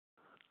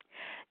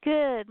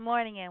Good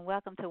morning and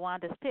welcome to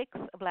Wanda's Picks,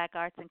 a Black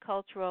Arts and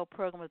Cultural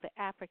program of the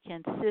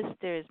African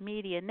Sisters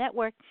Media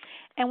Network.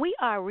 And we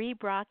are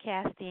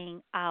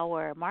rebroadcasting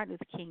our Martin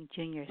Luther King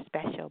Jr.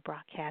 special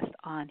broadcast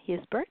on his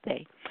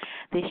birthday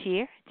this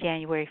year,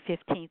 January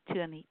 15th,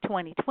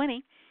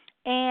 2020.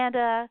 And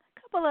a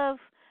couple of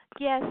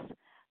guests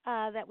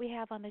that we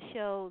have on the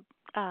show,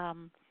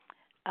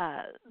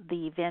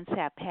 the events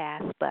have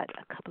passed, but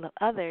a couple of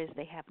others,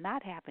 they have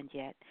not happened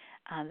yet.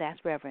 That's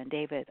Reverend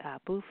David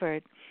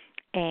Buford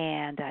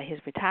and his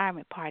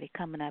retirement party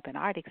coming up, an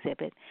art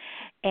exhibit,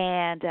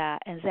 and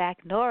Zach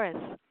Norris,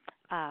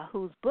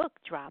 whose book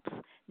drops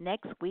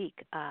next week,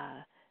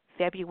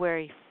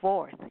 February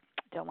 4th.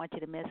 Don't want you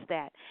to miss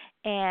that.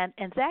 And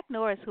Zach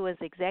Norris, who is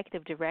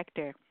executive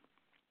director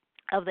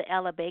of the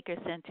Ella Baker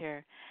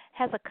Center,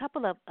 has a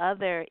couple of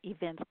other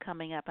events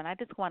coming up, and I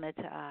just wanted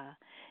to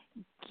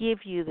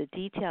give you the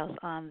details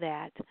on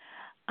that,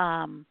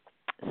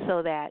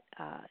 so that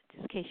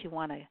just in case you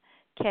want to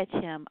catch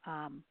him.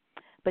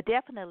 But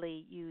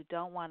definitely, you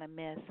don't want to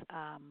miss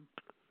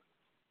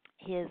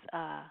his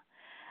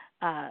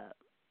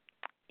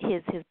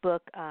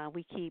book.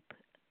 We keep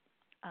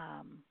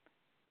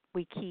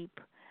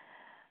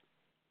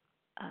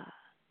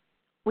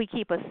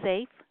us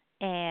safe,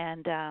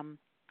 and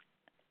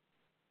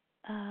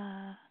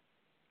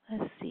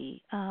let's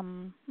see.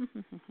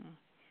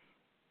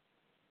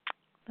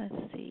 Let's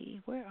see.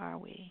 Where are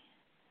we?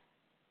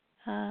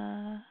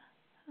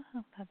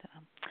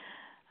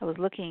 I was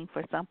looking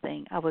for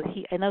something. I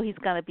know he's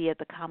going to be at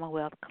the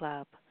Commonwealth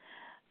Club,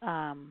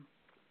 and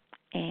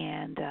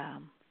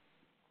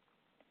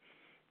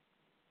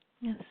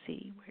let's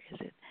see, where is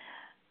it?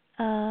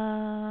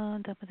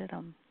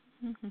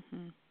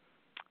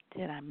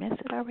 Did I miss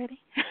it already?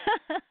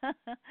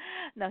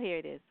 No, here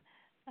it is.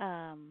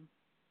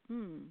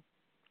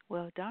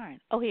 Well, darn.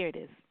 Oh, here it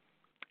is.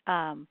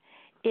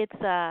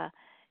 It's at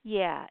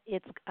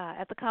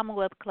the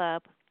Commonwealth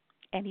Club.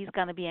 And he's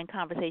going to be in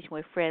conversation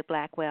with Fred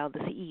Blackwell, the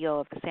CEO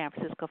of the San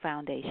Francisco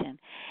Foundation.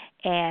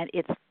 And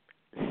it's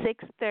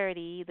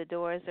 6:30. The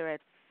doors are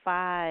at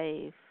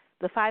 5.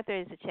 The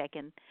 5:30 is the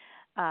check-in.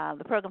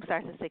 The program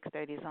starts at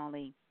 6:30. It's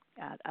only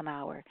an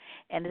hour.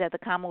 And it's at the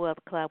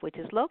Commonwealth Club, which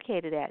is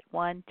located at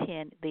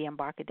 110 The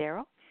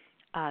Embarcadero,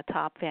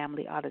 Top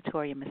Family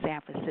Auditorium in San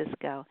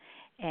Francisco.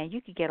 And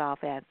you could get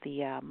off at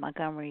the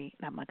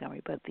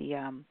the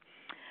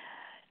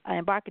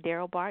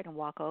Embarcadero BART and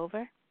walk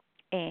over.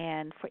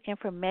 And for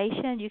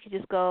information, you can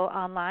just go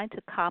online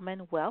to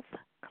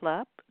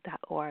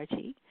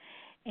commonwealthclub.org,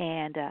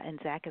 and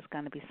Zach is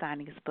going to be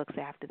signing his books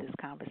after this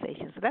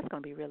conversation. So that's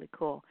going to be really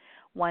cool.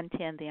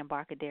 110 The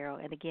Embarcadero,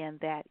 and again,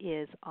 that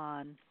is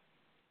on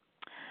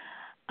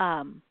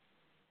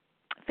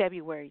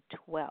February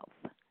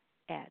 12th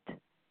at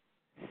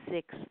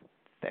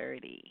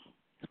 6:30.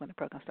 Is when the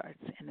program starts,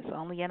 and it's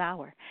only an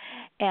hour.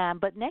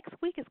 But next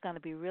week is going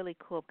to be really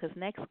cool because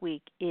next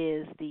week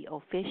is the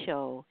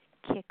official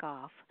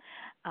kickoff,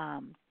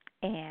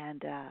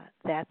 and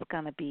that's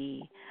going to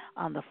be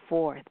on the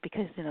 4th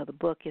because the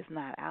book is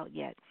not out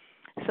yet.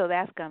 So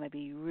that's going to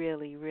be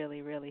really,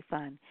 really, really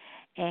fun.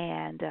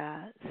 And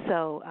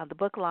so the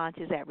book launch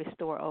is at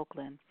Restore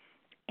Oakland.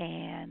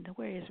 And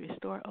where is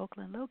Restore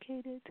Oakland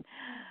located?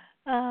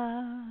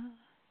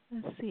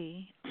 Let's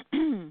see.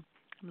 I'm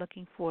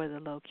looking for the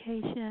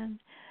location.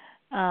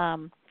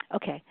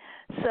 Okay,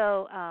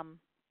 so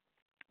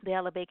the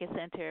Ella Baker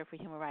Center for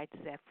Human Rights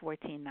is at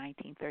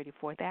 1419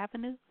 34th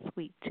Avenue,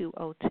 Suite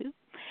 202.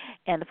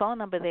 And the phone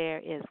number there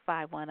is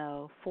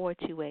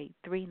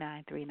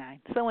 510-428-3939.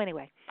 So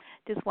anyway,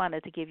 just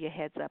wanted to give you a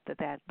heads up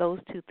that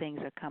those two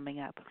things are coming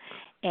up.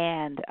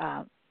 And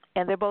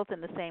they're both in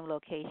the same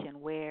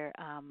location where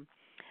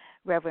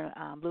Reverend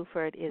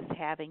Buford is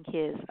having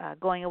his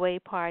going away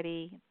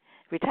party,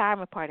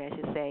 retirement party, I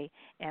should say,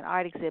 and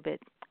art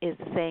exhibit is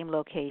the same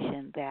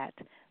location that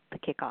the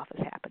kickoff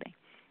is happening.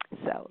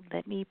 So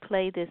let me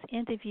play this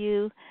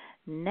interview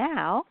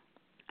now,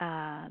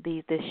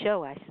 this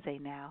show, I should say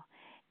now.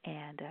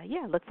 And,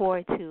 look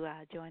forward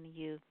to joining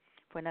you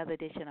for another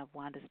edition of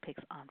Wanda's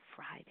Picks on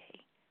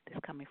Friday, this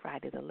coming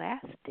Friday, the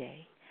last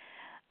day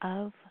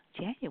of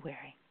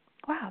January.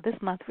 Wow, this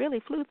month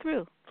really flew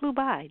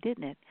by,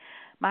 didn't it?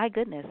 My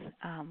goodness,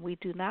 we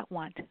do not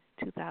want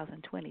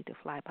 2020 to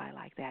fly by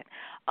like that.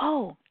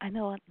 Oh, I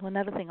know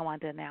another thing I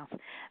wanted to announce,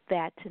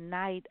 that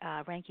tonight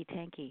Ranky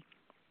Tanky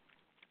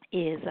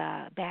is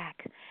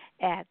back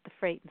at the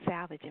Freight and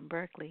Salvage in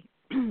Berkeley.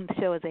 The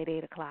show is at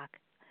 8 o'clock.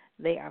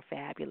 They are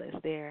fabulous.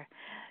 They're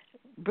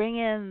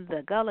bringing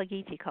the Gullah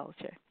Geechee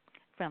culture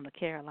from the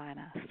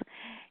Carolinas.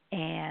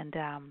 And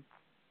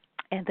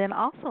then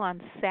also on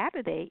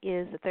Saturday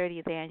is the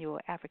 30th annual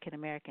African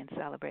American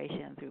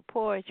celebration through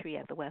poetry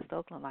at the West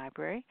Oakland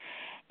Library.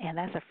 And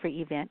that's a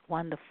free event,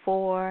 1 to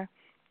 4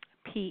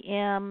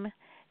 p.m.,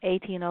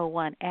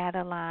 1801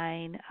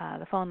 Adeline.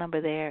 The phone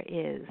number there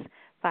is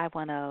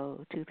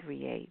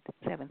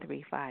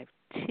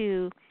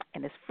 510-238-7352,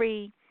 and it's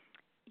free.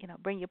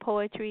 Bring your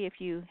poetry if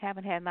you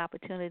haven't had an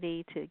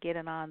opportunity to get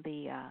in on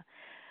the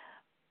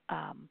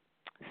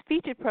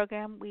featured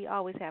program, we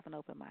always have an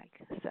open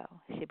mic, so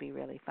it should be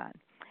really fun.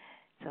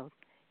 So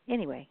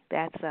anyway,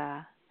 that's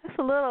a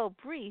little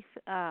brief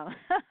a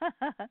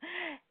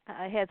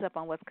heads up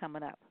on what's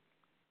coming up.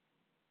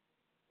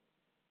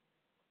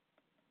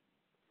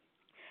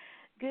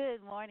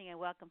 Good morning and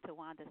welcome to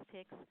Wanda's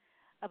Picks,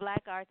 a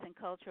Black arts and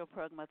cultural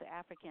program of the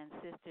African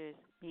Sisters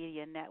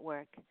Media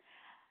Network.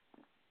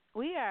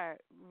 We are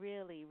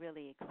really,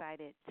 really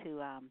excited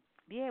to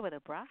be able to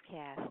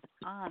broadcast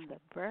on the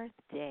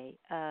birthday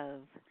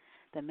of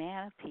the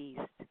man of peace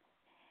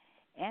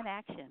and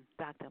action,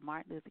 Dr.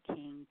 Martin Luther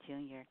King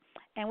Jr.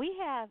 And we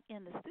have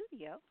in the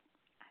studio,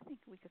 I think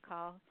we can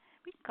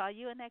call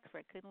you an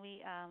expert, couldn't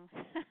we?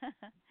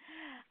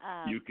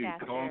 You can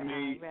Pastor, call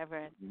me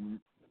Reverend.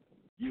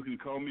 You can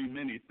call me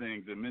many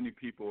things, and many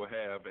people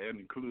have, and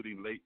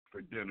including late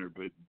for dinner.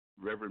 But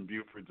Reverend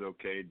Buford's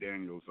okay.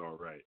 Daniel's all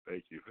right.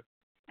 Thank you.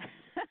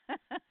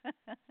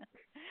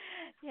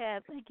 Yeah,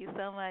 thank you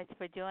so much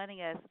for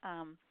joining us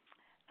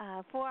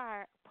for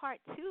our part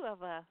 2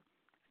 of a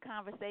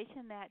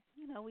conversation that,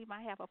 we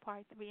might have a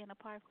part 3 and a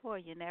part 4.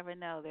 You never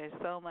know. There's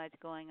so much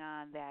going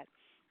on that.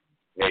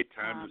 Hey,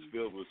 time is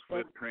filled with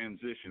swift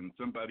transition.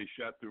 Somebody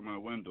shot through my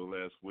window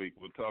last week.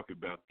 We'll talk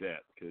about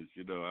that because,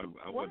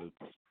 I want to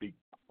speak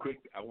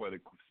quick. I want to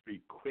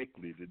speak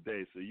quickly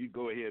today. So you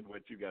go ahead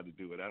what you got to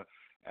do, and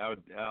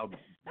I'll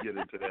get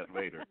into that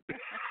later.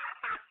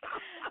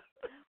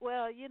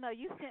 Well, you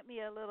sent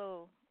me a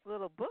little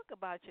book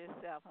about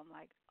yourself. I'm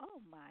like,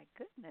 oh my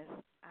goodness.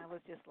 I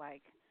was just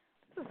like,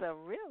 this is a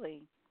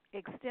really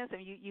extensive.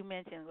 You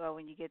mentioned, well,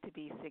 when you get to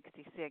be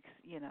 66,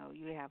 you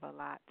have a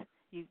lot.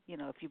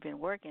 If you've been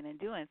working and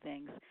doing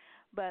things,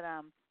 but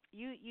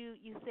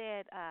you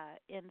said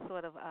in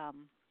sort of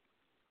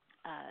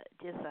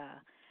just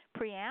a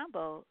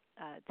preamble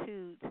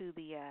to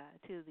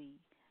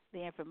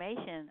the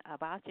information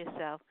about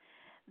yourself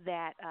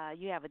that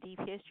you have a deep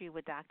history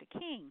with Dr.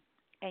 King,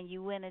 and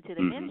you went into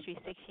the ministry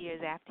 6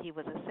 years after he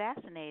was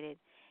assassinated.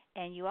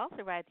 And you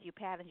also write that you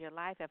patterned your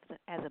life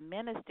as a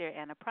minister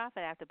and a prophet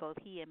after both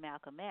he and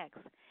Malcolm X.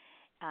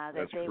 That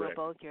That's they correct. were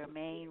both your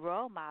main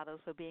role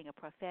models for being a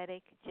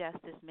prophetic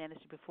justice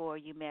minister before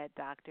you met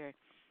Dr.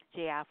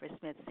 J. Alfred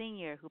Smith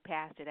Sr., who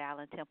pastored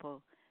Allen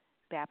Temple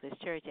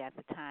Baptist Church at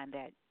the time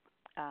that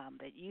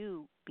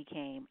you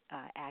became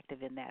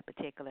active in that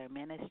particular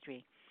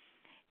ministry.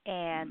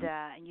 And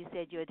and you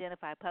said you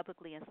identify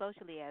publicly and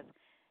socially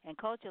and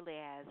culturally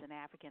as an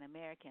African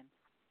American.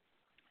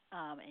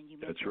 And you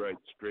That's right,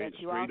 straight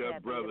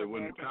up, brother.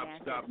 When the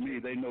cops stop me,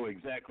 they know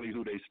exactly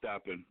who they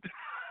stopping.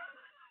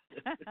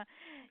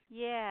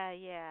 Yeah,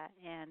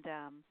 and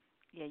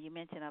you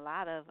mentioned a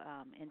lot of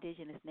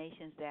indigenous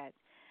nations that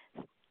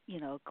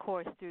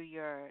course through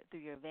your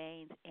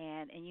veins,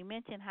 and you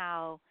mentioned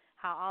how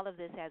all of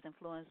this has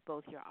influenced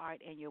both your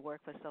art and your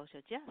work for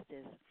social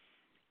justice,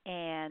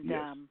 and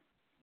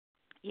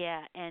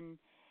yes.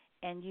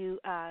 and you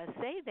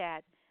say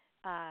that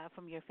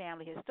from your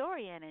family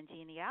historian and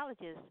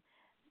genealogist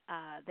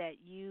that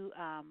you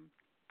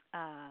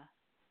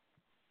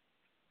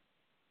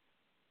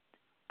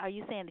are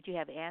you saying that you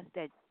have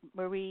that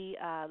Marie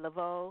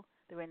Laveau,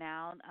 the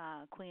renowned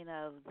queen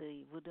of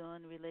the Voodoo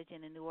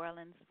religion in New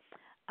Orleans,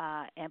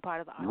 and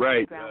part of the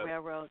Underground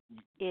Railroad,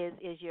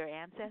 is your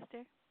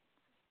ancestor?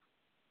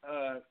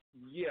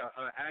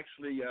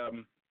 Actually,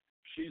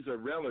 she's a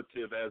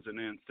relative as an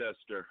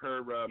ancestor.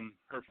 Her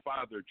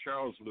father,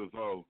 Charles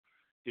Laveau,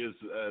 is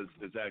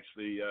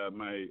actually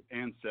my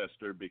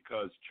ancestor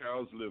because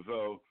Charles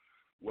Laveau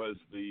was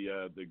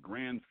the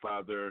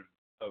grandfather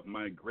of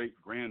my great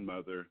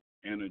grandmother,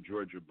 Anna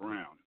Georgia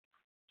Brown.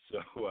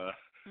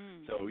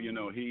 So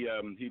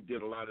he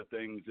did a lot of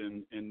things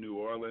in New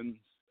Orleans.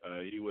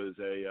 He was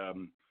a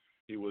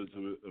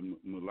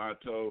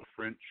mulatto,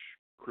 French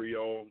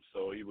Creole.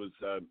 So he was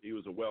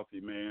a wealthy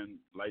man,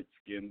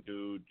 light-skinned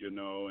dude,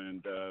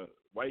 and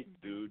white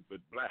dude, but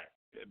black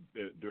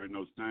during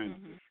those times,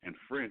 and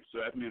French. So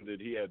that meant that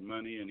he had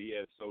money and he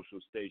had social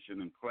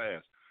station and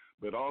class.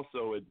 But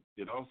also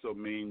it also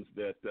means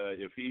that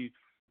if he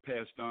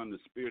passed on the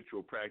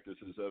spiritual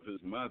practices of his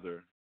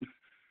mother,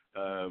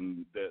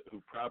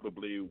 who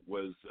probably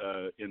was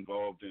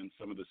involved in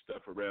some of the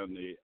stuff around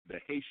the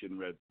Haitian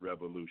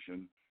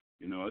Revolution.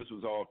 This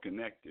was all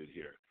connected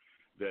here.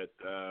 That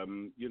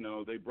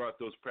they brought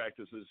those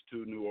practices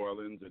to New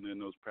Orleans, and then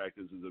those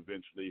practices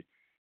eventually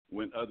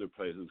went other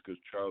places because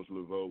Charles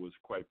Laveau was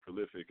quite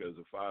prolific as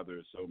a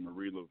father. So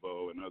Marie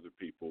Laveau and other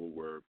people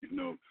were,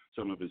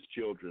 some of his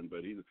children,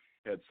 but he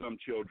had some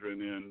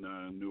children in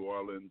New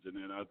Orleans and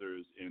then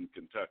others in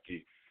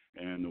Kentucky.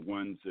 And the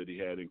ones that he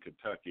had in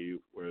Kentucky,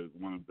 where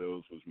one of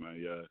those was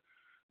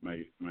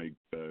my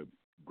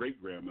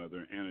great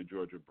grandmother, Anna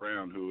Georgia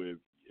Brown, who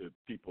if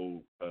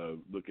people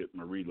look at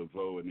Marie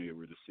Laveau and they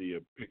were to see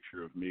a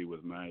picture of me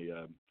with my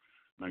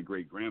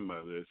great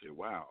grandmother, they say,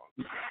 "Wow,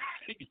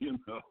 you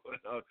know,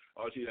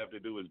 all she'd have to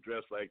do is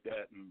dress like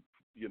that and,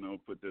 you know,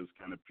 put those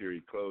kind of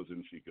period clothes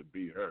and she could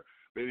be her.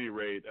 But at any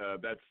rate,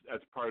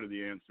 that's part of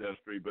the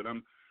ancestry. But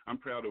I'm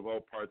proud of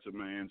all parts of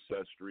my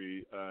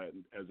ancestry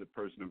as a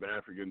person of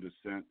African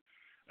descent,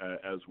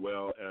 as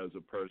well as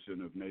a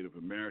person of Native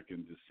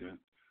American descent.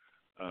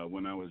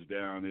 When I was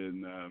down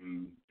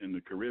in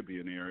the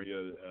Caribbean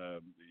area,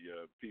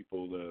 the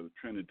people of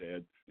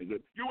Trinidad, they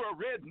said, "You a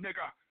red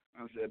nigga."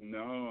 I said,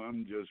 "No,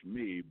 I'm just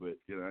me, but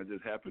you know, I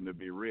just happen to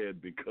be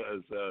red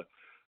because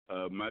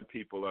my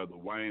people are the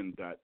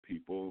Wyandotte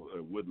people,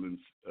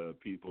 Woodlands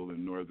people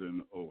in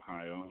northern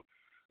Ohio.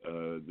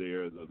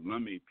 They're the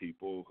Lummi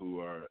people, who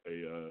are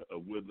a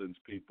Woodlands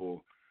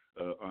people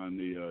on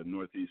the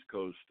northeast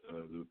coast,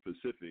 the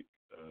Pacific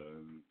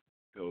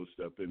coast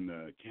up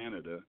in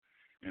Canada,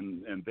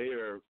 and they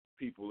are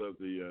people of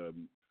the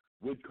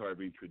wood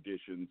carving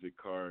traditions that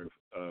carve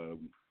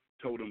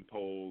totem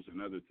poles and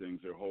other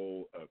things. Their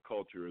whole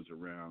culture is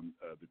around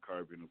the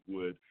carving of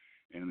wood.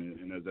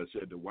 And as I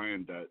said, the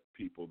Wyandotte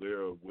people,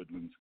 they're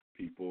Woodlands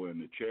people,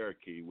 and the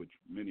Cherokee, which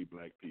many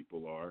black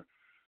people are,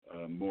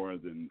 more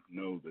than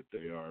know that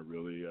they are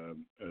really,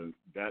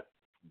 that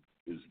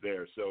is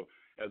there. So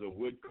as a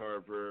wood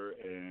carver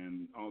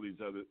and all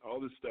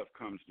this stuff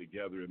comes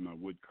together in my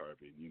wood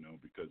carving, you know,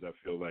 because I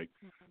feel like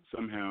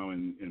somehow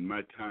in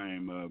my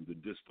time, the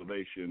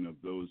distillation of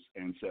those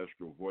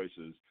ancestral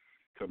voices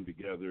come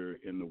together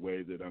in the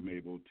way that I'm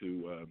able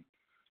to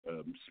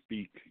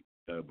speak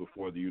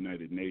before the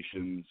United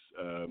Nations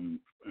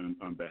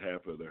on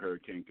behalf of the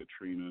Hurricane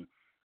Katrina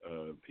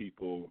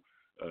people.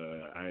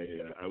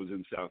 I was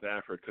in South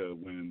Africa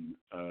when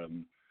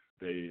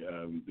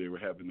they were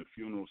having the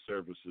funeral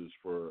services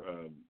for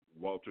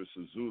Walter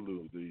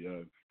Sisulu,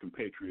 the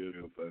compatriot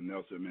of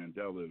Nelson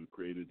Mandela, who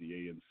created the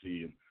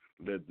ANC and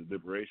led the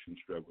liberation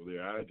struggle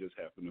there. I just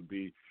happened to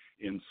be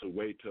in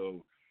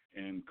Soweto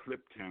and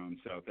Kliptown,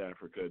 South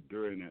Africa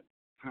during that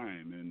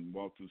time, and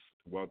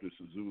Walter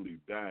Sisulu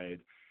died,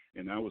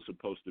 and I was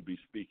supposed to be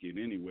speaking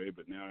anyway,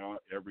 but now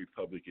every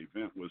public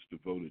event was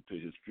devoted to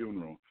his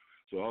funeral.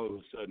 So all of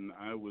a sudden,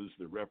 I was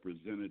the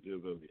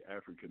representative of the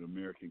African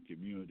American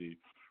community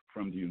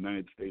from the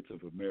United States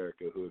of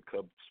America who had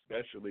come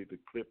specially to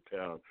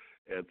Kliptown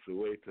at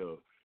Soweto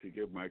to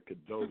give my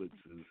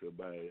condolences and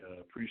my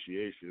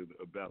appreciation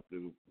about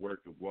the work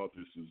of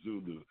Walter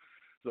Sisulu.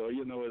 So,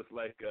 you know, it's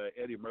like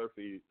Eddie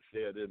Murphy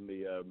said in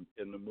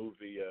the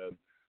movie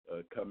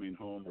Coming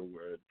Home,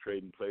 or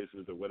Trading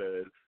Places or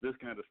whatever. This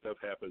kind of stuff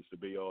happens to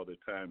be all the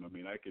time. I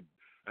mean, I could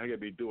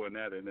be doing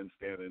that and then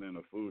standing in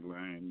a food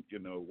line, you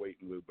know,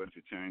 waiting with a bunch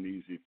of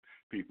Chinese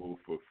people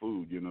for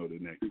food, you know, the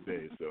next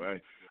day. So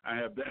I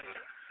have that.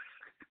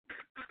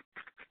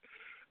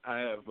 I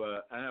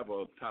have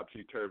a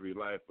topsy-turvy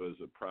life as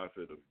a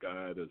prophet of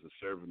God, as a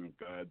servant of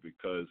God,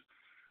 because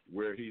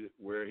where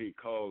he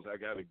calls, I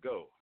got to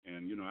go.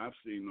 And, you know, I've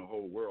seen the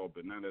whole world,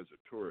 but not as a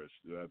tourist.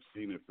 I've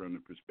seen it from the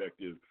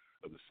perspective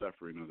of the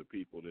suffering of the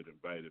people that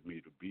invited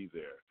me to be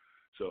there.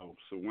 So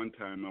one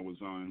time I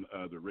was on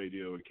the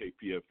radio at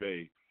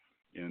KPFA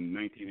in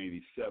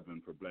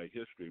 1987 for Black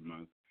History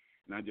Month,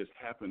 and I just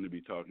happened to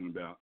be talking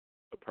about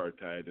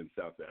apartheid in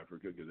South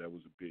Africa because that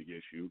was a big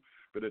issue.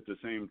 But at the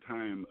same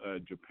time,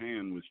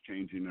 Japan was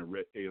changing their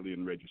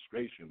alien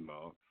registration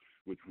law,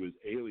 which was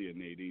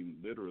alienating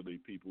literally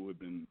people who had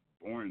been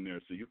born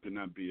there. So you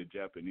cannot be a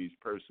Japanese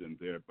person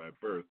there by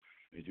birth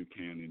as you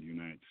can in the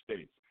United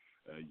States.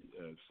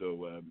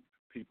 So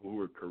people who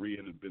were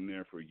Korean have been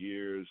there for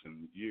years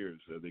and years.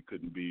 They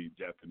couldn't be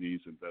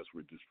Japanese and thus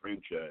were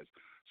disfranchised.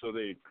 So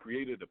they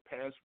created a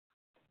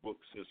passbook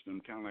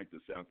system, kind of like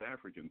the South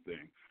African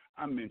thing.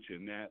 I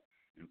mentioned that,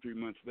 and 3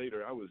 months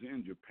later I was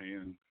in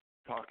Japan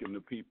talking to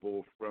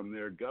people from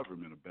their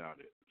government about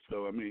it.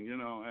 So, I mean, you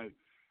know,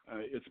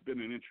 it's been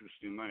an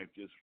interesting life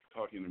just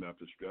talking about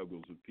the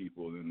struggles of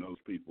people, and those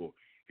people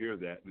hear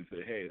that and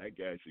say, hey, that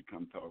guy should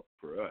come talk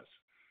for us.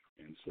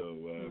 And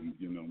so,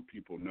 you know,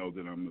 people know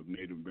that I'm of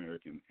Native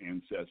American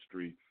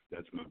ancestry.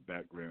 That's my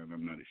background.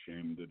 I'm not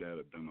ashamed of that.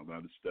 I've done a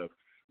lot of stuff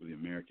with the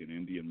American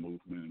Indian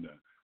movement.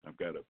 I've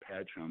got a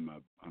patch on my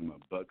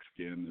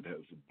buckskin that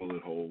has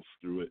bullet holes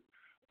through it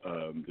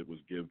that was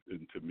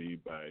given to me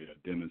by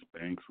Dennis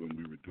Banks when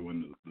we were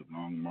doing the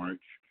Long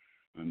March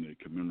on the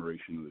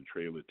commemoration of the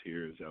Trail of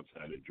Tears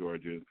outside of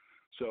Georgia.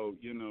 So,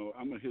 you know,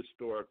 I'm a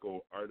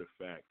historical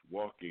artifact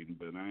walking,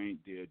 but I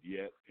ain't dead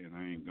yet, and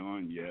I ain't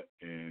gone yet.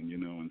 And, you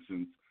know, and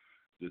since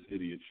this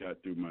idiot shot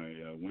through my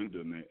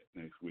window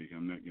next week,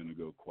 I'm not going to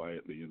go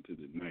quietly into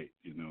the night,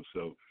 you know.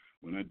 So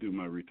when I do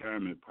my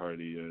retirement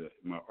party,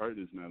 my art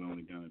is not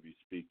only going to be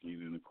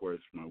speaking, and, of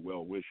course, my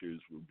well-wishers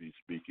will be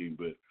speaking,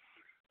 but,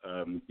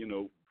 you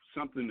know,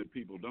 something that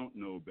people don't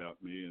know about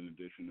me, in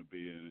addition to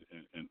being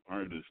an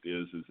artist,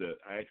 is that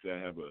I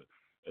have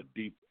a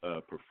deep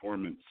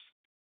performance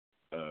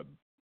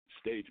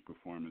stage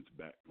performance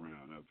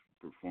background. I've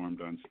performed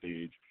on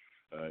stage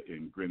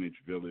in Greenwich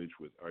Village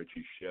with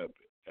Archie Shepp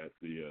at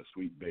the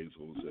Sweet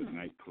Basil's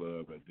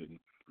nightclub. I did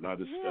a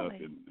lot of stuff,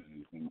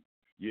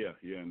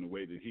 and the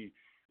way that he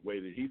way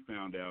that he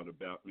found out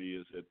about me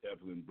is that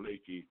Evelyn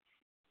Blakey,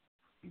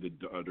 the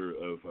daughter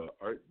of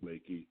Art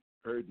Blakey,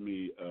 heard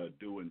me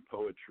doing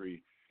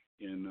poetry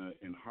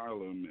in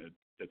Harlem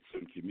at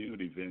some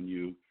community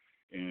venue,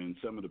 and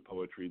some of the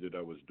poetry that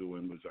I was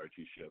doing was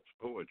Archie Shepp's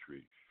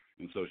poetry.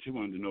 And so she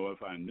wanted to know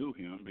if I knew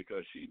him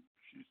because she's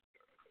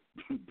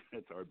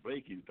that's Art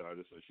Blakey's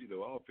daughter, so she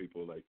knew all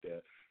people like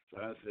that.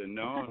 So I said,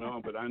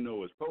 no, but I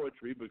know his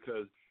poetry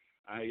because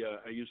I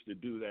used to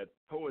do that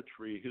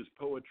poetry, his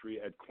poetry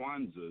at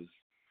Kwanzaa's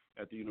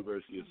at the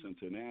University of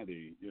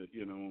Cincinnati,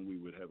 when we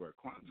would have our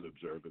Kwanzaa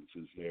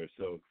observances there.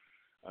 So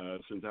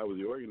since I was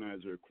the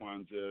organizer of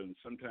Kwanzaa, and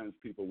sometimes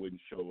people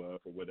wouldn't show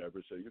up or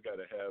whatever, so you got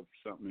to have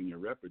something in your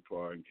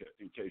repertoire in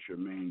case your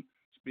main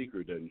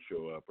speaker doesn't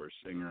show up or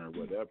singer or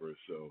whatever.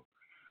 So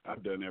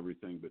I've done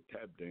everything but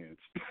tap dance,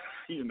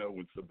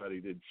 when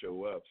somebody didn't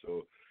show up.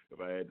 So if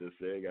I had to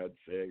sing, I'd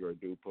sing or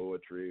do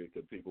poetry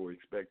because people were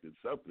expecting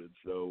something.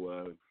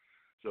 So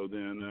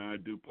then I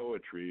do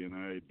poetry, and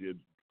I did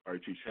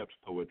Archie Shepp's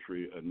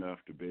poetry enough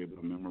to be able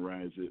to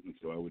memorize it, and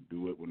so I would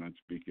do it when I'd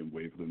speak in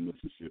Waveland,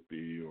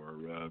 Mississippi,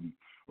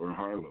 or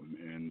Harlem.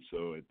 And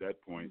so at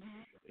that point,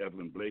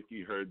 Evelyn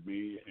Blakey heard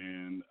me,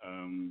 and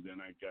then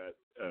I got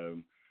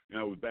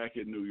I was back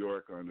in New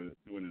York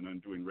doing an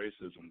Undoing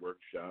Racism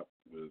workshop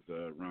with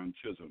Ron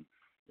Chisholm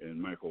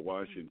and Michael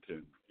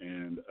Washington,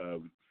 and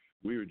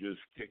we were just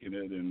kicking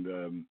it,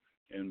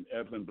 and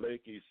Evelyn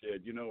Blakey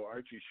said,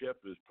 Archie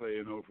Shepp is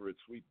playing over at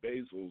Sweet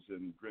Basil's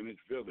in Greenwich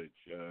Village.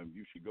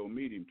 You should go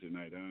meet him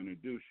tonight. I'll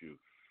introduce you.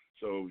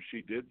 So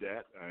she did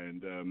that,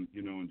 and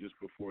and just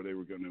before they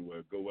were going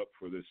to go up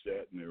for this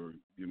set, and they were,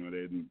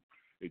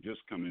 they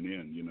just coming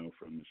in,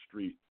 from the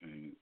street,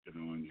 and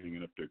and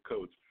hanging up their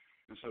coats,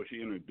 and so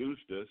she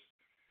introduced us,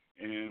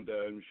 and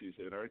she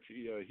said,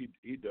 Archie,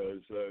 he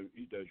does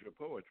your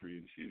poetry,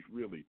 and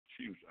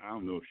I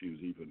don't know if she was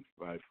even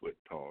 5 foot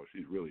tall.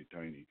 She's really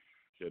tiny.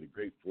 She had a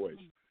great voice.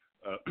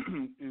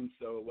 And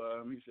so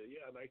he said,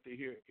 yeah, I'd like to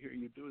hear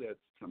you do that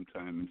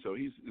sometime. And so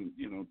he's,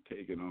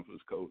 taking off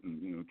his coat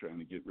and, trying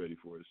to get ready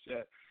for his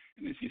set.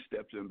 And then she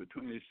steps in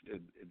between us,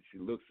 and she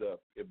looks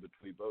up in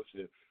between both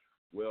and said,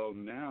 well,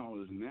 now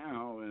is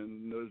now,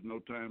 and there's no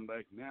time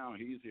like now.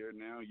 He's here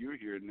now, you're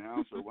here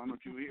now, so why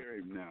don't you hear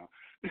him now?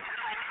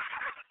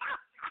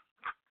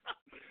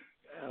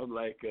 I'm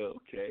like,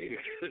 okay.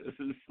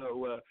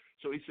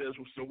 So he says,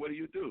 well, so what do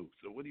you do?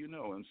 So what do you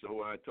know? And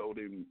so I told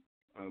him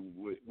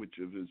which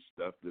of his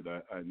stuff that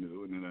I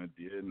knew, and then I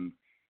did. And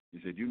he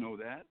said, you know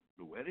that,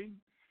 the wedding?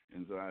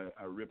 And so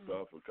I ripped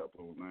off a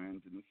couple of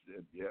lines, and he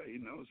said, yeah, he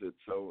knows it.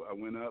 So I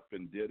went up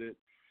and did it,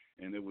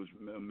 and it was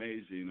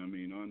amazing. I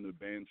mean, on the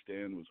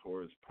bandstand was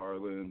Horace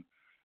Parlin,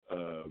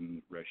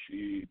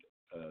 Rashid,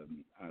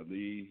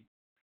 Ali,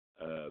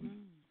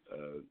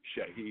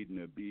 Shahid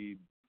Nabib,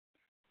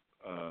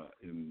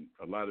 and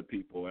a lot of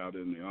people out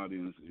in the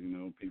audience.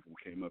 People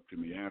came up to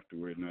me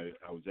afterward, and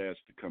I was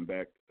asked to come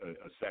back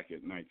a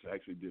second night. So I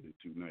actually did it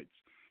 2 nights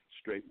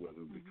straight with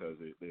them because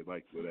they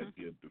liked what I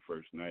did the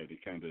first night.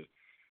 It kind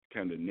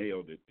of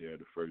nailed it there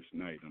the first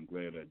night. I'm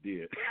glad I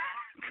did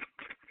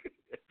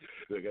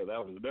because I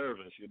was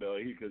nervous,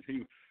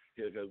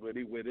 because when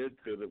he went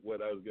into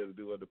what I was going to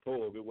do on the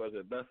poem, it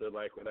wasn't nothing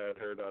like what I had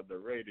heard on the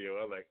radio.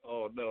 I'm like,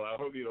 oh no, I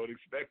hope you don't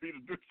expect me to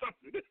do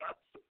something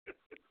else.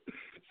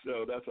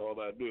 So that's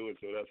all I knew, and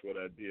so that's what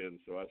I did.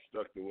 So I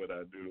stuck to what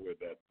I knew, and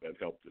that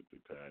helped at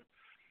the time.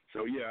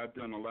 So yeah, I've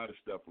done a lot of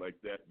stuff like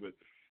that. But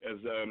as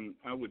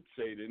I would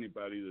say to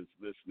anybody that's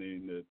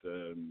listening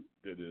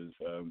that is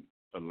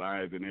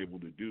alive and able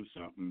to do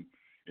something,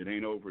 it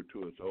ain't over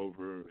till it's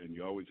over, and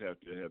you always have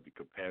to have the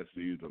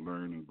capacity to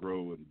learn and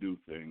grow and do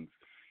things,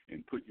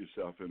 and put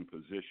yourself in a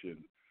position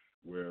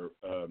where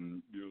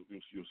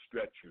you'll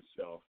stretch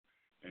yourself.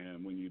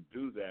 And when you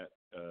do that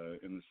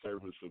in the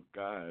service of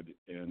God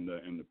and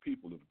the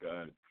people of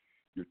God,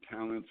 your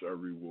talents are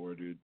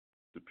rewarded,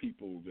 the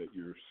people that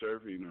you're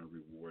serving are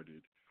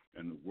rewarded,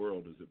 and the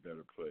world is a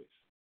better place.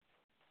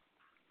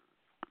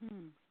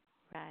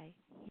 Right.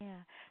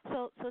 Yeah.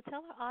 So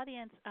tell our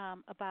audience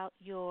about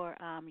your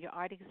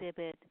art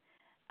exhibit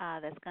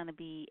that's going to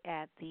be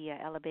at the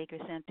Ella Baker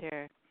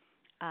Center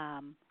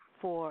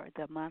for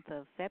the month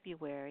of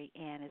February,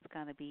 and it's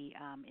going to be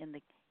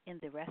in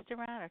the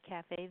restaurant or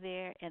cafe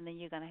there, and then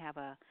you're going to have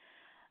a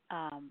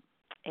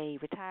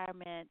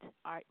retirement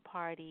art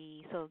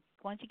party. So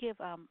why don't you give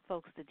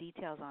folks the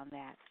details on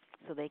that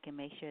so they can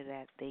make sure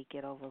that they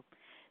get over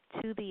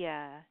to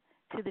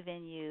the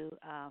venue,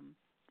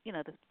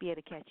 to be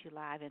able to catch you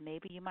live, and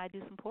maybe you might do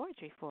some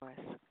poetry for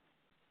us.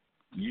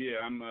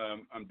 Yeah,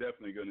 I'm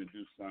definitely going to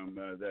do some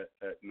that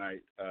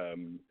night.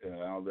 I'm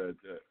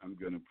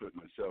going to put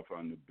myself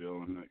on the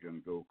bill. I'm not going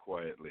to go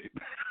quietly.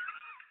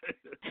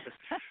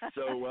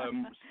 So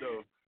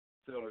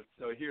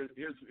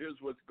here's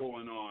what's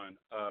going on.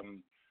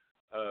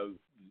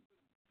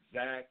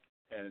 Zach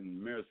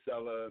and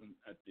Maricela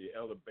at the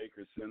Ella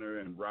Baker Center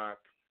and Rock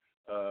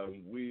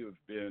we have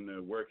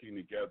been working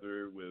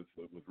together with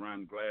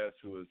Ron Glass,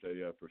 who is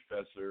a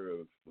professor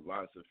of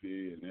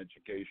philosophy and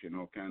education,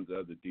 all kinds of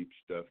other deep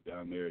stuff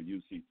down there at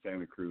UC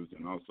Santa Cruz,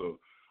 and also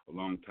a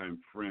longtime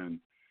friend.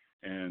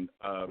 And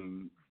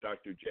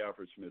Dr. J.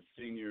 Alfred Smith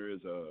Sr.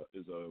 is a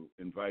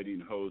inviting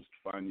host.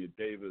 Fania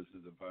Davis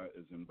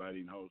is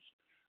inviting host.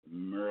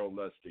 Merle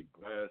Lustig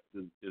Glass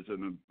is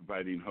an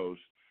inviting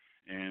host,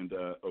 and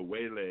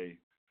Owele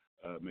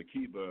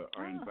Makiba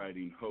are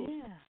inviting hosts.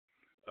 Yeah.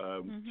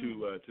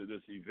 To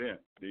this event.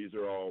 These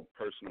are all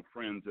personal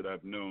friends that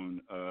I've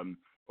known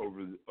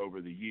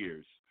over the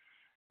years,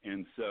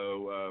 and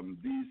so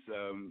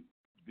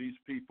these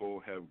people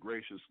have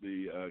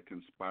graciously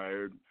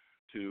conspired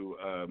to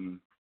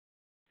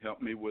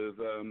help me with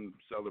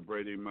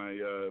celebrating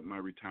my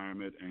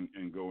retirement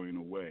and going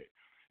away,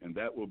 and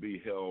that will be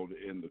held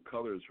in the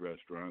Colors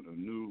Restaurant, a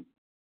new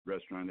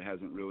restaurant that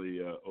hasn't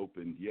really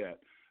opened yet.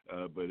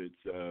 But this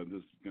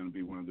is going to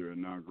be one of their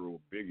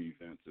inaugural big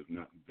events, if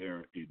not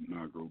their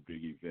inaugural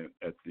big event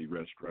at the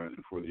restaurant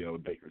and for the Ella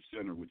Baker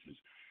Center, which is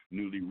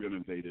newly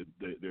renovated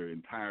their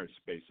entire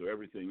space. So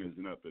everything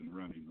isn't up and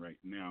running right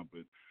now,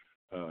 but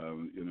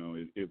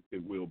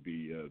it will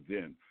be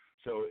then.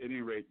 So at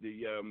any rate,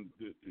 the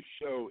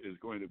show is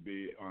going to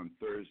be on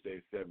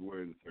Thursday,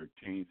 February the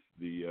 13th.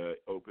 The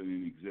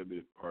opening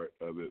exhibit part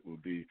of it will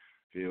be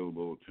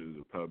available to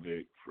the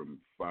public from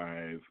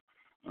 5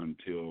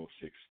 until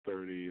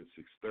 6:30. At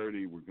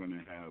 6:30, we're going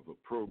to have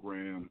a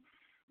program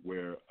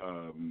where,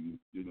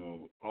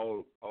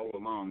 all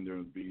along there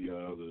will be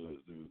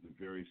the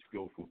very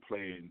skillful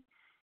playing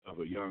of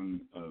a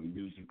young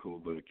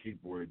musical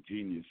keyboard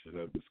genius that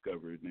I've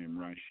discovered named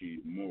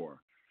Rashid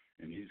Moore,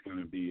 and he's going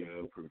to be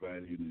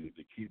providing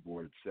the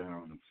keyboard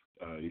sounds.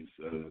 He's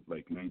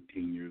like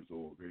 19 years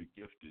old, very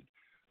gifted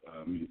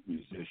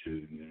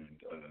musician,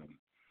 and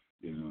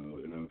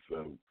and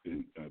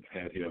I've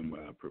had him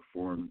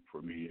perform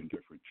for me in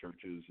different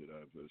churches that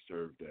I've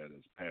served at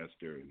as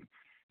pastor, and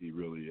he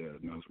really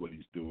knows what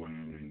he's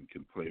doing and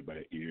can play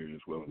by ear as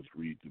well as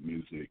read the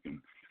music,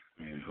 and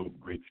hope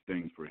great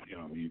things for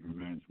him. He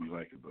reminds me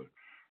like of a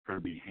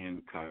Herbie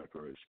Hancock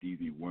or a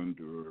Stevie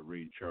Wonder or a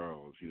Ray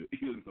Charles. You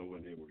know,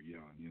 when they were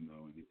young, and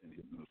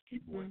hitting those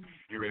keyboards.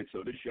 Anyway,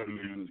 so this young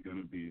man is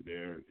going to be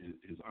there.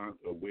 His aunt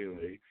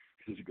Awele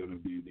is going to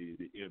be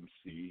the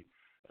MC.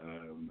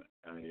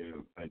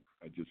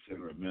 I just sent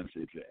her a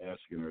message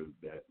asking her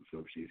that, so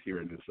if she's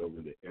hearing this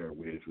over the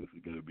airwaves, this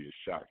is going to be a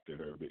shock to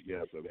her. But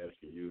yes, I'm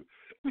asking you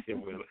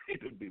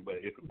to be my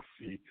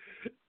MC,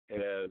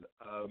 and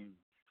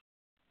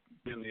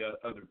then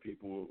the other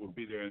people will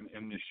be there,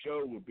 and the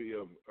show will be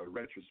a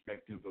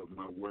retrospective of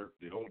my work.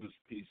 The oldest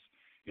piece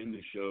in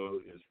the show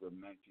is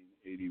from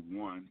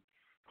 1981,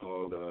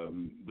 called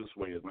 "This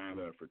Way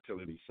Atlanta: A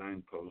Fertility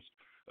Signpost."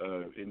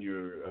 In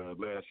your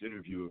last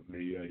interview with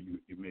me,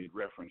 you made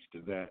reference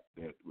to that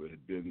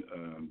had been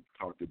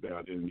talked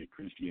about in the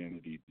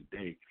Christianity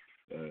Today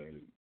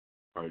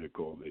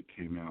article that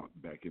came out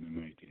back in the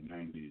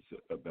 1990s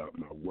about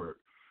my work.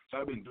 So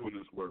I've been doing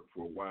this work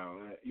for a while.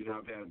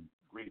 I've had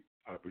great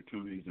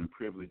opportunities and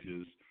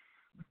privileges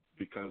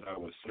because I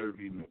was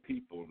serving the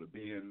people to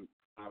be in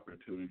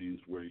opportunities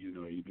where,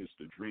 you just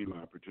a dream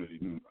opportunity.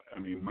 I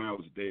mean,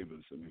 Miles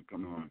Davis,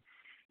 come on.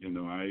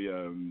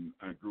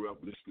 I grew up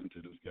listening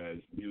to this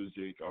guy's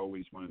music. I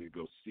always wanted to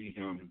go see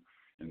him.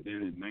 And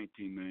then in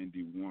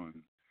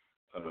 1991,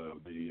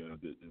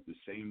 the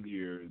same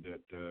year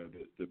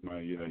that my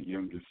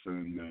youngest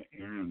son,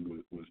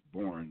 Aaron, was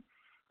born,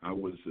 I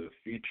was a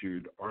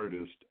featured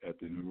artist at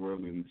the New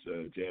Orleans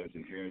Jazz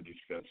and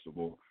Heritage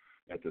Festival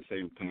at the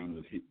same time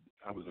that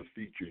I was a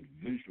featured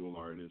visual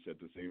artist at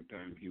the same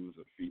time he was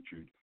a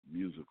featured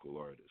musical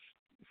artist.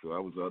 So I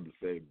was on the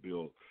same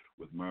bill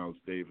with Miles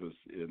Davis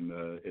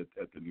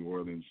at the New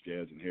Orleans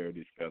Jazz and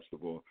Heritage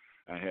Festival.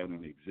 I had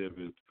an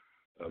exhibit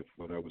of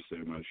what I would say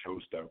my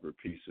showstopper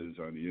pieces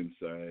on the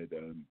inside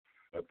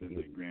up in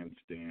the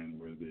grandstand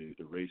where the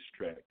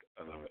racetrack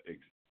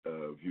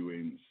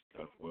viewing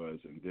stuff was.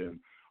 And then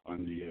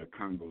on the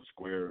Congo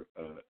Square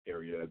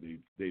area,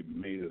 they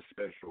made a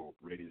special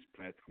raised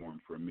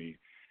platform for me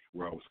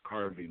where I was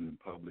carving in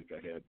public.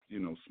 I had,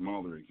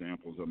 smaller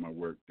examples of my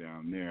work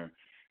down there.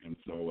 And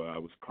so I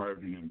was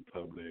carving in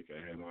public.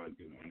 I had on,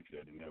 actually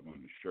I didn't have on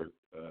a shirt.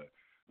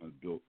 I was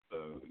built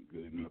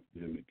good enough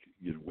then to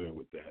get away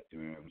with that.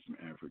 I had some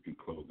African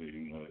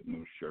clothing,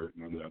 no shirt,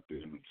 and I'm out there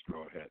in a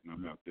straw hat, and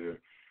I'm out there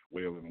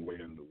wailing away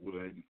in the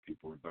wood.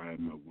 People were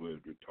buying my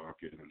wood, we're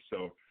talking. And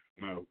so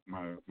my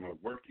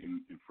work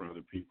in front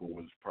of people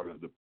was part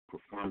of the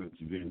performance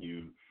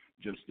venue,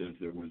 just as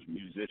there was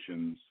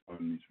musicians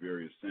on these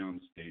various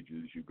sound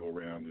stages. You go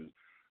around, there's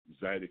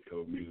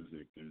Zydeco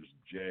music, there's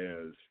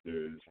jazz,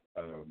 there's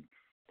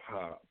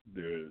pop,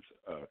 there's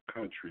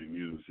country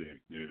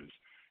music, there's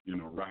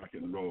rock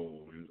and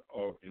roll, there's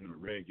all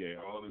reggae,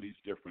 all of these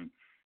different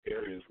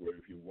areas where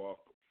if you walk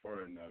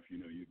far enough,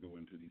 you go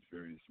into these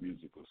various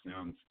musical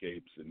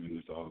soundscapes, and then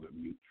there's all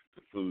the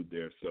food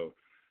there. So,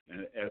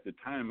 and at the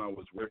time I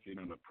was working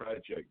on a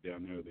project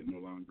down there that no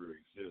longer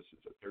exists.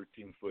 It's a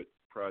 13-foot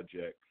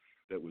project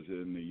was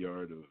in the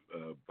yard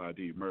of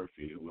Buddy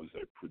Murphy, who was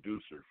a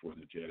producer for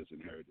the Jazz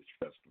and Heritage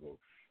Festival.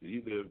 And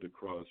he lived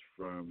across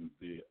from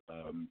the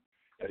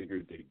Edgar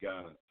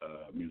Degas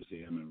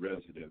Museum and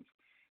Residence.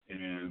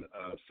 And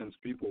since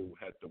people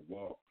had to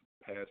walk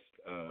past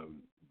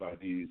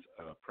Buddy's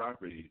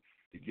property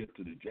to get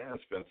to the Jazz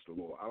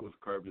Festival, I was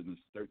carving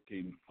this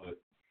 13-foot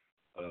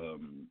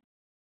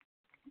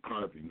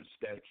carving, a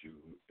statue,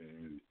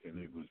 and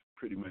it was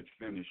pretty much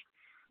finished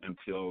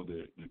until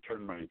the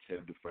termites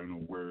had the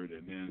final word,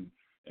 and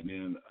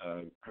then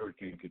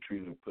Hurricane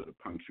Katrina put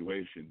a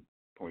punctuation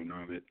point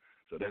on it,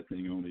 so that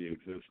thing only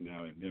exists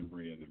now in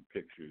memory and in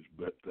pictures.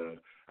 But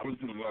I was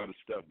doing a lot of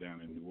stuff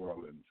down in New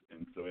Orleans,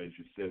 and so as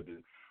you said,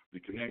 the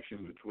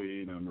connection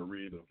between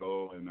Marie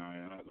Laveau and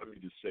I let me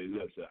just say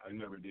this: I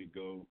never did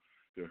go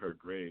to her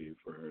grave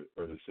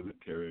or the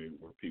cemetery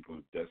where people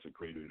have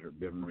desecrated her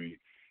memory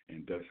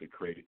and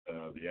desecrate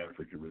the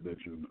African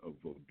religion of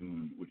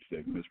Vodun, which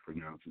they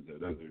mispronounce as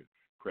that other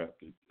crap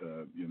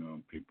that,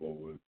 people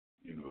would,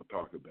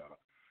 talk about.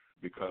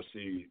 Because,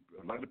 see,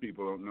 a lot of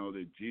people don't know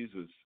that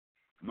Jesus'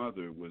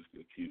 mother was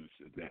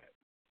accused of that.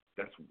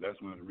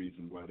 That's one of the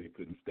reasons why they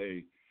couldn't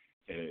stay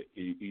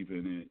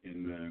even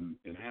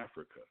in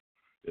Africa,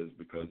 is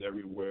because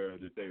everywhere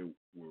that they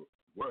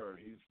were,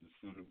 he's the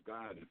Son of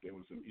God. If there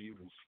was some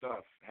evil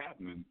stuff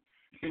happening,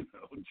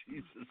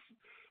 Jesus'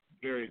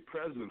 very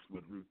presence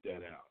would root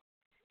that out.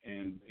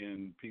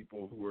 And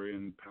people who were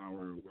in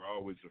power were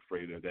always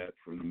afraid of that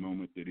from the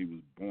moment that he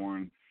was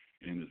born,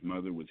 and his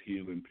mother was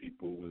healing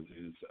people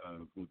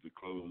with the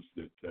clothes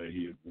that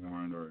he had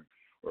worn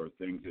or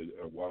things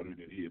or water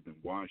that he had been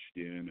washed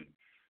in, and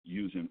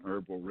using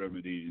herbal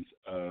remedies.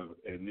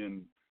 And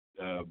then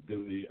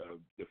the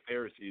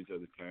Pharisees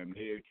of the time,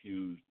 they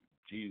accused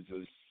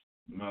Jesus'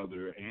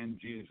 mother and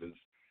Jesus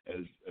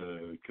as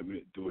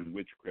doing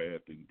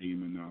witchcraft and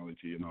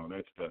demonology and all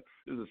that stuff.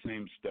 This is the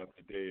same stuff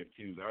that they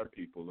accuse our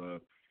people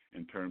of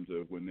in terms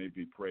of when they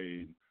be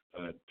praying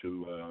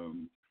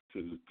to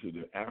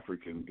the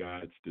African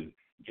gods to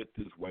get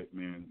this white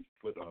man's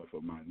foot off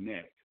of my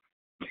neck,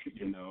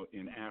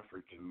 in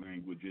African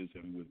languages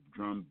and with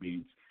drum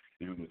beats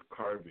and with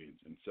carvings.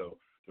 And so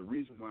the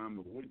reason why I'm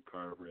a wood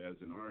carver as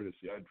an artist,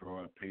 I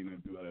draw, I paint,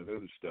 I do all that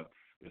other stuff.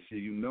 But see,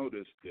 you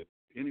notice that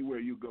anywhere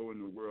you go in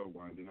the world,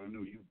 Wanda, and I know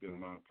you've been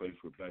a lot of places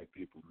where black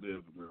people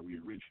live and where we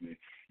originate,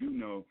 you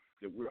know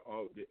that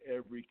that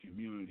every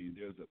community,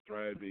 there's a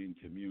thriving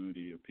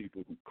community of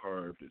people who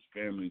carve, there's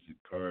families that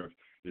carve,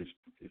 it's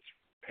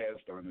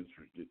passed on as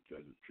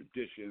a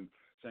tradition,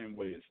 same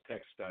way as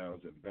textiles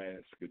and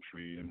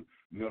basketry and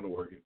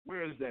metalwork.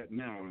 Where is that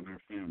now in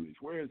our families?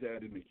 Where is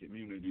that in the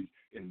communities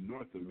in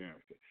North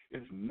America?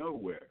 It's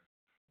nowhere.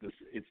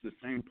 It's the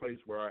same place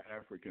where our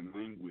African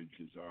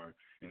languages are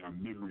and our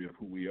memory of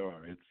who we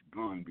are. It's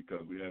gone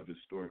because we have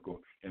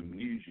historical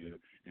amnesia,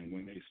 and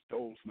when they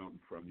stole something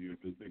from you, if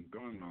it's been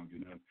gone long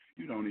enough,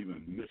 you don't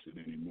even miss it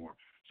anymore.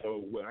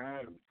 So what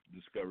I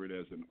discovered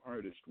as an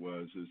artist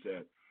is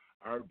that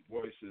our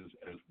voices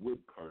as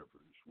wood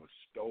carvers were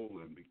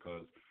stolen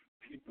because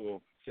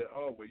people said,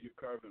 oh, well, you're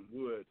carving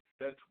wood.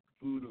 That's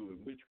voodoo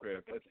and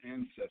witchcraft. That's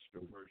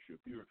ancestor worship.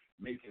 You're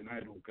making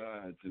idol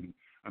gods. And,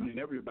 I mean,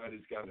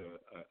 everybody's got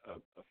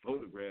a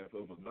photograph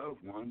of a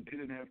loved one. They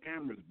didn't have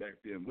cameras back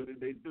then. What did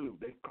they do?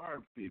 They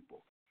carved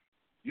people.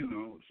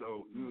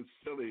 So it was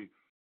silly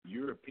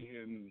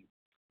European,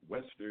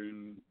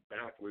 Western,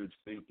 backwards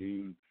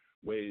thinking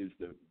ways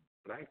that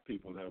black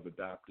people have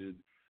adopted.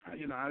 I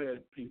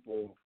had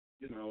people,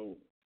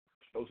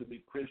 supposed to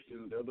be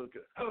Christians. They'll look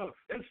at, oh,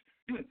 that's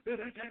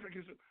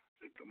African.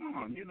 Come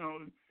on,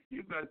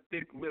 you've got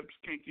thick lips,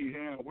 kinky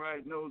hair,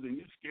 wide nose, and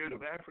you're scared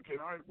of African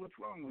art. What's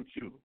wrong with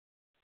you?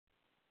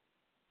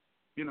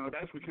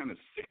 That's what kind of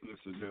sickness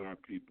is in our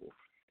people.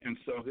 And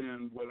so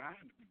then what I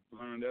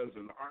learned as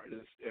an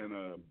artist and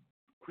a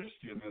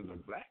Christian, as a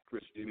black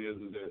Christian,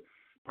 is that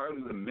part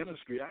of the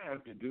ministry I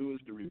have to do is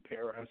to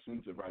repair our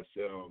sense of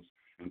ourselves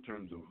in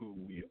terms of who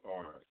we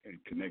are and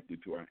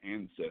connected to our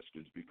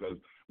ancestors, because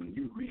when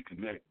you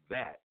reconnect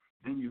that,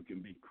 then you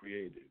can be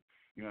creative.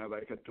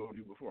 Like I told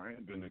you before, I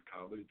haven't been to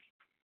college,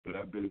 but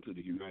I've been to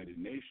the United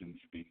Nations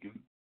speaking.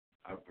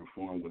 I've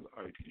performed with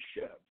Archie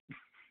Shepp.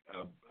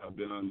 I've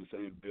been on the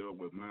same bill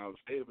with Miles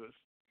Davis.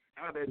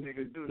 How'd that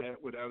nigga do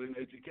that without an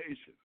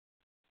education?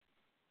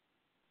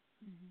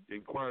 Mm-hmm.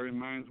 Inquiring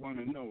minds want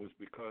to know. It's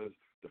because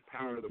the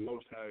power of the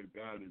Most High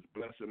God is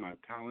blessing my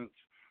talents,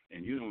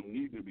 and you don't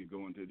need to be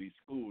going to these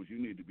schools.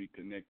 You need to be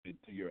connected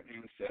to your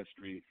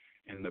ancestry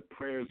and the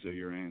prayers of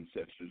your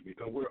ancestors,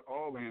 because we're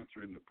all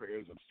answering the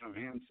prayers of some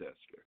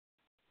ancestor,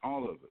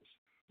 all of us.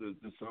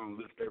 The song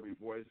Lift Every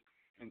Voice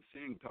and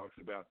Sing talks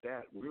about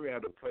that. We're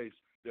at a place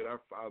that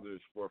our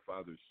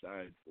forefathers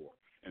sighed for,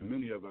 and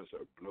many of us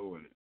are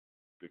blowing it,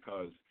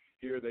 because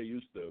here they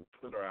used to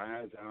put our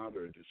eyes out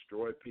or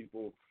destroy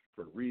people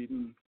for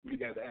reading. We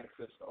got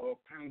access to all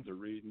kinds of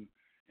reading,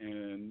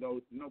 and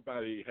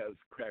nobody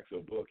cracks a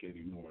book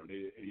anymore. And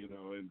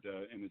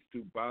it's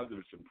too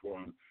bothersome for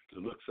them to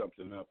look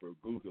something up or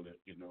Google it,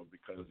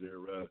 because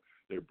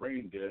they're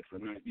brain dead for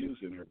not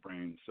using their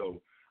brain.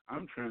 So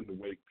I'm trying to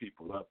wake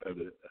people up at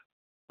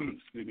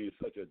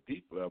such a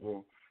deep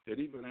level that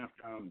even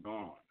after I'm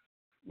gone,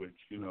 which,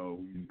 you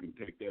can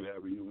take that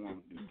however you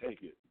want to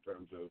take it in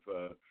terms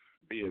of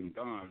being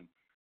gone,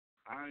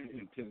 I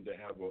intend to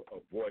have a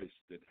voice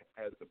that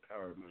has the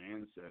power of my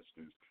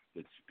ancestors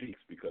that speaks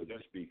because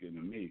they're speaking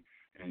to me.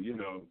 And,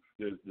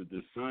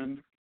 the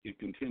sun, it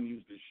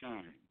continues to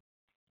shine.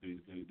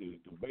 The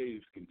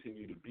waves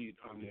continue to beat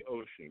on the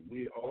ocean.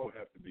 We all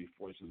have to be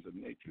forces of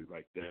nature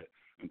like that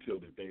until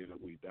the day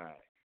that we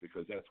die,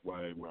 because that's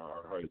why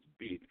our hearts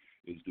beat,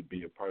 is to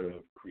be a part of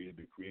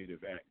the creative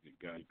act that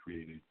God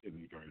created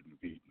in the Garden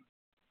of Eden.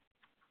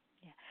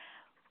 Yeah.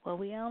 Well,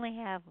 we only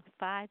have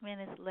 5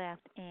 minutes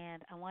left,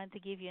 and I wanted to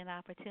give you an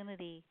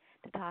opportunity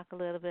to talk a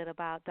little bit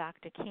about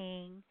Dr.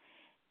 King,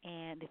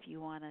 and if you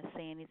want to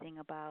say anything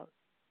about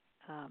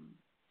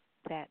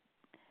that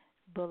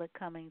bullet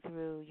coming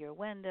through your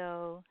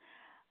window,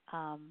 you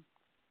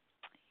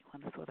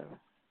want to sort of,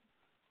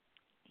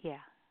 Yeah.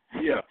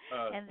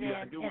 and then,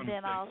 I do want to say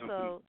also,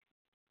 something.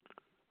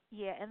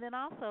 Yeah, and then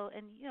also,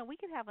 and we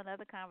could have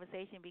another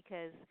conversation,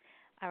 because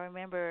I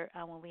remember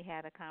when we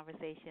had a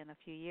conversation a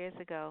few years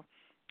ago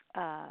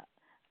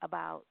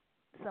about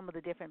some of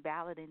the different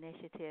ballot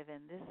initiative,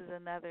 and this is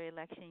another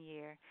election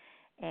year,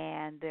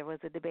 and there was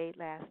a debate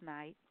last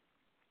night,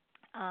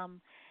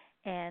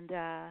 and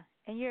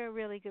you're a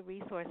really good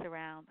resource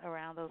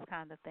around those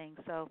kind of things.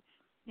 So,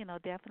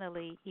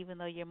 definitely, even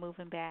though you're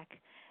moving back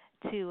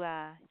to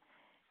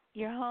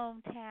your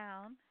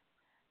hometown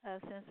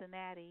of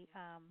Cincinnati,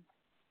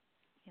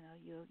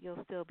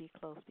 you'll still be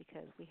close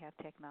because we have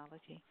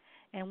technology.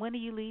 And when are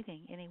you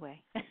leaving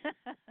anyway?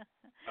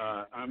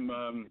 I'm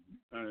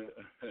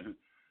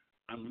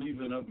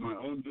leaving of my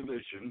own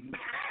volition,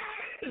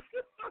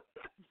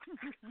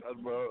 of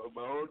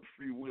my own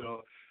free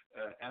will,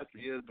 at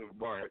the end of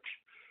March.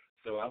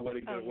 So I want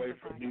to get away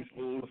from these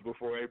fools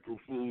before April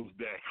Fool's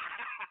Day.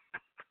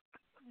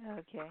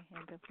 Okay,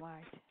 end of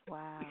March.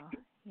 Wow.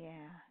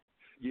 Yeah.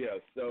 Yeah,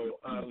 so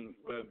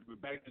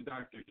back to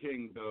Dr.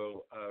 King,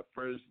 though,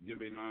 first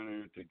giving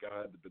honor to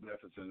God, the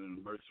beneficent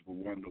and merciful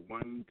one, the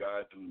one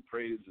God to whom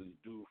praise is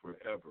due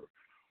forever.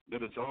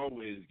 Let us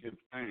always give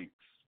thanks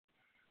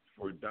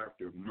for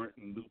Dr.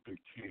 Martin Luther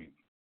King,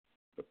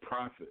 the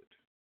prophet,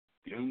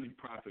 the only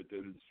prophet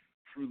that has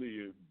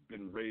truly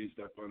been raised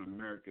up on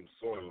American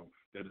soil,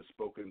 that has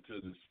spoken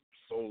to the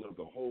soul of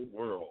the whole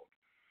world,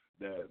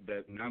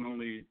 that not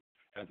only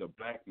as a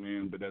black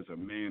man, but as a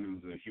man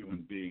and as a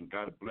human being.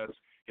 God bless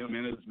him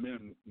and his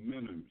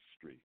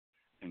ministry,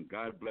 and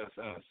God bless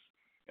us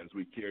as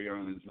we carry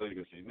on his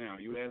legacy. Now,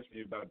 you asked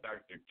me about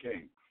Dr.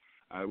 King.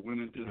 I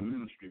went into the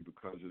ministry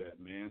because of that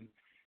man,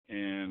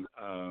 and,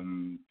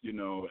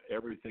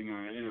 everything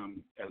I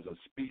am as a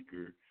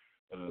speaker,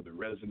 the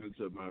resonance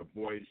of my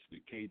voice,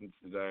 the cadence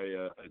that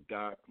I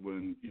adopt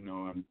when,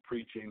 I'm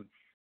preaching,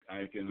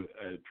 I can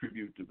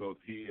attribute to both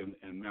he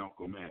and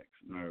Malcolm X.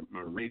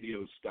 My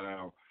radio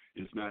style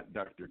is not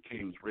Dr.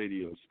 King's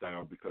radio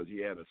style, because he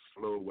had a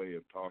slow way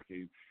of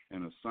talking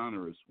and a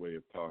sonorous way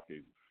of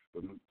talking.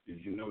 But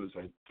as you notice,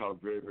 I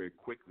talk very, very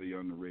quickly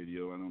on the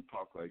radio. I don't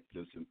talk like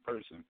this in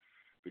person,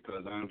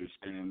 because I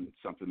understand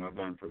something I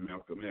learned from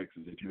Malcolm X,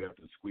 is that you have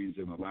to squeeze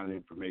in a lot of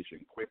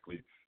information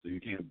quickly, so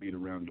you can't beat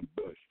around the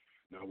bush.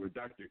 Now, where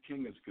Dr.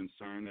 King is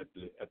concerned, at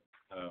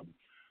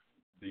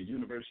the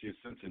University of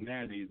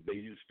Cincinnati, they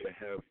used to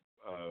have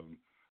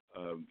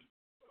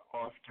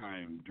off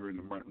time during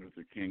the Martin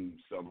Luther King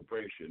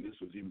celebration. This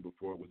was even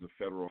before it was a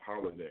federal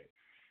holiday.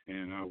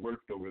 And I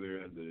worked over there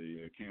as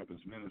the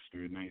campus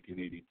minister in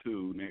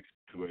 1982 next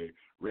to a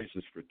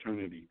racist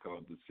fraternity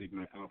called the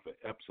Sigma Alpha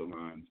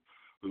Epsilons,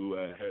 who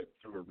had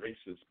threw a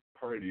racist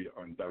party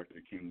on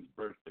Dr. King's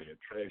birthday, a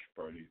trash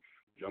party.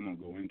 I'm going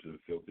to go into the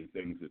filthy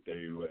things that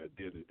they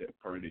did at that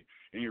party.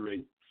 At any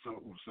rate,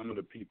 some of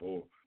the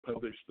people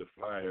published the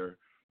flyer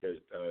that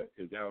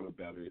is out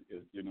about it.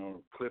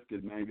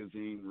 Clifton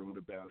Magazine wrote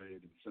about it,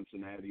 and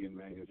Cincinnatian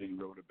Magazine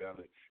wrote about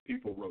it.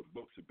 People wrote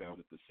books about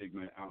it, the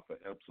Sigma Alpha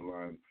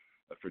Epsilon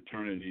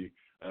fraternity,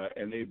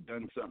 and they've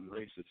done something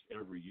racist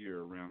every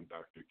year around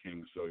Dr.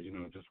 King. So,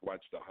 just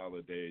watch the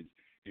holidays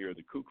here.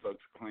 The Ku Klux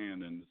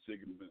Klan and the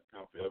Sigma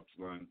Alpha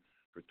Epsilon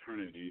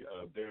fraternity,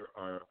 they're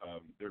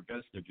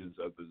vestiges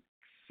of the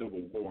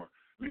Civil War.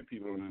 Many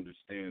people don't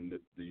understand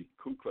that the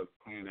Ku Klux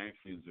Klan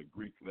actually is a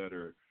Greek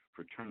letter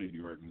fraternity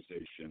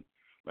organization.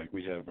 Like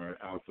we have our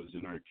alphas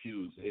and our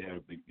Qs, they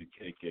have the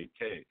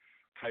KKK,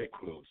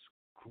 Kaiklos,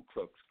 Ku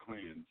Klux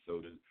Klan, so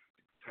to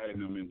tie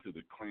them into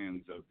the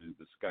clans of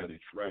the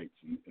Scottish Rites,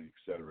 and et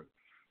cetera.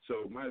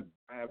 So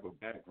I have a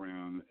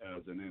background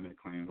as an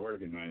anti-Klan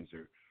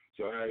organizer.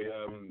 So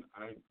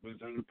I was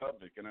in the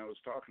public, and I was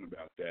talking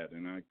about that,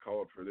 and I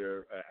called for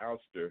their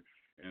ouster,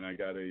 and I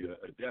got a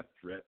death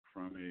threat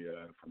from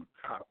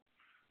a cop,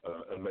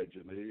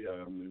 allegedly,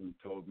 who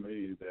told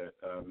me that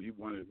he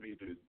wanted me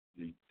to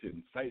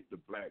incite the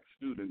black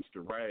students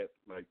to riot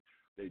like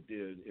they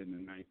did in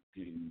the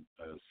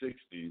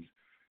 1960s,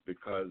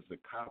 because the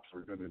cops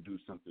were going to do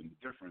something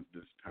different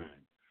this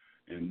time.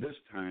 And this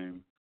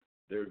time,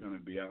 going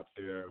to be out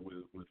there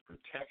with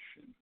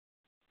protection,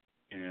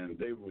 and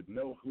they would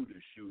know who to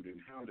shoot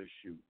and how to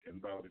shoot.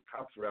 And while the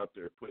cops are out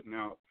there putting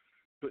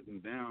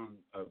down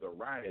the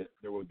riot,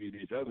 there would be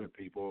these other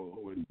people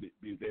who would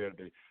be there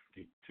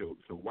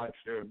to watch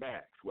their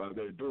backs while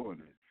they're doing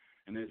it.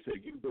 And they say,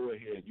 you go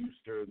ahead, you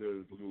stir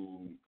those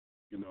little,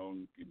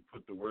 you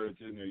put the words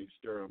in there, you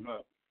stir them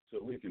up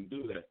so we can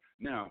do that.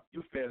 Now,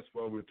 you fast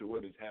forward to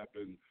what has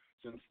happened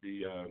since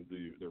the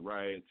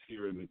riots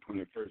here in the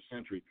 21st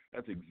century.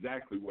 That's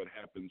exactly what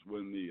happens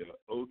when the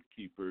Oath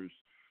Keepers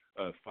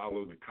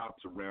follow the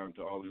cops around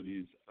to all of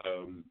these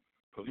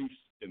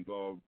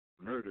police-involved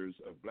murders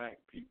of black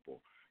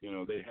people.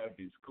 They have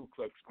these Ku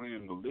Klux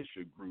Klan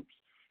militia groups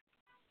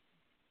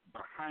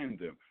behind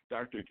them.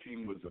 Dr.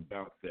 King was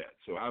about that.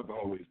 So I've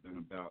always been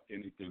about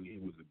anything he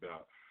was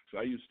about. So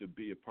I used to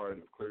be a part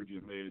of Clergy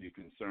and Laity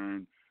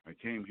Concern. I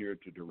came here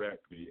to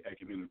direct the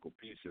Ecumenical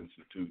Peace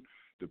Institute,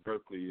 the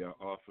Berkeley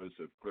Office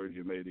of Clergy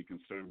and Laity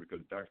Concern,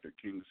 because Dr.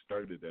 King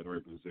started that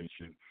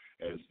organization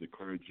as the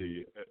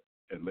Clergy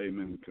and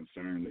Laymen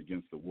Concerned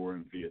Against the War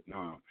in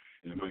Vietnam.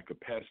 And in my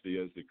capacity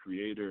as the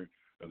creator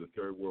of the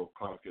Third World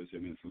Caucus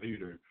and its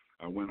leader,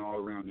 I went all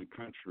around the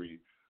country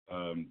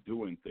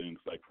doing things.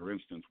 Like, for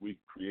instance, we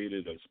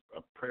created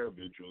a prayer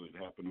vigil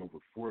that happened over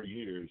 4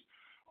 years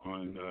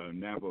on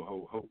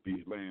Navajo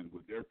Hopi land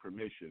with their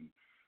permission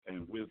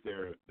and with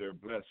their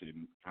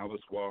blessing.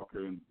 Alice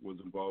Walker was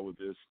involved with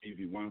this.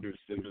 Stevie Wonder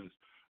sent us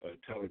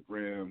a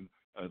telegram.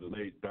 The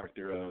late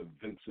Dr.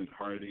 Vincent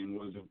Harding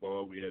was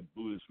involved. We had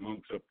Buddhist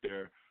monks up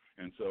there.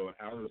 And so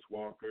Alice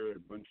Walker, a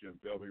bunch of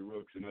Velvet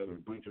Rooks, and a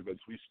bunch of us,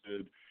 we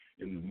stood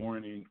in the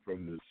morning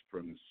from the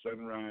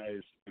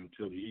sunrise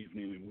until the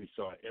evening, and we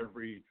saw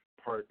every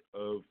part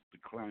of the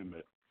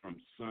climate, from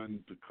sun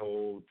to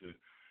cold to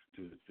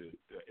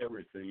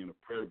everything, in a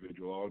prayer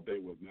vigil all day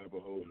with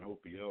Navajo and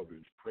Hopi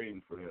elders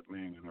praying for that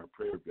land in our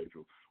prayer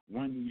vigil.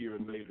 1 year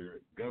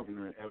later,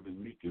 Governor Evan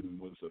Meakin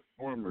was a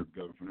former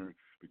governor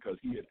because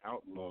he had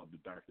outlawed the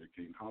Dr.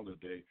 King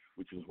holiday,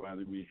 which is why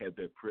we had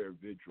that prayer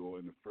vigil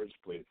in the first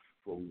place.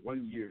 For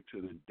 1 year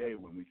to the day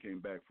when we came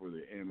back for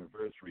the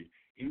anniversary,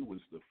 he was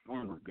the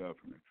former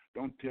governor.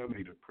 Don't tell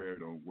me the prayer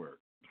don't work.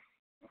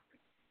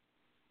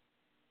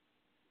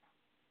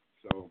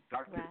 So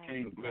Dr.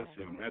 King, bless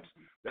him.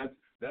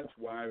 That's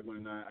why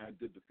when I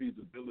did the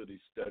feasibility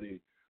study,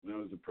 when I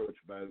was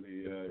approached by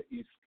the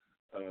East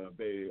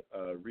Bay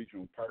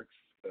Regional Parks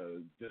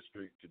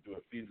District to do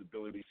a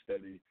feasibility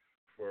study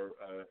for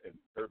an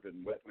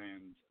urban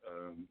wetlands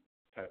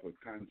type of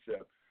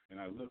concept,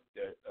 and I looked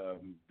at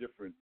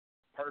different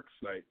park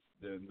sites,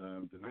 then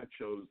I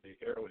chose the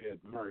Arrowhead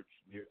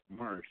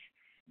Marsh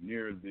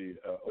near the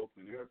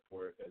Oakland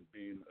Airport as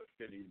being a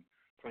fitting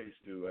place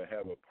to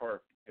have a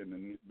park in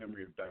the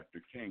memory of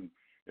Dr. King.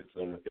 It's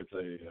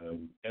a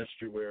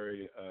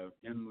estuary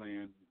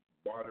inland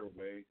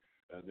waterway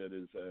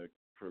that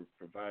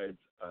provides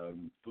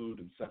food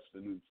and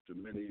sustenance to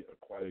many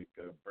aquatic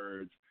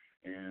birds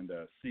and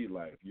sea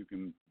life. You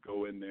can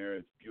go in there.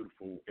 It's a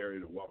beautiful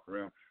area to walk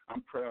around.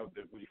 I'm proud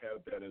that we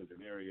have that as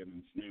an area, and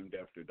it's named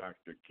after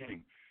Dr.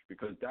 King,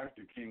 because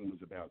Dr. King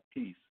was about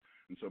peace.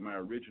 And so my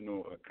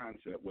original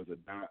concept was a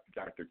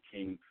Dr.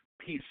 King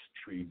Peace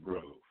Tree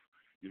Grove,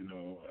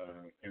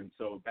 and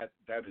so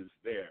that is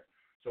there.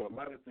 So a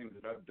lot of things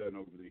that I've done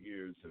over the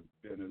years have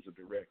been as a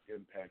direct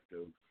impact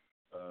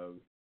of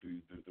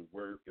the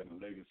work and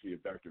the legacy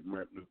of Dr.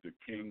 Martin Luther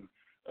King.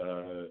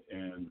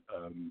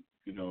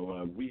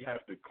 We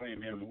have to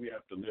claim him, and we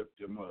have to lift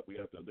him up. We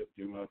have to lift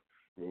him up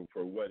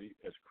for what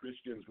as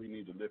Christians, we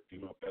need to lift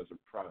him up as a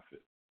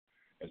prophet.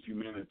 As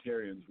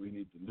humanitarians, we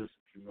need to lift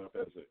him up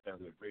as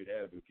a great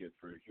advocate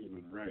for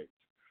human rights.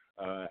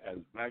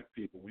 As black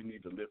people, we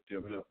need to lift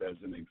him up as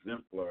an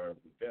exemplar of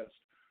the best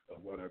of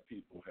what our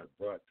people have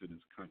brought to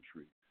this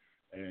country.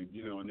 And,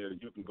 and there,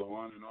 you can go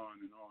on and on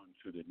and on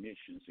to the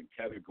niches and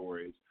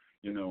categories,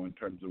 in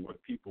terms of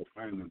what people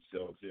find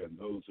themselves in.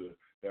 Those who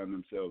found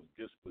themselves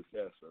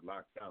dispossessed or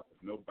locked out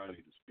with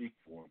nobody to speak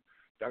for them.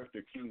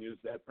 Dr. King is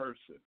that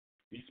person.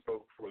 He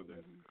spoke for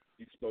the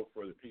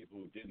people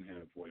who didn't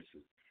have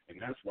voices. And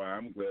that's why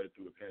I'm glad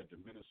to have had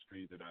the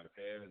ministry that I've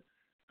had.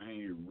 I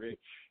ain't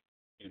rich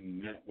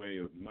in that way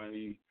of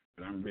money,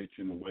 but I'm rich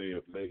in the way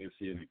of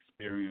legacy and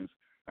experience.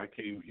 I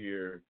came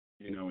here,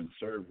 and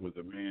served with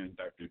a man,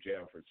 Dr. J.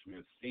 Alfred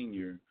Smith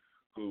Sr.,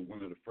 who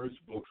one of the first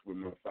books when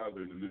my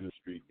father in the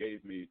ministry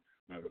gave me,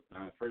 when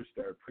I first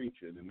started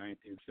preaching in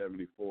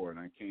 1974, and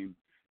I came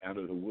out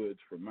of the woods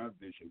for my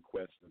vision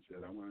quest and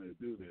said, I wanted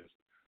to do this.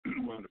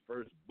 One of the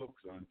first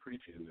books on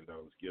preaching that I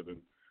was given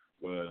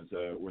was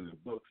one of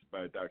the books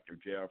by Dr.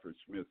 J. Alfred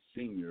Smith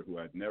Sr., who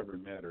I'd never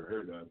met or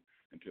heard of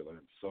until I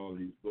saw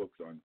these books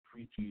on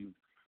preaching,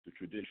 the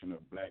tradition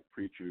of black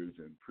preachers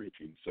and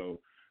preaching. So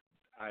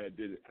I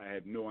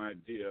had no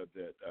idea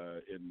that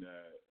in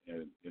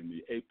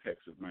the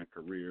apex of my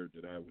career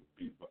that I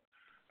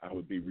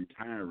would be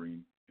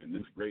retiring, and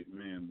this great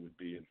man would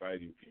be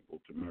inviting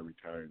people to my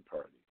retiring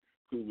party.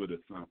 Who would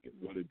have thunk it?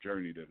 What a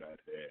journey that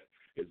I've had.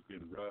 It's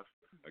been rough.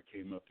 I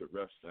came up the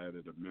rough side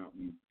of the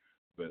mountain,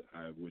 but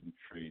I would wouldn't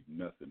trade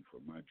nothing for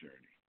my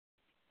journey.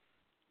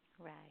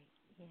 Right.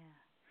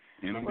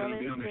 Yeah. And I'm going to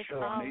be on the show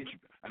on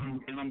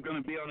I'm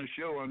going to be on a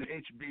show on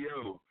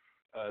HBO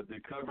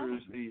that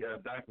covers the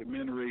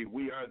documentary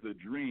 "We Are the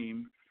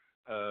Dream,"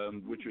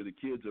 which are the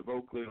kids of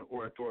Oakland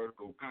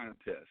oratorical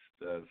contest.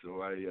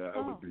 So I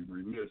would be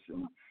remiss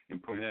in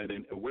pointing that.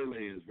 And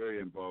Awele is very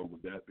involved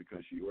with that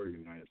because she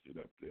organized it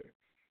up there.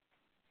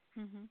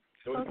 Mm-hmm.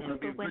 So it's going to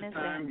be a good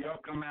time. Y'all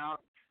come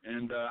out,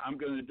 and I'm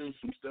going to do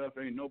some stuff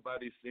ain't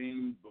nobody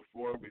seen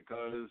before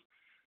because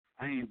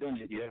I ain't done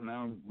it yet, and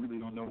I really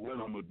don't know what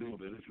I'm going to do,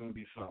 but it's going to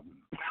be something.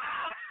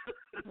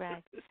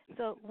 Right.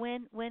 So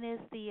when is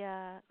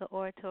the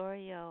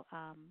oratorio,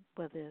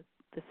 the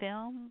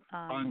film?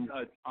 On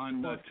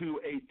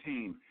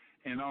 2/18,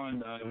 and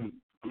on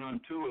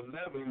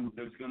 2/11,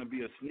 there's going to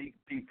be a sneak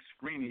peek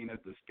screening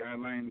at the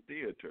Skyline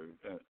Theater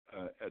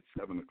at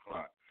 7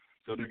 o'clock.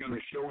 So they're going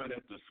to show it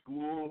at the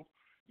school,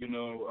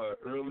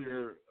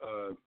 earlier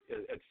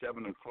at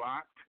 7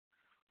 o'clock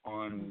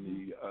on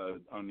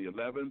the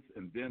 11th,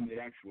 and then the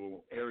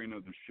actual airing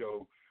of the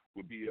show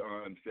will be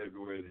on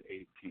February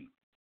the 18th,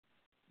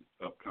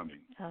 upcoming.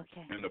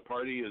 Okay. And the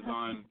party is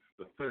on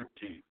the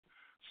 13th.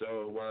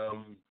 So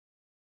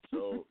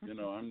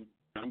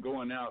I'm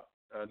going out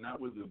not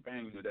with a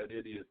bang that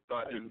idiot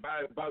thought. And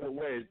by the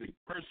way, the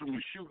person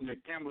was shooting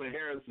at Kamala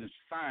Harris's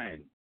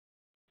sign.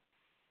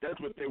 That's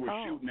what they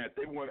were shooting at.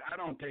 I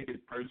don't take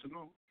it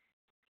personal.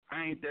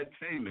 I ain't that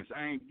famous.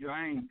 I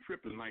ain't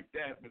tripping like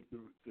that. But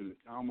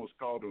I almost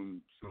called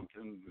him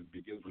something that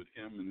begins with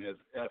M and has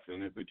F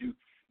in it. But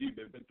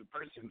the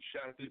person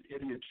shot, the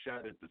idiot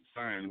shot at the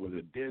sign with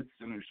a dead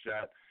center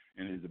shot,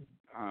 and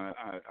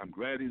I'm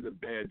glad he's a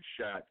bad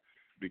shot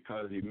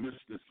because he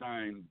missed the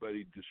sign, but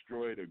he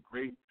destroyed a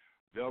great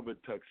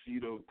velvet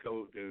tuxedo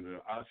coat and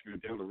an Oscar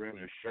de la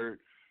Renta shirt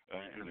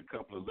and a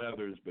couple of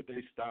leathers. But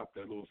they stopped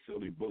that little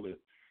silly bullet.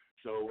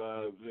 So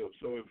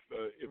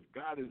if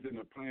God is in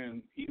the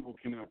plan, evil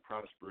cannot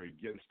prosper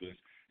against us.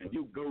 And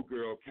you go,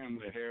 girl,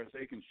 Kamala Harris.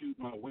 They can shoot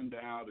my window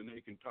out and they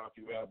can talk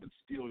you out, but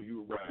still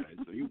you rise.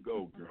 So you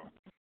go, girl.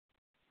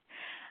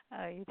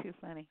 Oh, you're too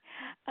funny.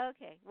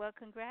 Okay, well,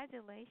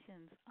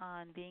 congratulations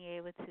on being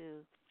able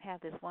to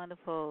have this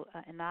wonderful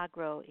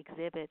inaugural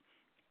exhibit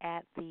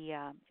at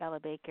the Ella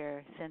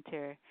Baker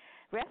Center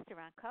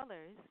Restaurant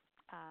Colors.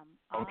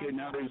 Okay,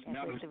 now there's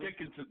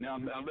tickets. Now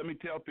let me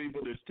tell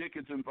people there's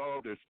tickets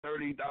involved. There's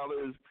 $30.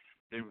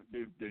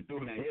 They're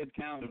doing a head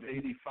count of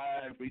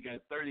 85. We got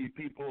 30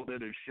 people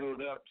that have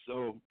showed up.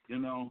 So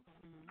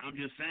I'm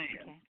just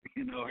saying,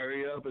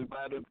 hurry up and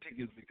buy them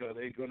tickets because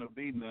there ain't gonna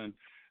be none.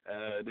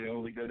 They're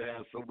only gonna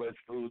have so much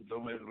food, so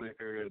much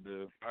liquor, and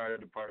the fire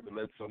department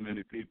let so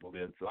many people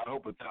in. So I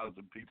hope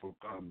 1,000 people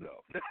come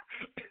though.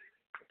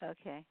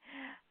 Okay.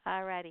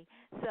 All righty.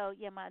 So,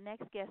 my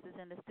next guest is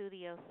in the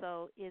studio.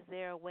 So is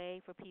there a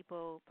way for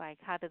people,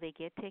 how do they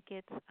get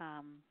tickets?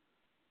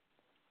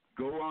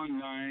 Go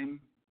online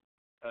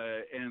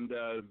and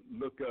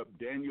look up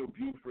Daniel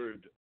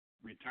Buford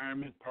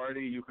Retirement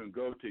Party. You can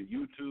go to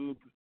YouTube,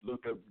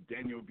 look up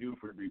Daniel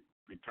Buford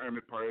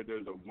Retirement Party.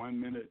 There's a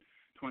 1-minute,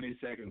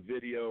 20-second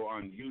video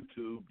on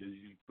YouTube.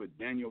 You put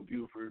Daniel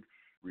Buford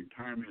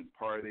Retirement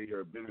Party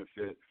or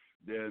benefit.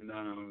 Then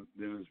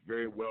it's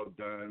very well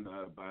done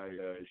by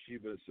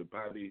Shiva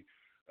Sabati,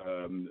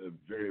 a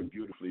very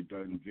beautifully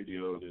done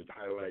video that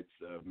highlights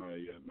my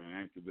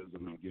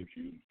activism and gives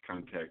you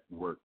contact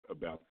work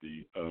about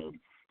the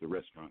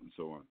restaurant and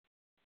so on.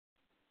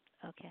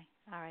 Okay.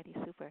 All righty.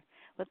 Super.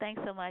 Well,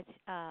 thanks so much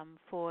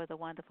for the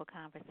wonderful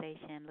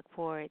conversation. Look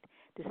forward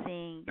to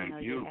seeing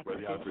your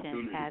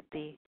exhibition at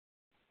the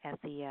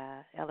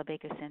Ella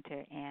Baker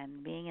Center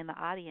and being in the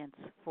audience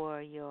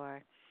for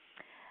your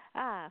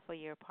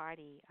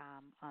party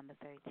on the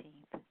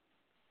 13th.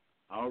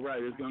 All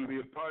right, it's going to be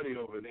a party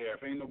over there.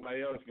 If ain't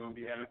nobody else going to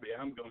be happy,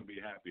 I'm going to be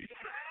happy.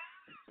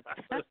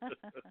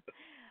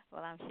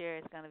 Well, I'm sure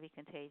it's going to be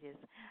contagious.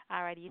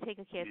 All right, you take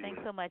good care. Yeah.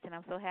 Thanks so much, and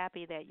I'm so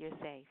happy that you're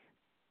safe.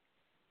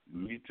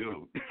 Me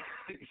too.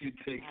 You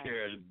take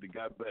care.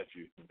 God bless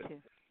you. You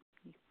too.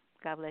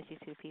 God bless you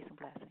too. Peace and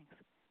blessings.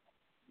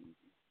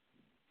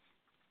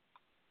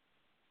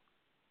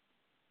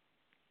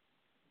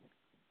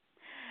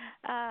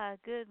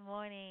 Good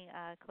morning,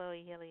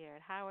 Chloe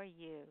Hilliard. How are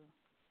you?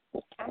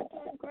 I'm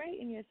doing great.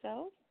 And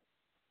yourself?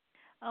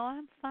 Oh,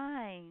 I'm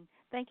fine.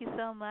 Thank you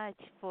so much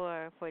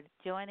for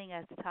joining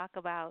us to talk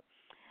about.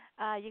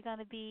 You're going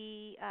to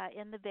be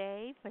in the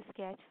Bay for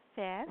Sketch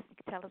Fest.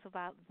 Tell us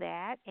about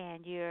that.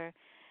 And you're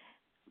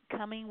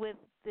coming with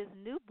this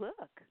new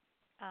book,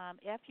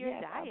 F Your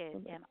Diet,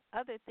 absolutely. And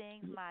Other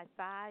Things My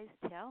Thighs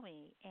Tell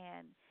Me.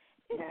 And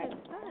it's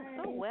just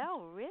so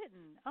well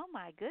written. Oh,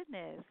 my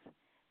goodness.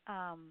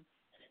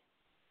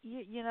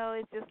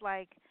 It's just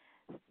like,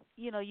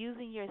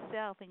 using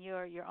yourself and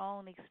your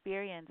own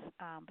experience,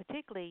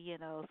 particularly,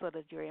 sort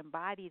of your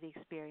embodied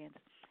experience,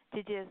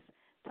 to just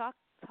talk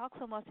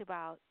so much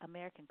about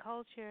American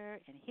culture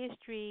and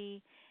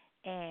history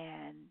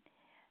and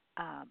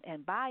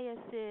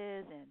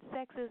biases and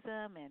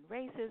sexism and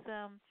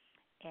racism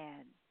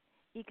and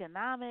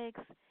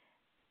economics.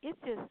 it's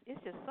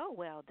just so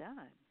well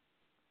done.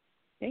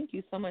 Thank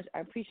you so much. I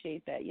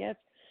appreciate that. Yes,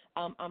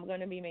 I'm going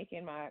to be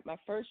making my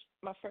first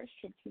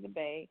trip to the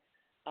Bay.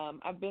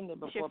 I've been there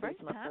before, but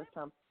it's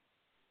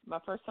my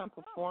first time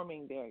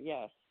performing there.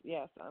 Yes,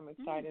 I'm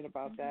excited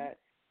about that.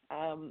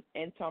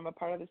 And so I'm a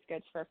part of the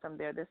Sketch Fest. I'm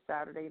there this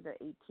Saturday, the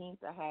 18th.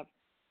 I have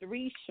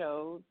 3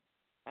 shows.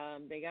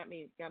 They got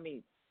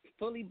me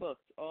fully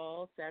booked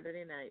all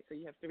Saturday night. So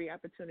you have 3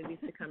 opportunities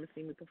to come and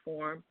see me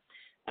perform.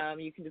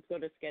 You can just go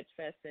to Sketch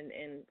Fest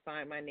and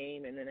find my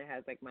name, and then it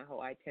has like my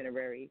whole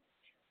itinerary.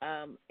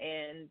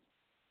 And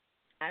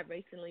I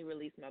recently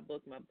released my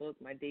book.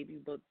 My debut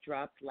book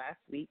dropped last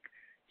week,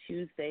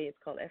 Tuesday. It's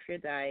called F Your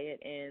Diet,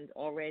 and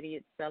already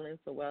it's selling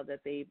so well that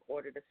they've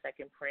ordered a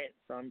second print.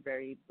 So I'm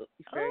very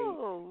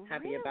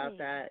happy about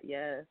that.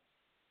 Yes.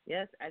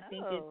 I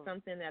think it's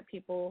something that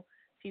people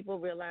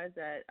realize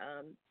that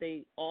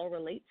they all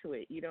relate to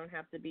it. You don't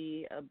have to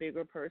be a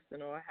bigger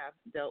person or have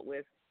dealt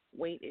with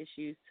weight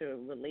issues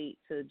to relate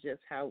to just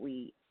how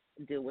we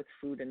deal with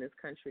food in this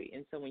country.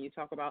 And so when you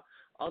talk about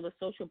all the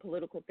social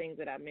political things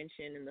that I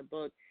mentioned in the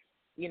book,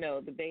 you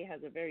know, the Bay has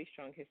a very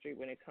strong history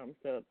when it comes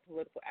to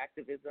political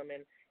activism.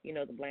 And, you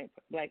know, the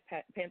Black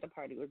Panther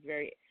Party was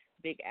very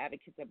big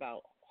advocates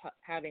about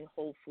having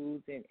whole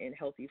foods and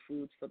healthy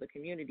foods for the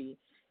community.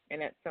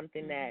 And that's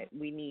something that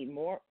we need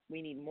more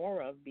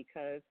of,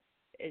 because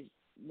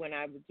when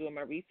I was doing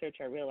my research,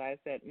 I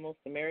realized that most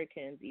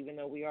Americans, even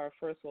though we are a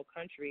first world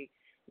country,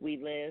 we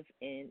live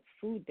in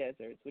food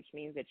deserts, which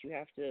means that you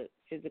have to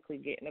physically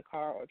get in a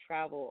car or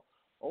travel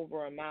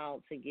over a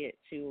mile to get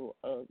to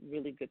a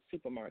really good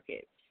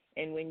supermarket.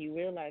 And when you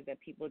realize that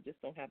people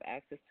just don't have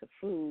access to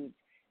food,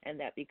 and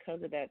that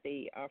because of that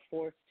they are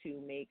forced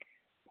to make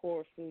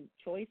poor food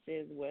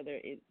choices, whether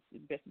it's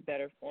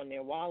better on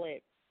their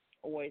wallet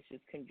or it's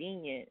just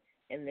convenient,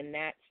 and then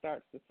that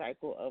starts the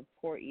cycle of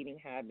poor eating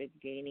habits,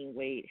 gaining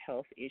weight,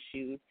 health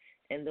issues,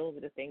 and those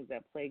are the things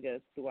that plague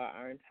us throughout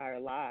our entire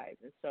lives.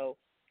 And so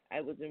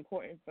it was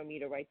important for me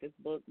to write this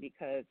book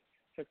because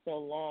for so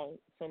long,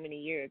 so many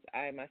years,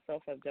 I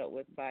myself have dealt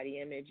with body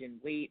image and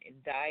weight and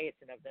diets,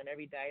 and I've done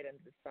every diet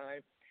under the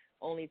sun,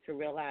 only to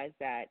realize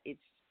that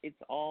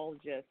it's all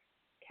just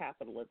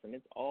capitalism.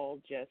 It's all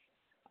just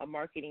a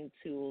marketing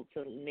tool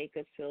to make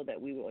us feel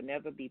that we will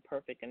never be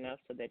perfect enough,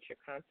 so that you're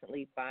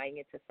constantly buying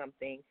into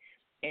something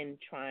and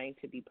trying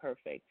to be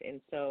perfect.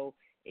 And so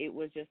it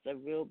was just a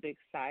real big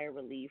sigh of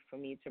relief for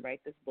me to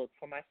write this book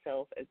for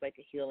myself as like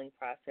a healing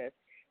process,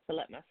 to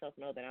let myself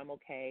know that I'm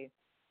okay,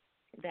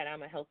 that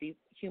I'm a healthy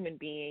human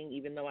being,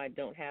 even though I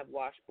don't have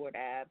washboard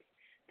abs,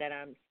 that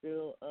I'm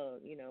still,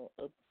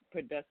 a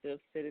productive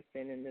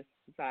citizen in this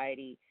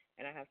society,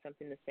 and I have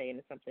something to say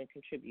and something to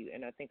contribute.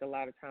 And I think a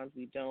lot of times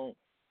we don't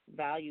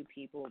value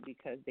people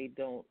because they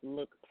don't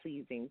look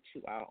pleasing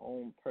to our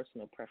own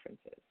personal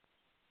preferences.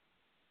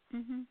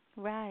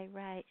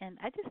 Right. And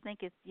I just think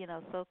it's,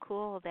 so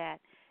cool that,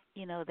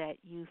 that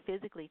you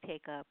physically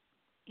take up,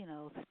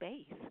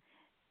 space.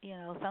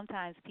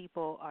 Sometimes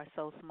people are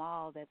so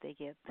small that they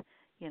get,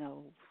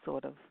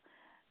 sort of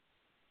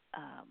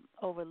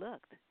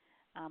overlooked.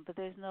 But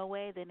there's no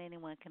way that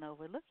anyone can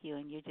overlook you,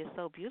 and you're just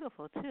so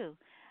beautiful, too.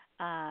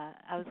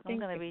 I'm going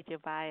to read your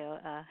bio.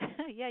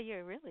 Yeah,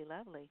 you're really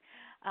lovely.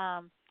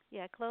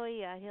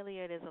 Chloe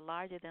Hilliard is a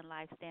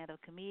larger-than-life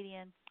stand-up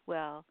comedian.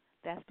 Well,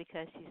 that's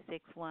because she's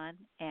 6'1"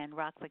 and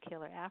rocks a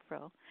killer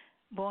afro.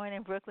 Born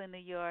in Brooklyn, New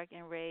York,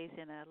 and raised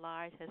in a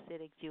large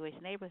Hasidic Jewish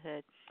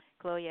neighborhood,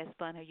 Chloe has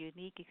spun her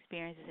unique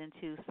experiences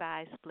into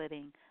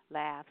side-splitting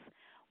laughs.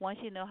 Once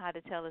you know how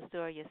to tell a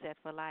story, you're set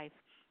for life.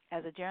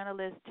 As a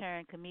journalist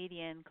turned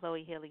comedian,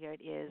 Chloe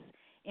Hilliard is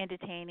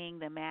entertaining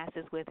the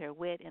masses with her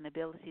wit and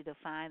ability to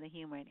find the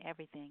humor in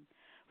everything.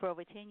 For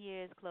over 10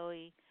 years,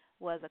 Chloe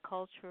was a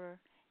culture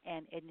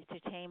and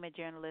entertainment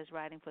journalist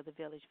writing for The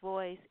Village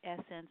Voice,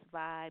 Essence,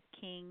 Vibe,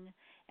 King,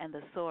 and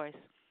The Source.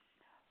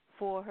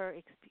 For her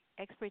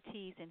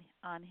expertise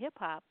on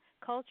hip-hop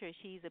culture,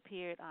 she's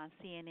appeared on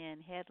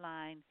CNN,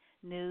 Headline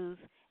News,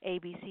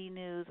 ABC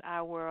News,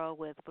 Our World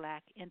with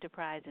Black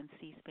Enterprise, and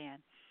C-SPAN.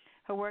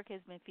 Her work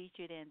has been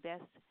featured in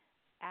Best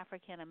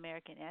African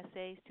American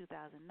Essays,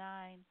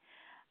 2009.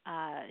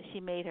 She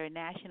made her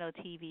national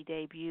TV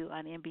debut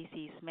on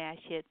NBC's smash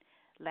hit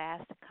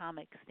Last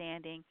Comic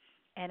Standing,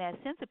 and has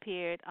since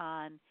appeared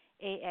on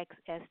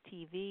AXS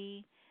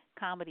TV,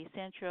 Comedy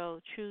Central,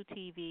 True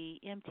TV,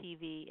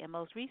 MTV, and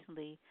most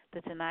recently,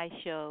 The Tonight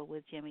Show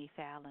with Jimmy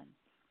Fallon.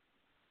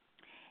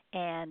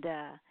 And,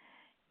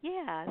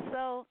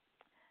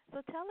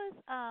 so tell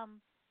us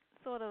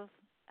sort of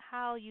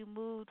how you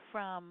moved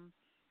from,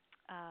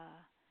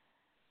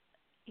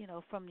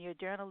 from your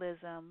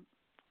journalism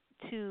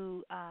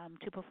to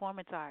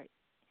performance art.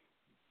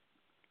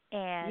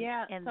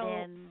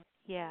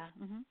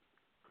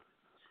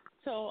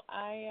 So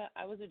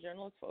I was a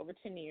journalist for over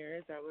 10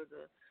 years. I was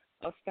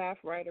a staff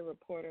writer,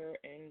 reporter,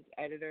 and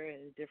editor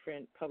in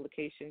different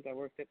publications. I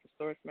worked at the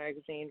Source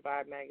magazine,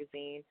 Vibe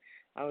magazine.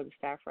 I was a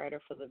staff writer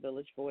for the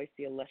Village Voice,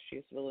 the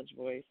illustrious Village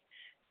Voice.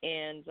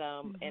 And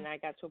I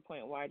got to a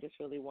point where I just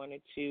really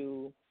wanted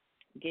to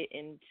get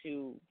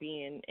into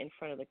being in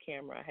front of the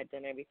camera. I had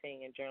done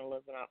everything in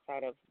journalism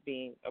outside of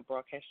being a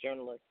broadcast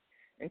journalist.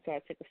 And so I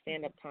took a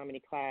stand-up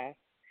comedy class,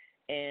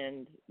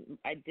 and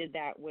I did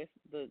that with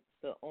the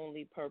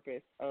only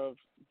purpose of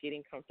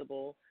getting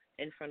comfortable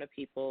in front of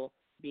people,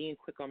 being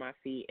quick on my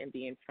feet, and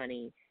being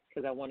funny,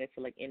 because I wanted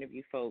to, like,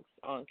 interview folks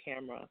on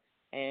camera.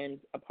 And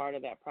a part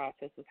of that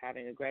process was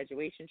having a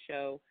graduation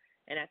show.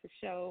 And at the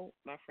show,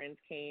 my friends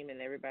came,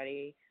 and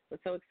everybody was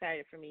so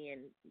excited for me.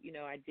 And, you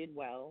know, I did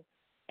well.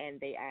 And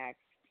they asked,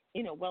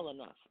 you know, well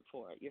enough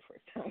for your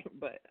first time.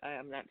 But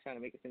I'm not trying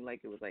to make it seem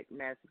like it was like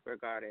Madison Square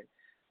Garden.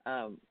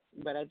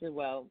 But I did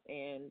well.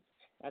 And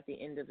at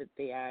the end of it,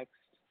 they asked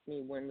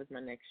me when was my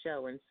next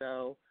show. And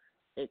so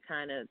it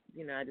kind of,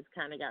 you know, I just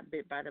kind of got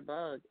bit by the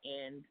bug.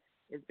 And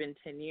it's been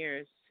 10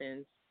 years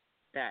since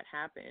that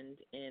happened.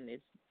 And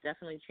it's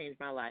definitely changed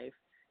my life.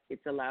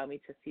 It's allowed me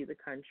to see the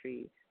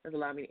country. It's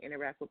allowed me to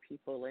interact with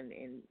people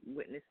and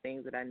witness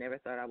things that I never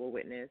thought I would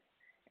witness.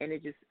 And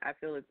it just, I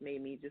feel it's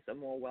made me just a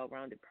more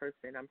well-rounded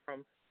person. I'm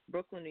from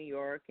Brooklyn, New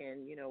York,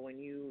 and, you know, when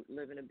you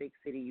live in a big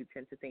city, you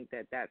tend to think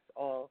that that's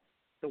all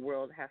the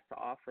world has to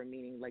offer,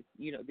 meaning, like,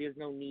 you know, there's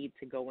no need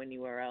to go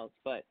anywhere else.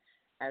 But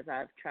as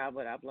I've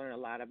traveled, I've learned a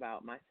lot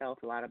about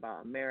myself, a lot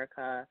about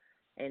America,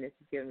 and it's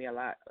just given me a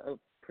lot of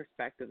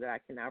perspective that I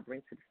can now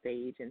bring to the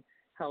stage and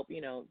help,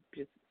 you know,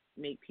 just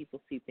make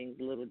people see things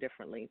a little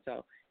differently.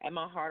 So at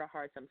my heart of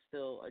hearts, I'm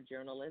still a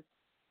journalist.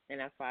 And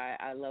that's why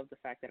I love the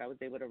fact that I was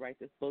able to write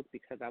this book,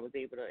 because I was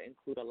able to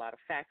include a lot of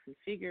facts and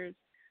figures.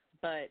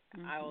 But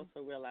I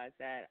also realized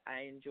that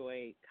I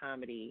enjoy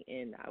comedy,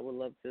 and I would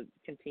love to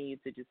continue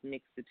to just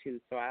mix the two.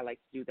 So I like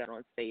to do that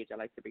on stage. I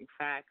like to bring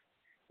facts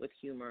with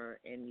humor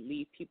and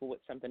leave people with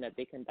something that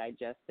they can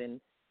digest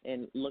and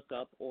look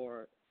up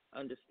or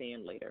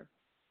understand later.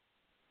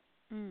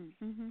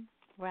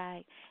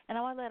 Right. And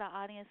I want to let our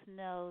audience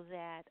know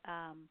that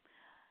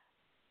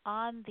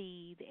on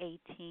the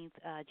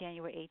 18th,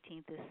 January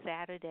 18th, this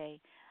Saturday,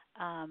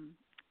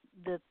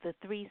 the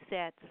three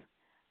sets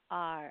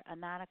are a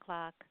 9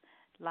 o'clock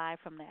live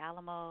from the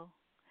Alamo,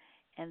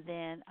 and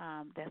then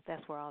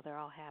that's where they're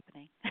all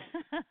happening.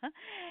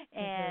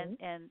 and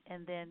then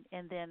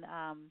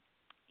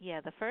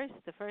the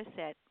first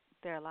set,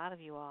 there are a lot of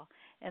you all,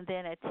 and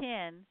then at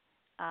 10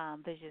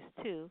 there's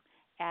just two.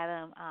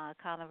 Adam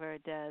Conover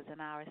does an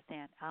hour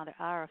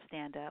of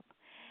stand up,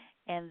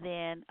 and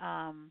then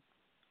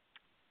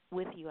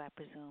with you, I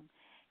presume,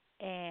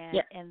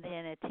 and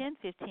then at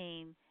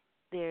 10:15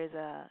 there's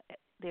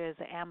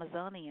the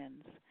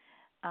Amazonians,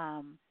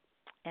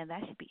 and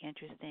that should be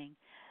interesting.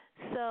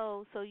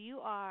 So you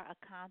are a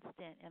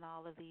constant in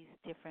all of these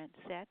different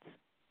sets,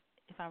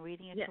 if I'm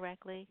reading it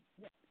correctly.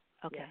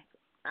 Okay.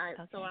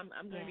 Yes. So I'm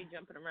going to be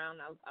jumping around.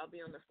 I'll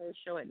be on the first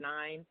show at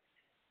 9.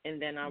 And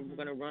then I'm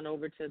going to run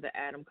over to the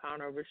Adam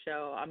Conover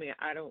show. I mean,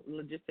 I haven't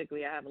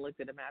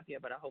looked at the map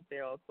yet, but I hope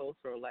they're all close,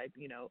 or like,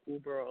 you know,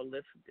 Uber or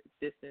Lyft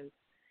distance.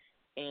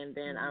 And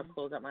then I'll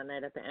close out my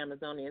night at the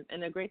Amazonians.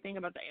 And the great thing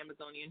about the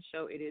Amazonian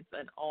show, it's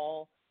an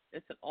all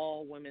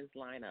women's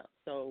lineup.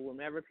 So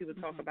whenever people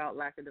talk about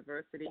lack of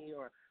diversity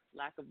or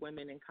lack of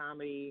women in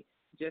comedy,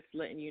 just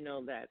letting you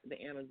know that the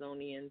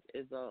Amazonians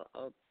is a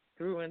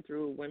through and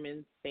through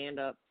women's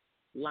stand-up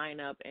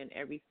lineup, and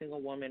every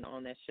single woman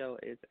on that show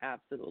is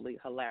absolutely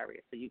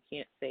hilarious. So you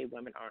can't say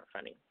women aren't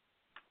funny.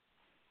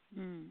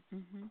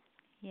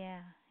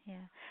 Yeah.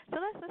 So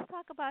let's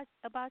talk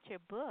about your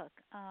book.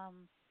 I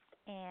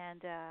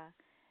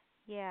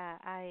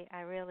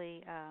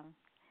really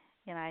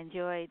I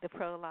enjoyed the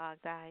prologue,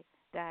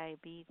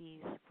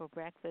 Diabetes for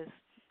Breakfast,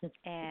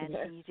 and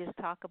can you just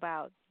talk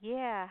about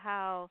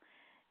how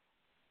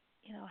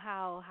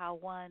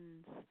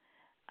one's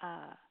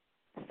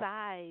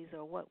size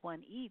or what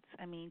one eats.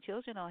 I mean,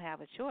 children don't have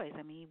a choice.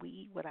 I mean, we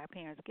eat what our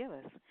parents give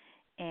us,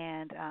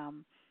 and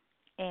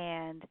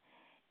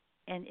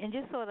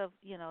just sort of,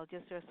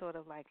 just sort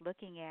of like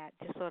looking at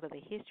just sort of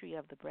the history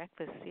of the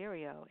breakfast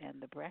cereal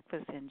and the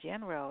breakfast in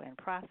general and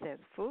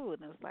processed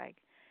food, and it's like,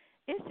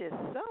 it's just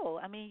so.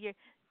 I mean,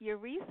 your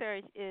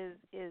research is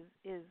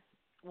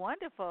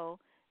wonderful.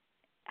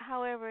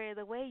 However,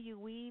 the way you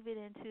weave it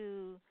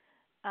into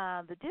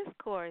the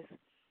discourse,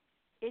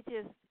 it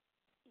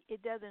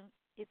doesn't.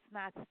 It's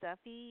not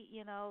stuffy,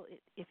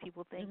 if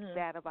people think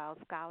that about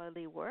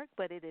scholarly work,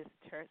 but it is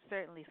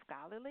certainly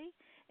scholarly,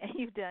 and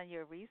you've done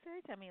your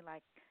research. I mean,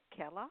 like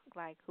Kellogg,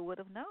 like who would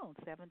have known?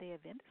 Seventh-day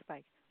Adventist,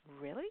 like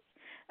really?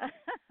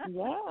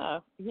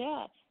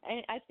 Yeah.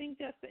 And I think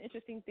that's the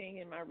interesting thing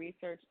in my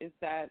research is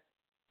that,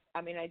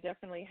 I mean, I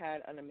definitely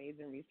had an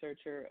amazing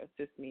researcher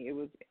assist me. It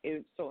was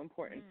so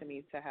important to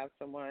me to have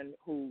someone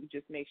who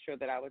just makes sure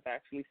that I was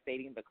actually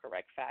stating the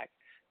correct facts.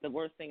 The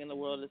worst thing in the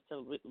world is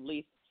to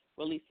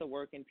release the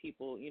work and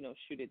people,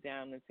 shoot it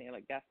down and saying,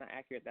 like, that's not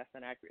accurate.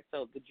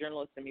 So the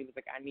journalist in me was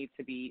like, I need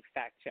to be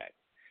fact-checked.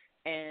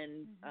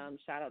 And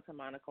shout out to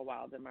Monica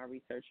Wilder, my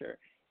researcher.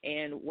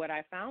 And what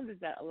I found is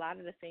that a lot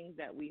of the things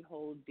that we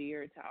hold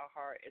dear to our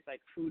heart is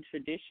like food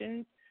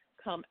traditions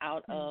come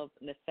out of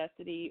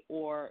necessity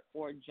or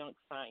junk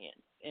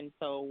science. And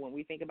so when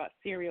we think about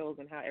cereals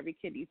and how every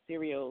kid eats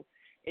cereals,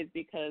 is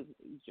because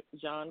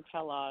John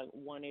Kellogg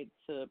wanted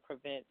to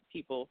prevent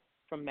people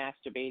from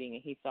masturbating,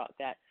 and he thought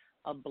that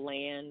a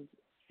bland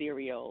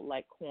cereal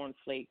like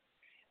cornflakes,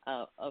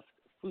 of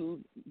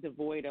food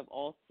devoid of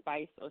all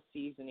spice or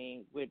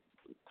seasoning, would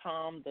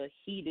calm the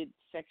heated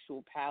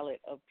sexual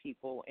palate of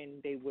people,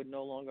 and they would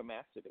no longer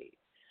masturbate.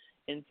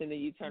 And so then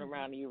you turn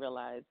around and you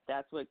realize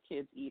that's what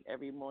kids eat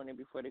every morning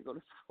before they go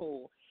to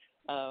school.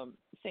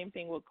 Same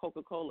thing with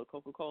Coca-Cola.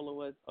 Coca-Cola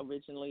was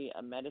originally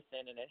a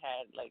medicine, and it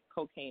had like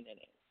cocaine in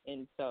it.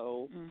 And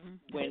so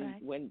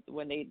when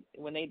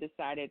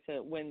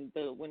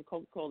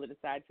Coca-Cola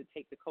decided to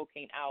take the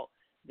cocaine out,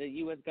 the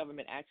U.S.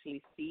 government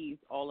actually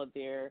seized all of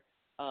their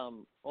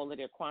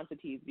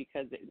quantities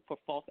for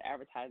false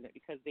advertisement,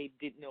 because they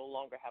did no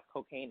longer have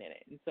cocaine in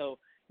it. And so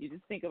you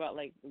just think about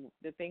like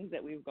the things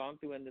that we've gone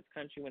through in this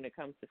country when it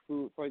comes to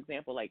food. For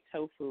example, like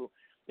tofu.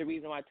 The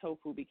reason why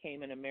tofu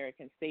became an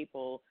American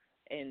staple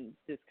in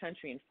this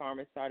country and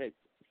farmers started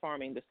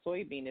farming the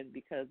soybean is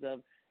because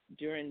of,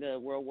 during the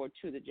World War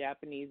II, the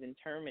Japanese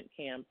internment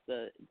camps,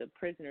 the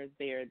prisoners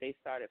there, they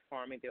started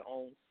farming their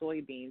own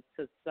soybeans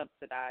to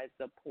subsidize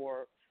the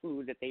poor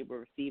food that they were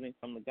receiving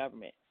from the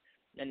government.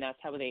 And that's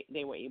how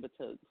they were able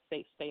to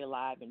stay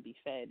alive and be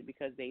fed,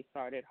 because they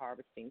started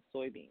harvesting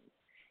soybeans.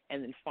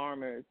 And then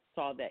farmers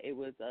saw that it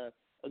was a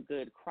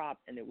good crop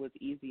and it was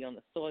easy on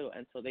the soil,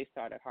 and so they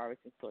started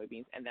harvesting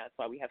soybeans, and that's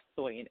why we have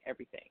soy in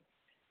everything.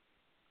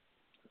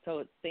 So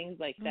it's things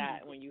like that.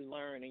 When you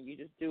learn and you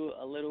just do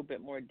a little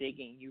bit more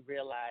digging, you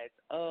realize,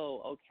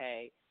 oh,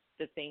 okay,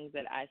 the things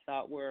that I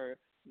thought were,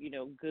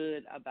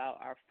 good about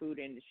our food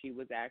industry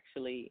was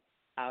actually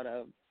out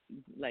of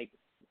like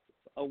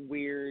a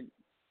weird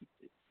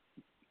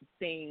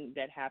thing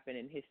that happened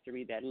in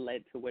history that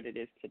led to what it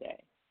is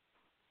today.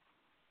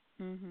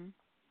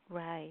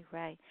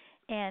 Right.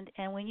 And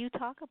when you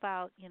talk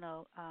about,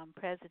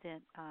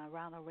 President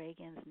Ronald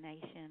Reagan's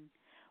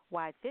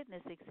nationwide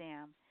fitness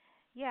exam,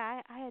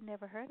 yeah, I had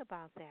never heard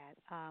about that.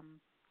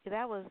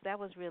 That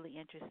was really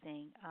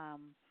interesting.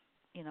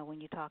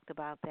 When you talked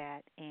about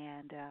that,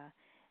 and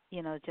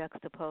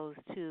juxtaposed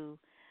to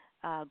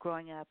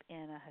growing up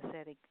in a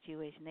Hasidic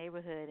Jewish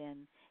neighborhood,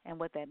 and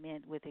what that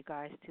meant with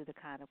regards to the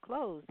kind of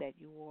clothes that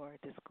you wore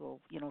to school.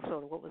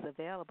 Sort of what was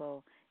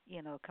available,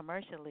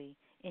 commercially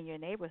in your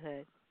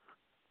neighborhood,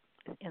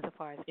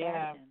 insofar as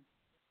fashion.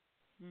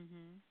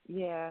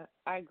 Yeah,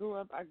 I grew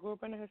up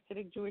in a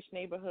Hasidic Jewish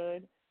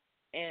neighborhood.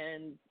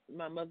 And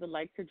my mother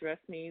liked to dress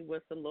me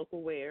with the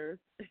local wares,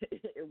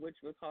 which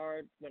was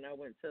hard when I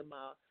went to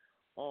my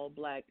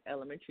all-black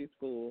elementary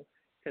school,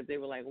 because they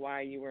were like, why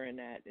are you wearing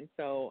that? And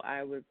so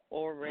I was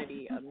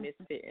already a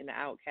misfit and an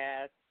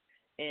outcast.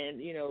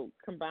 And,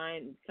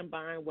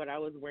 combine what I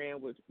was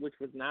wearing, which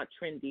was not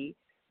trendy,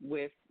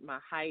 with my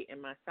height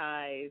and my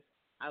size,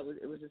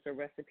 it was just a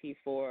recipe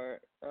for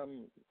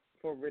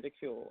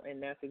ridicule.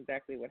 And that's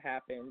exactly what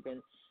happened.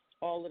 And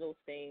all of those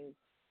things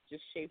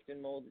just shaped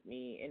and molded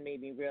me and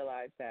made me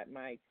realize that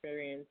my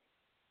experience,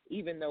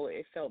 even though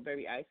it felt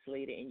very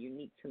isolated and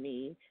unique to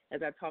me,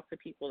 as I talk to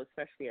people,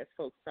 especially as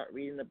folks start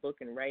reading the book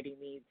and writing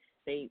me,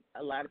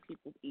 a lot of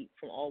people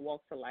from all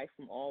walks of life,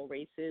 from all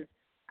races,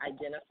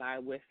 identify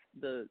with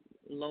the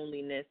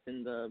loneliness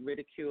and the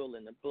ridicule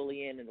and the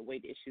bullying and the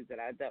weight issues that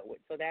I dealt with.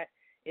 So that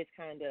is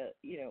kind of,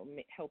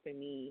 helping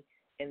me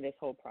in this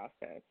whole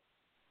process.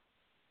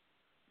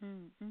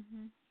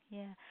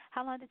 Yeah.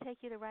 How long did it take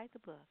you to write the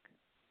book?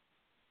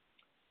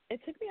 It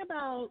took me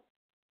about,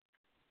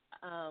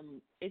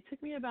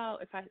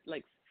 if I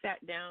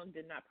sat down,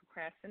 did not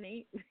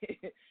procrastinate,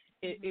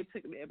 it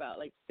took me about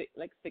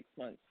six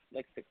months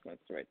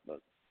to write the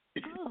book.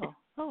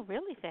 Oh,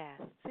 really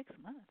fast. 6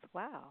 months.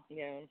 Wow.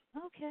 Yeah.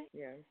 Okay.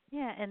 Yeah.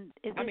 Yeah, and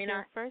is this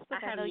your first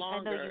book? I know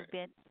you've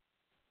been.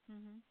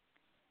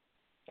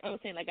 I was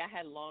saying I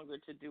had longer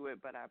to do it,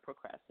 but I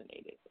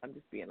procrastinated. I'm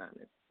just being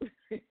honest.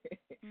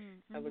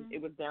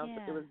 It was down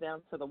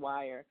to the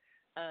wire.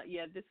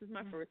 This is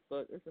my first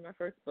book. This is my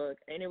first book,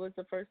 and it was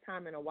the first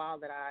time in a while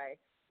that I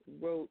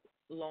wrote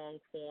long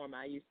form.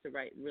 I used to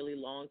write really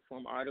long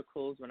form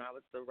articles when I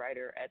was the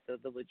writer at the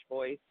Village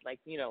Voice, a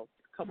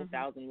couple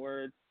thousand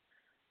words.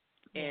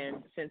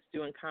 And since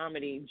doing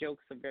comedy,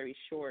 jokes are very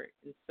short,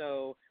 and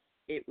so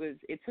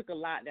it took a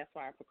lot. That's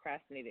why I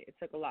procrastinated. It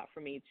took a lot for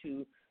me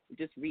to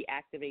just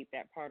reactivate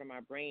that part of my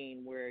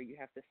brain where you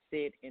have to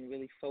sit and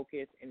really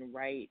focus and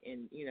write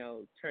and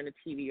turn the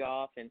TV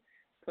off and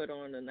put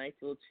on a nice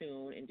little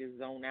tune and just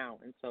zone out.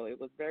 And so it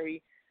was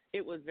very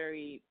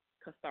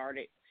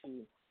cathartic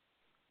to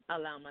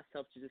allow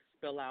myself to just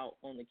spill out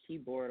on the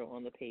keyboard or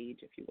on the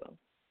page, if you will.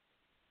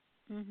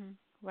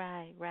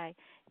 Right.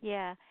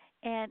 Yeah.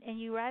 And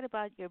you write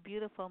about your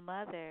beautiful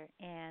mother,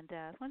 and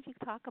why don't you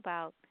talk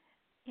about,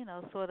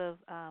 sort of,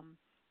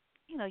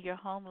 your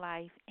home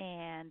life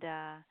and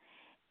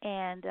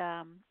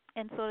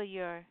sort of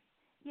your,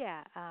 do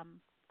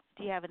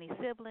you have any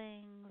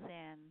siblings,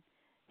 and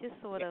just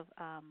sort of,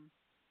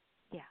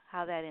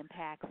 how that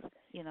impacts,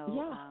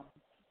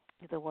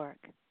 the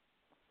work.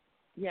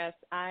 Yes,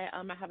 I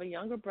have a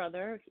younger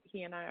brother.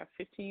 He and I are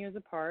 15 years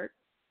apart,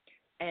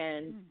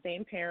 and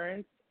same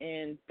parents,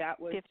 and that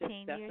was just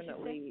 15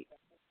 definitely,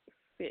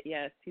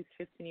 yes, he's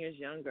 15 years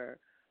younger.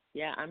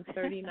 Yeah, I'm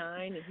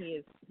 39,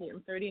 and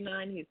I'm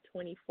 39, he's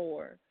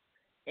 24.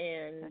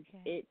 And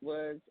it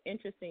was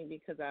interesting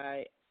because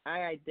I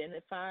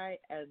identify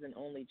as an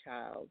only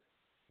child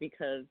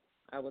because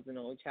I was an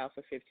only child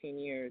for 15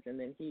 years, and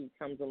then he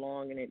comes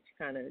along and it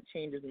kind of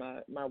changes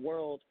my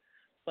world.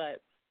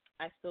 But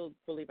I still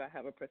believe I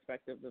have a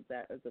perspective of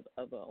that as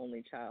of an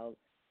only child.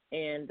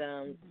 And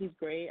he's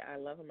great. I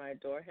love him. I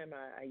adore him.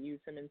 I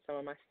use him in some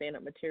of my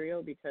stand-up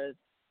material because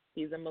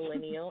he's a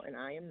millennial and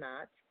I am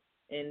not.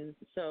 And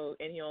so,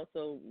 and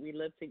we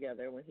lived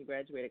together. When he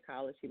graduated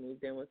college, he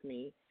moved in with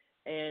me.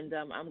 And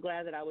I'm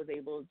glad that I was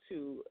able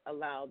to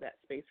allow that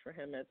space for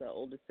him as an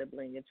older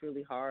sibling. It's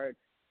really hard,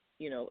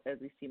 as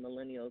we see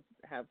millennials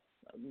have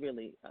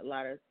really a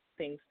lot of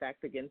things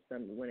stacked against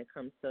them when it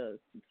comes to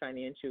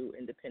financial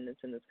independence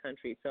in this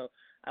country. So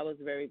I was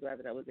very glad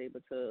that I was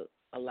able to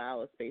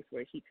allow a space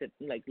where he could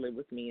live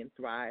with me and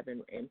thrive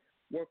and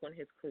work on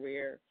his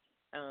career.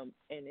 And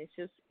it's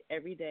just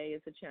every day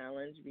is a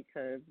challenge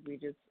because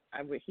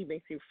he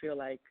makes me feel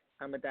like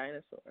I'm a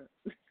dinosaur.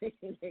 He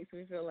makes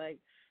me feel like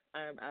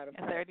I'm out of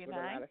touch with a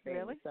lot of things.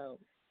 Really? So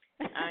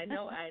I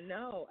know.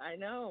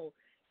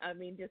 I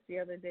mean, just the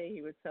other day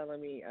he was telling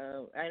me,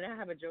 and I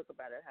have a joke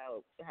about it,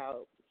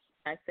 how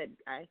I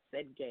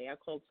said gay. I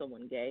called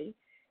someone gay,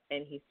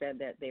 and he said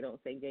that they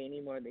don't say gay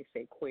anymore. They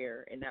say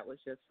queer, and that was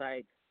just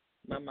like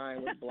my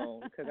mind was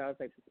blown because I was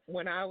like,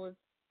 when I was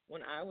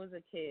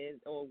a kid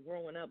or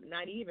growing up,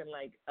 not even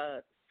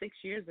 6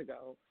 years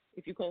ago,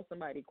 if you call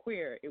somebody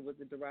queer, it was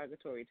a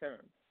derogatory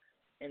term.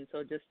 And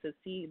so just to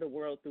see the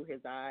world through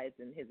his eyes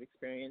and his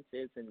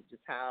experiences and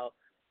just how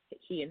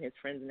he and his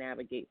friends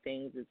navigate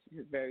things is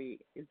very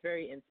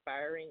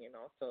inspiring and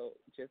also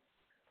just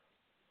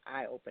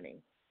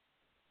eye-opening.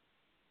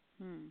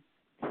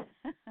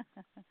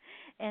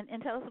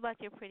 And tell us about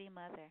your pretty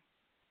mother.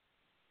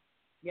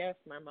 Yes,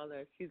 my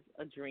mother, she's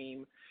a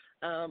dream.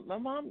 My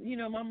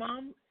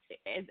mom,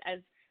 as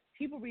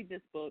people read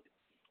this book,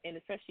 and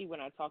especially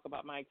when I talk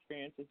about my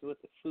experiences with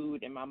the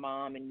food and my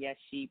mom, and yes,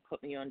 she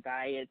put me on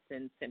diets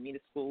and sent me to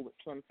school with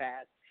Slim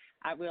Fast,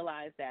 I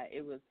realized that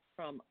it was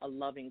from a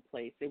loving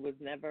place. It was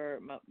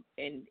never,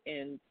 and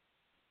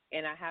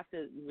I have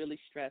to really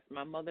stress,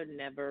 my mother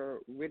never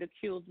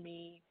ridiculed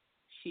me.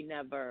 She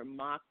never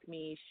mocked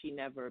me. She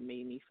never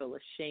made me feel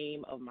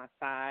ashamed of my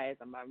size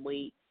or my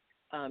weight.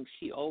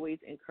 She always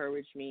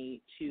encouraged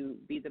me to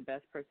be the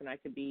best person I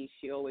could be.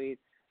 She always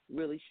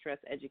really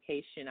stressed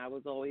education. I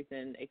was always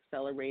in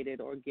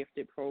accelerated or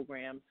gifted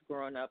programs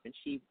growing up, and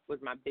she was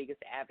my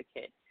biggest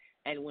advocate.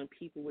 And when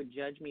people would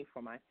judge me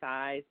for my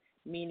size,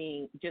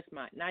 meaning just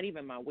not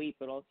even my weight,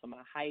 but also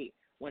my height,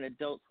 when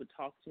adults would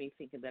talk to me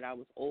thinking that I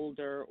was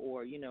older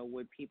or,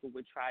 when people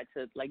would try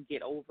to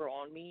get over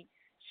on me,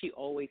 she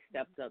always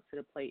stepped up to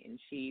the plate and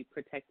she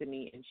protected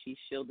me and she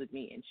shielded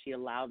me and she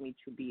allowed me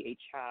to be a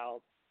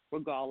child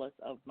regardless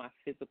of my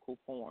physical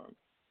form.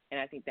 And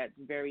I think that's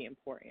very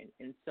important.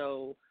 And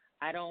so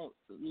I don't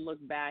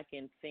look back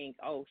and think,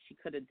 oh, she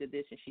could have did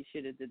this and she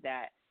should have did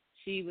that.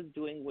 She was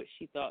doing what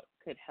she thought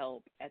could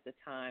help at the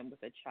time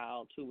with a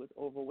child who was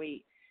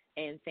overweight.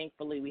 And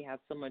thankfully we have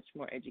so much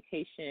more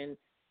education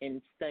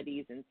and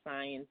studies and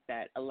science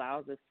that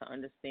allows us to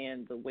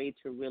understand the way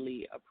to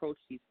really approach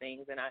these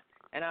things. And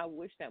I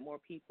wish that more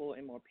people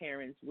and more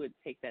parents would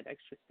take that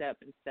extra step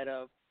instead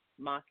of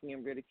mocking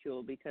and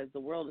ridicule, because the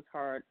world is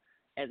hard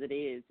as it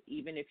is.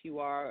 Even if you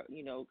are,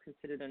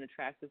 considered an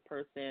attractive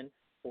person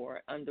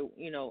or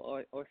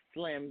or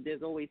slim,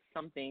 there's always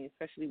something,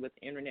 especially with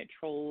internet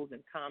trolls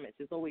and comments,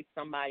 there's always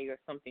somebody or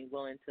something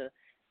willing to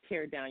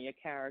tear down your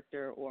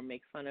character or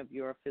make fun of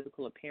your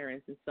physical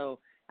appearance. And so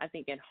I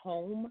think at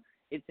home,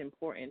 it's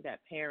important that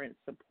parents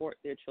support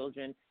their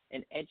children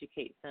and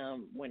educate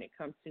them when it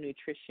comes to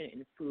nutrition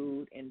and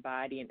food and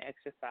body and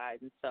exercise.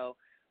 And so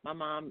my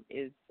mom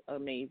is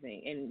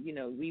amazing. And,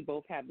 we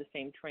both have the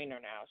same trainer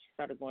now. She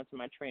started going to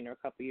my trainer a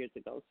couple years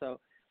ago. So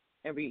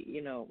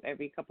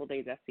every couple of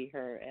days I see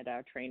her at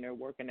our trainer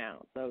working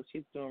out. So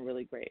she's doing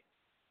really great.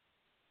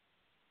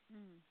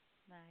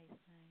 Nice,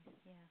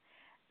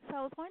 yeah. So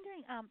I was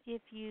wondering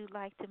if you'd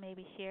like to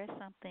maybe share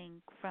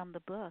something from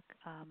the book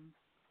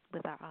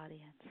with our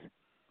audience.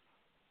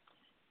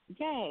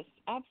 Yes,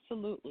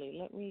 absolutely.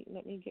 Let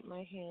me get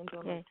my hands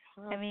on the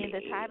copy. I mean,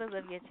 the titles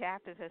of your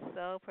chapters are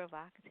so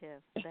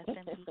provocative. Let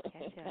them eat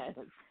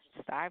ketchup.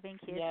 Starving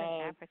kids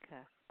in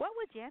Africa. What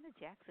would Janet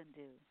Jackson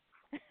do?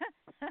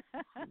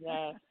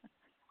 Yes.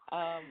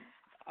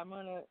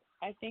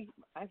 I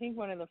think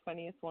one of the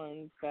funniest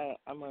ones that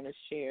I'm gonna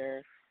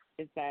share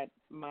is that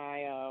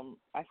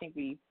I think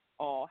we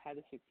all had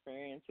this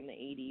experience in the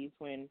 80s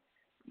when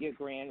your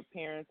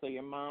grandparents or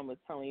your mom was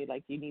telling you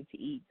you need to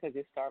eat because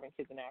there's starving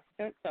kids in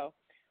Africa. So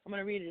I'm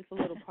gonna read just a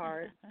little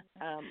part,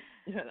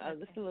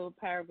 just a little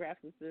paragraph.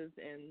 This is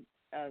in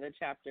the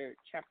chapter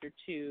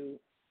 2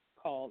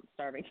 called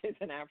 "Starving Kids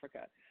in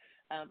Africa."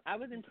 I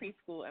was in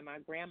preschool and my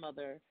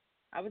grandmother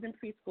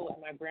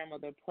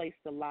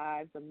placed the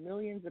lives of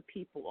millions of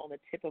people on the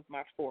tip of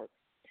my fork.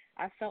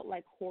 I felt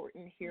like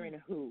Horton hearing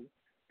Who,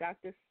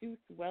 Dr. Seuss'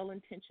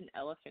 well-intentioned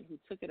elephant who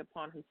took it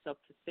upon himself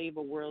to save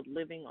a world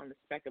living on the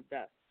speck of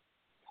dust.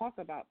 Talk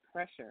about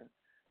pressure.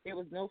 There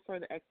was no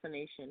further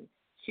explanation.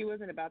 She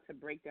wasn't about to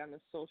break down the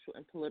social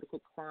and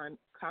political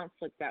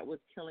conflict that was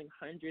killing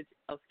hundreds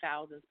of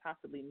thousands,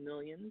 possibly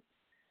millions.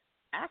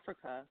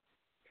 Africa?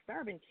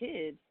 Starving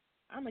kids?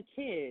 I'm a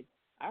kid.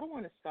 I don't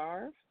want to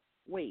starve.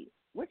 Wait,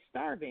 what's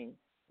starving?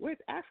 Where's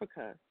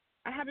Africa?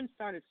 I haven't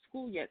started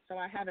school yet, so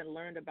I haven't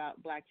learned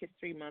about Black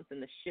History Month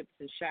and the ships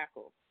and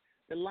shackles.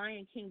 The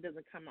Lion King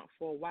doesn't come out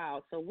for a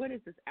while, so what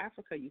is this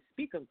Africa you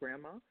speak of,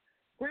 Grandma?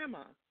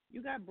 Grandma,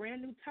 you got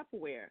brand new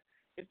Tupperware.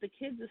 If the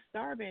kids are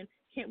starving,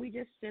 can't we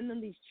just send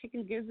them these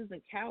chicken gizzards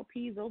and cow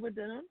peas over to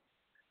them?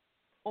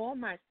 All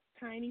my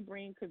tiny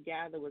brain could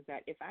gather was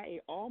that if I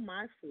ate all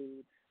my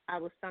food, I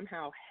was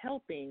somehow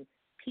helping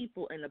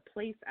people in a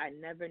place I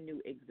never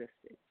knew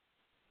existed.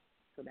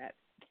 So that's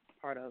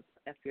part of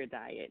F Your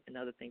Diet and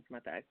other things my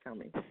diet's tell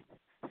me.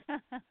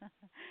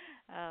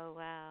 Oh,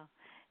 wow.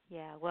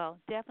 Yeah, well,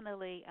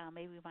 definitely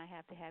maybe we might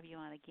have to have you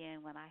on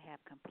again when I have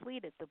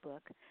completed the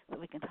book so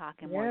we can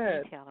talk in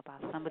more detail about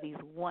some of these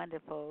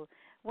wonderful,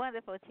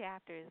 wonderful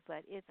chapters.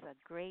 But it's a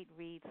great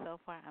read so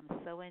far. I'm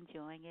so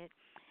enjoying it.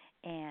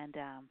 And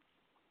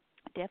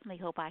definitely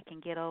hope I can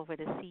get over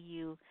to see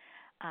you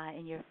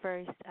in your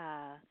first,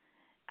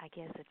 I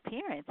guess,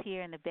 appearance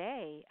here in the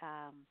Bay.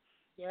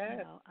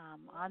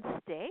 On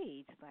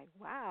stage. Like,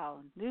 wow,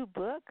 new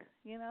book,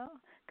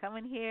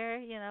 coming here,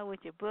 with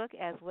your book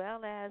as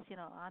well as,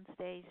 on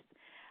stage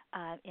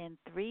in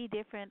 3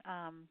 different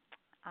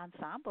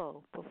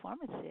ensemble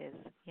performances,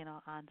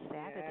 on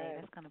Saturday.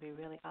 That's going to be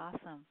really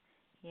awesome.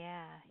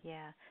 Yeah.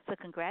 So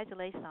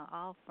congratulations on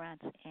all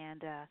fronts.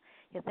 And,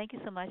 thank you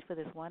so much for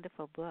this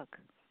wonderful book.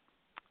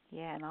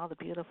 Yeah, and all the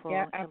beautiful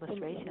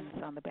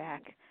illustrations on the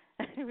back.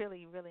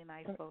 Really, really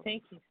nice book.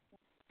 Thank you.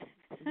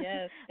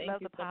 Yes,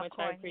 thank you so much.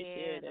 I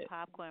appreciate it. The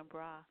popcorn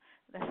bra.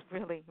 That's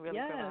really, really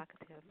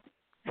provocative.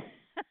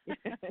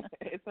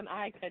 It's an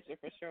eye catcher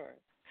for sure.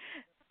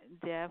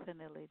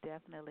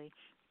 Definitely.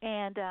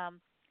 And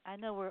I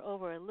know we're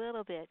over a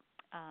little bit,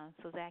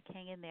 so Zach,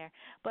 hang in there.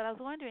 But I was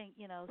wondering,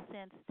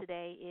 since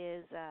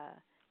today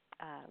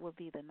will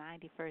be the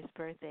 91st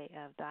birthday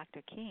of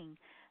Dr. King,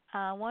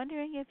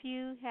 wondering if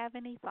you have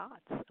any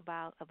thoughts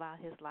about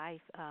his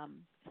life,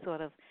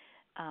 sort of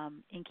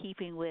in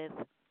keeping with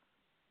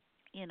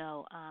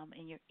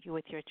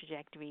with your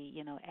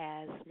trajectory,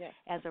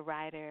 as a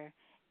writer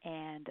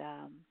and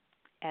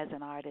as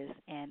an artist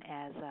and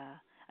as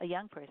a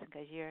young person,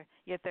 because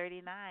you're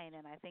 39,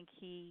 and I think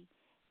he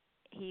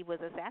was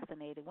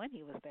assassinated when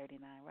he was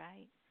 39,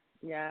 right?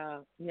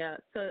 Yeah.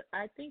 So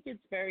I think it's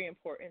very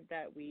important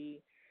that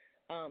we,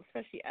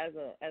 especially as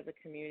a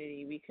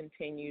community, we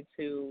continue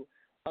to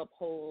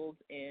uphold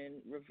and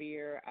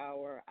revere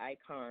our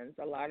icons.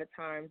 A lot of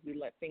times we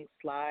let things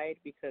slide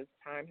because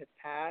time has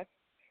passed,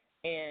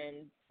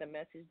 and the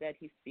message that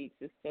he speaks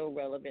is still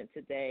relevant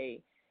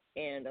today.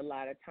 And a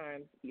lot of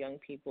times young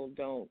people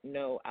don't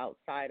know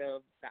outside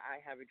of the I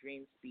Have a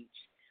Dream speech.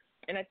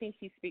 And I think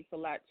he speaks a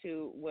lot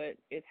to what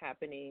is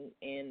happening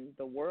in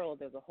the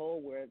world as a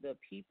whole, where the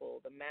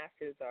people, the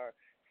masses, are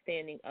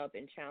standing up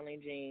and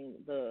challenging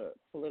the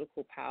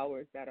political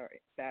powers that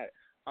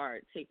are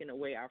taking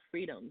away our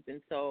freedoms.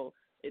 And so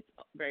it's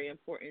very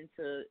important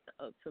to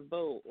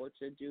vote or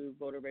to do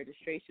voter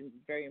registration.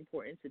 It's very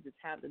important to just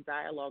have the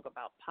dialogue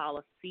about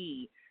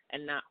policy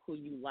and not who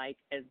you like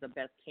as the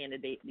best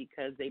candidate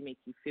because they make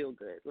you feel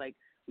good. Like,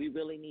 we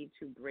really need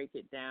to break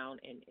it down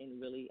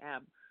and really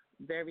have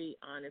very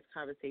honest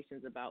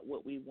conversations about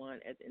what we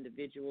want as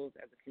individuals,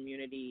 as a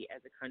community,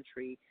 as a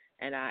country.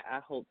 And I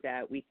hope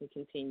that we can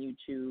continue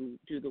to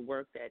do the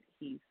work that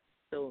he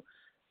so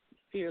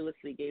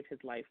fearlessly gave his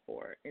life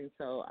for. And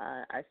so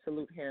I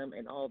salute him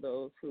and all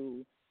those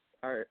who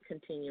are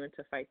continuing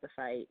to fight the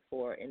fight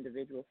for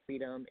individual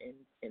freedom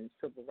and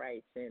civil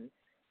rights and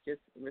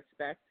just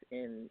respect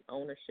and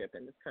ownership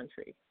in this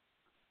country.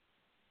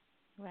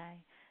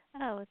 Right.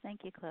 Oh,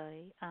 thank you,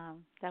 Chloe.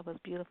 That was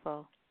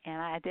beautiful. And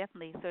I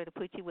definitely sort of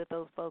put you with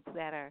those folks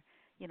that are,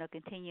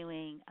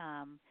 continuing,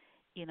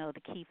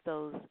 to keep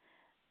those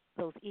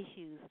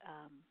issues,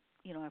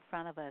 in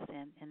front of us,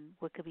 and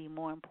what could be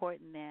more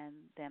important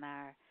than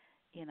our,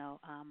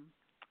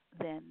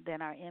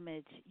 than our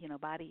image,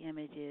 body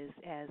images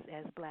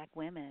as Black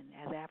women,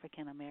 as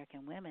African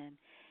American women,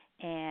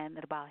 and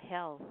about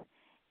health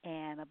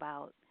and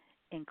about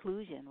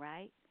inclusion,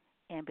 right,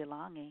 and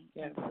belonging.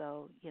 Yeah. And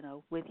so,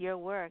 with your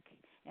work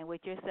and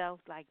with yourself,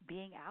 like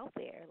being out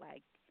there,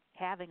 like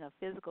having a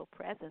physical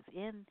presence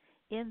in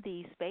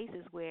these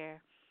spaces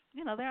where,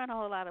 there aren't a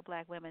whole lot of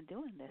Black women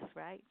doing this,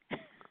 right?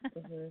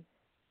 Mm-hmm.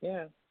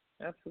 Yeah,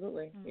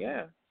 absolutely. Mm-hmm.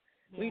 Yeah.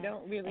 We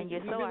really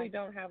and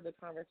don't have the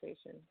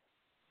conversation.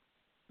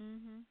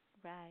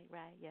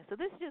 Right. Yeah. So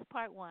this is just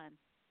part 1.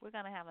 We're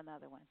going to have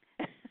another one.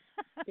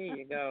 There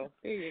you go.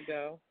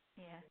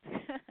 Yeah.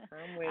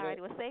 I'm with All right.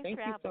 it. Well, safe Thank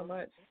travels. you so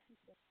much.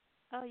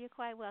 Oh, you're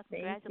quite welcome.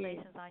 Thank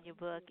Congratulations you. on your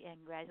book, and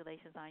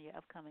congratulations on your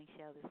upcoming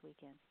show this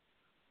weekend.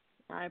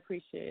 I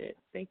appreciate it.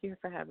 Thank you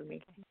for having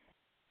me.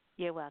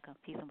 You're welcome.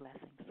 Peace and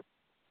blessings.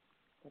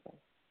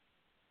 Bye-bye.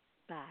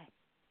 Bye.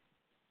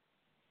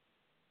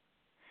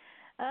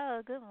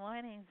 Oh, good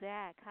morning,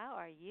 Zach. How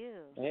are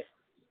you? Hey,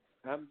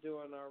 I'm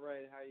doing all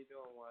right. How you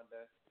doing,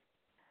 Wanda?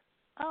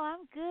 Oh,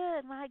 I'm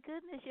good. My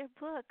goodness, your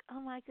book.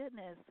 Oh, my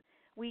goodness.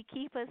 We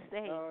keep us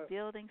safe,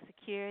 building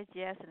secure,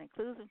 just, and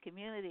inclusive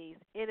communities.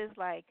 It is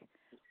like,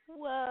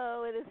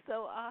 whoa, it is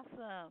so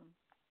awesome.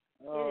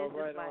 Oh,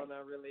 right on. I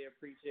really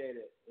appreciate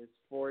it. It's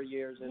 4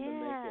 years in the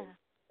making,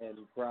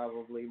 and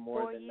probably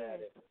more than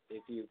that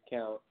if you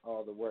count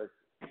all the work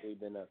we've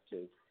been up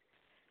to.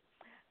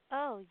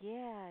 Oh,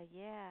 yeah.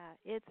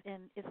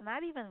 It's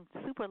not even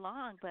super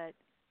long, but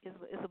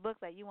it's a book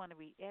that you want to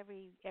read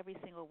every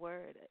single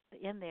word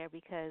in there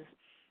because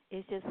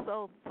it's just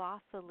so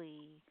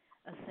thoughtfully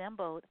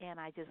assembled, and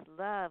I just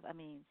love. I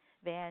mean,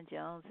 Van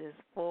Jones's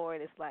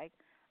forward. It's like,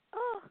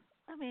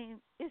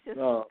 it's just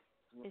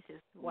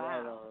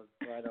wow.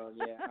 Right on.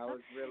 Yeah, I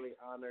was really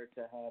honored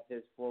to have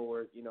his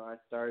forward. You know, I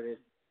started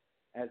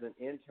as an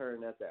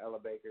intern at the Ella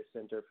Baker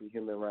Center for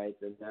Human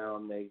Rights, and now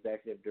I'm the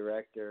executive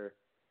director.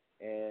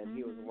 And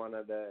he was one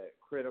of the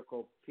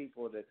critical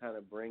people to kind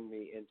of bring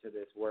me into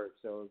this work.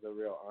 So it was a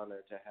real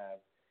honor to have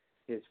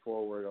his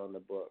forward on the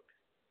book.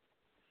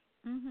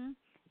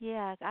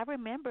 Yeah, I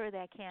remember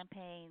that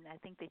campaign. I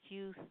think that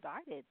you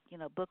started. You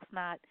know, Books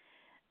Not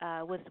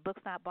was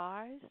Books Not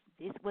Bars.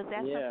 Was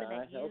that something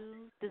that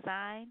you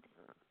designed?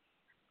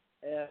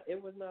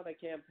 It was not a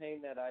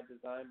campaign that I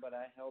designed, but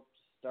I helped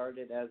start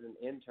it as an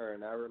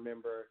intern. I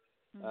remember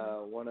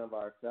one of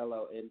our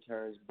fellow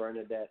interns,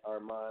 Bernadette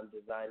Armand,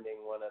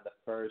 designing one of the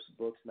first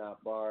Books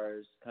Not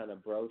Bars kind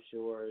of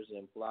brochures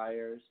and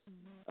flyers.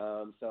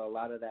 So a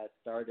lot of that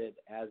started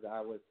as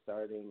I was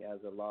starting as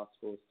a law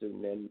school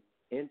student and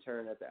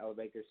intern at the Ella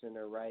Baker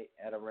Center right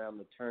at around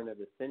the turn of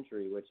the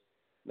century, which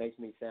makes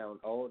me sound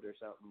old or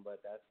something,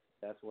 but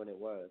that's when it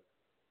was.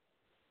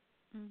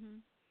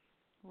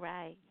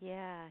 Right,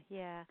 yeah.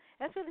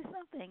 That's really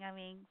something. I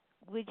mean,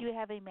 would you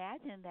have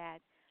imagined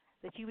that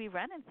you'd be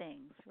running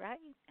things, right?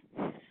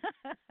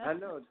 I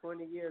know.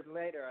 20 years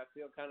later, I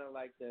feel kind of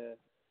like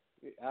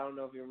I don't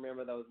know if you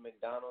remember those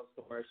McDonald's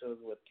commercials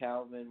with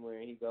Calvin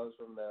where he goes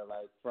from the,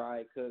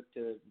 fry cook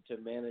to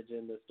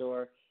managing the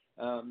store.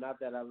 Not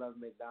that I love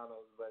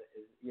McDonald's, but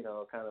it's,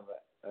 kind of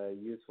a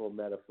useful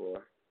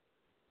metaphor.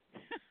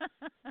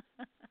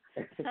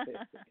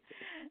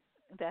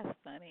 That's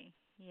funny.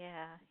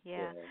 Yeah.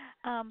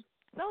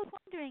 So I was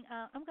wondering,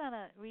 I'm going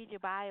to read your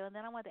bio, and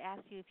then I wanted to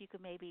ask you if you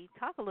could maybe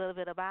talk a little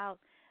bit about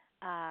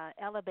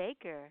Ella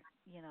Baker,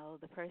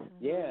 the person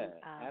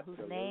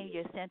whose name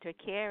your center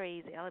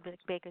carries, Ella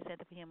Baker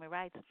Center for Human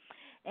Rights.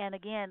 And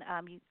again,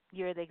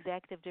 you're the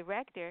executive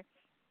director,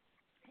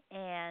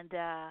 and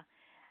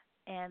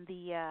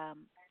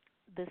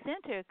the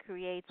center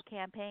creates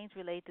campaigns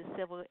related to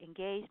civil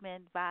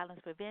engagement,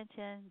 violence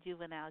prevention,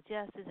 juvenile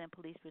justice, and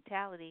police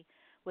brutality,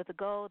 with the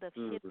goal of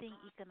shifting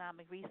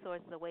economic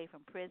resources away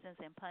from prisons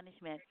and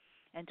punishment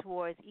and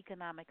towards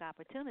economic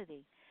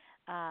opportunity.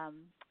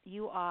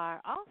 You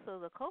are also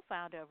the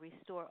co-founder of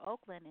Restore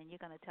Oakland, and you're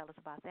going to tell us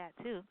about that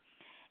too,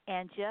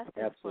 and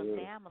Justice for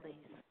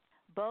Families,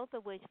 both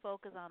of which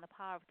focus on the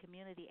power of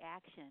community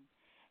action.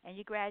 And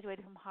you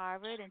graduated from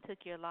Harvard and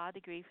took your law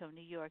degree from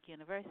New York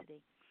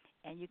University.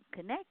 And you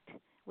can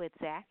connect with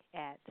Zach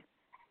at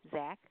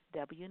Zach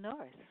W.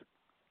 Norris.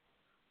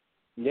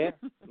 Yeah.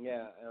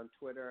 On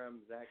Twitter, I'm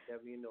Zach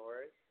W.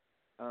 Norris.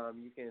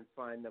 You can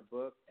find the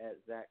book at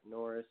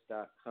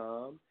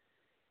zachnorris.com.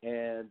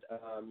 And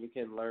you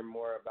can learn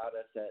more about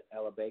us at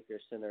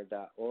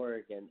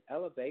ellabakercenter.org. And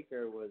Ella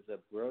Baker was a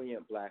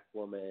brilliant black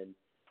woman.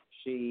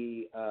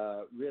 She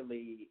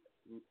really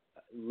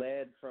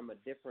led from a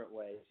different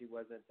way. She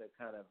wasn't the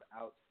kind of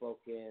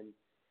outspoken,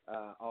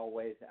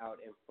 always out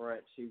in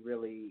front. She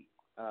really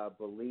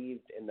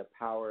believed in the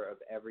power of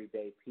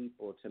everyday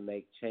people to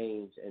make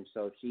change. And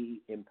so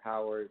she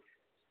empowered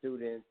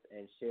students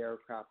and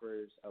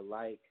sharecroppers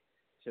alike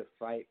to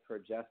fight for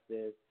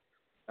justice,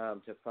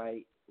 to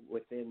fight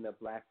within the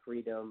black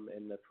freedom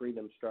and the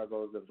freedom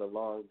struggles of the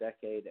long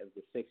decade of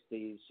the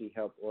 60s. She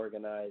helped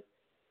organize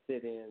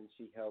sit-ins.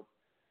 She helped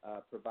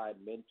provide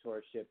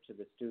mentorship to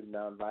the Student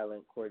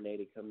Nonviolent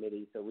Coordinating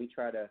Committee. So we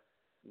try to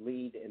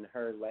lead in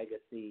her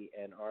legacy,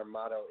 and our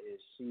motto is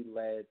she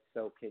led,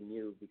 so can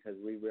you, because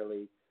we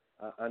really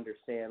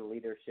understand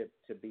leadership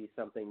to be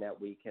something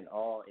that we can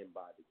all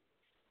embody.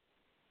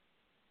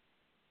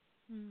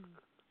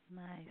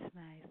 Nice,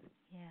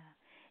 yeah.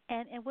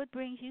 And what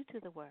brings you to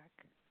the work?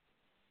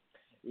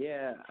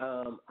 Yeah,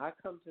 I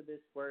come to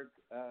this work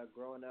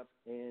growing up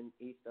in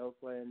East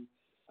Oakland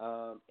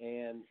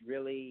and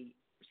really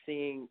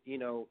seeing,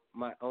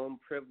 my own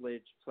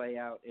privilege play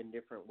out in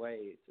different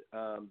ways.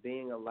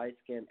 Being a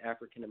light-skinned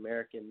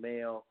African-American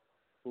male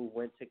who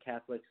went to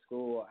Catholic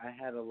school, I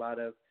had a lot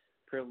of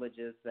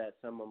privileges that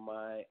some of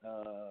my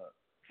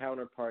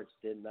counterparts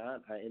did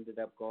not. I ended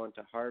up going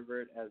to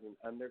Harvard as an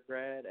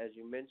undergrad, as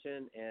you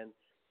mentioned, and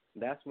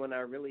that's when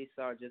I really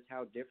saw just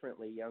how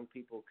differently young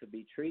people could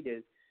be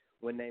treated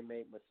when they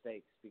made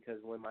mistakes, because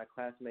when my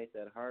classmates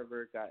at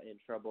Harvard got in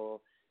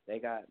trouble, they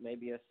got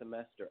maybe a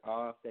semester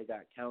off, they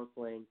got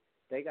counseling,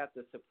 they got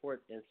the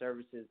support and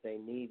services they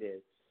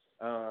needed.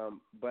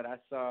 But I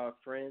saw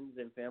friends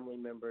and family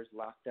members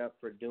locked up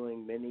for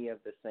doing many of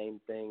the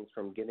same things,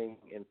 from getting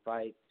in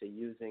fights to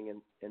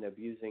using and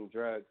abusing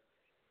drugs.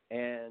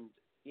 And,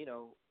 you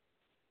know,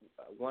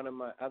 one of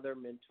my other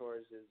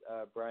mentors is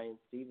Brian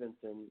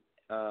Stevenson,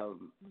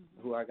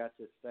 who I got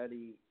to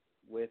study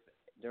with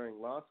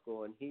during law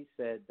school, and he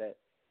said that,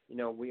 you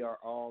know, we are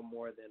all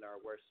more than our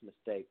worst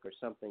mistake, or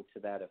something to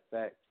that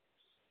effect.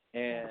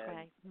 And that's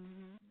right.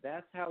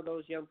 That's how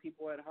those young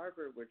people at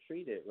Harvard were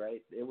treated,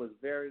 right? It was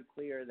very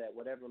clear that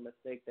whatever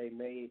mistake they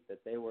made,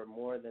 that they were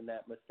more than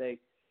that mistake,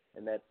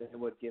 and that they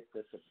would get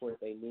the support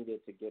they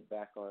needed to get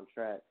back on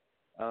track.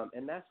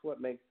 And that's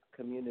what makes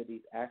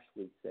communities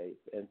actually safe.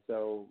 And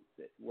so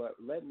what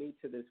led me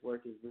to this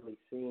work is really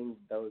seeing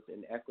those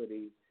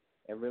inequities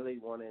and really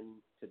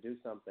wanting to do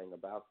something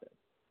about them.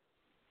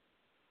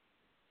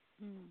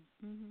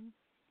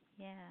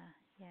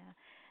 Yeah.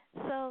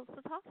 So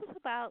talk to us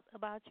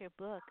about your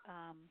book.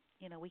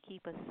 You know, We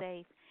Keep Us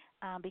Safe,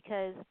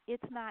 because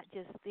it's not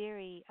just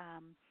theory.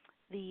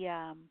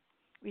 The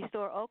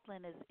Restore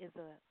Oakland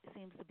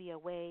seems to be a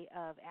way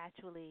of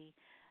actually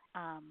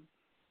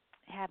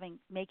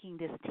making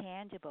this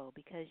tangible,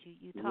 because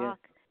you talk,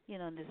 you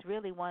know, in this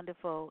really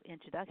wonderful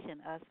introduction,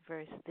 us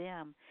versus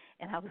them,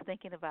 and I was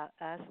thinking about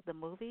Us, the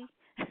movie.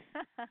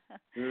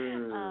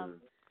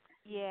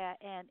 Yeah,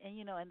 and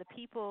you know, and the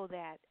people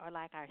that are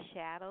like our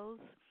shadows,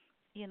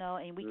 you know,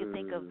 and we can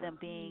think of them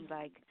being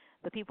like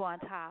the people on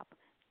top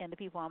and the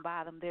people on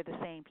bottom. They're the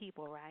same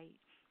people, right?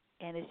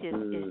 And it's just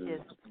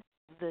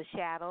the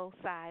shadow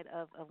side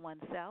of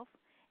oneself.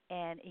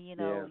 And you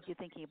know, you're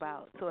thinking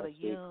about sort of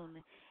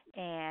Jung,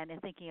 and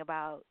thinking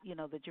about, you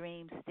know, the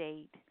dream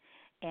state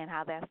and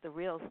how that's the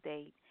real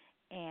state.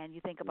 And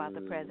you think about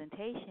the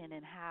presentation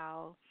and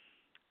how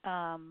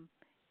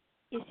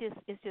it's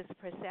just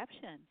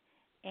perception.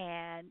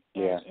 And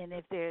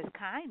if there's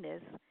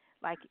kindness,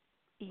 like,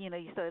 you know,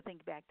 you sort of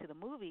think back to the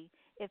movie,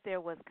 if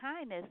there was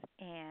kindness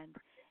and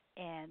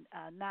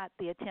not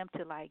the attempt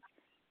to like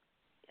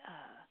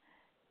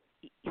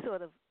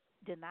sort of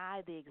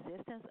deny the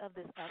existence of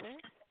this other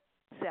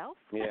self,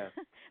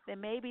 then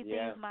maybe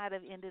things might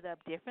have ended up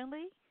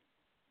differently.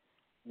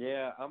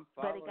 Yeah, I'm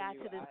following you. But it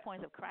got to this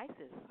point of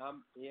crisis.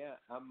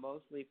 I'm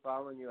mostly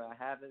following you. I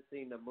haven't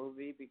seen the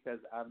movie because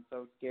I'm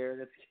so scared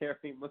of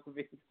scary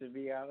movies, to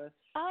be honest.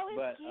 Oh,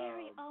 it's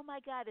scary. Oh, my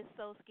God, it's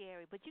so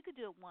scary. But you could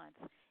do it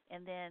once,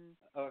 and then...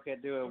 Okay,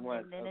 do it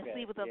once. And then okay,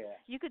 see what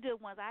you could do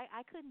it once.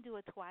 I couldn't do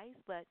it twice,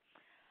 but...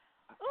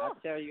 I'll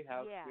tell you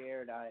how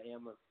scared I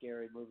am of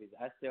scary movies.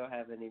 I still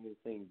haven't even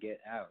seen Get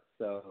Out,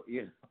 so,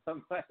 you know,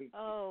 I'm like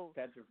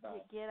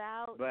petrified. Get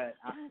Out? But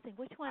I'm trying to think,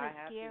 which one is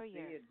scarier?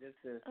 To see it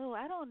just to... Oh,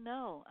 I don't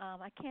know.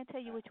 I can't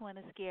tell you which one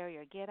is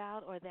scarier, Get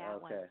Out or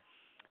that one.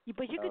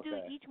 But you could do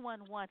each one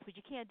once, but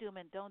you can't do them,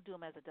 and don't do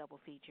them as a double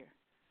feature.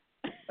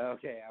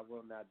 Okay, I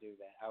will not do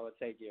that. I will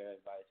take your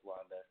advice,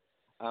 Wanda.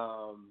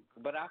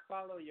 But I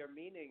follow your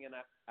meaning, and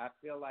I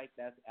feel like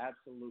that's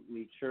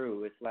absolutely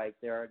true. It's like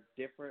there are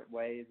different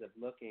ways of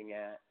looking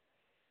at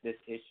this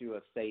issue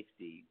of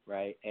safety,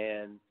 right?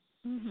 And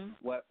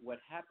what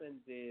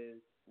happens is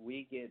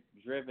we get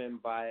driven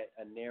by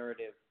a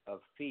narrative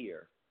of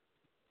fear,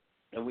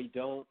 and we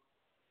don't,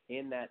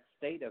 in that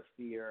state of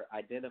fear,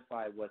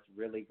 identify what's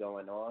really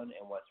going on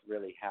and what's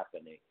really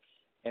happening.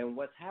 And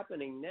what's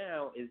happening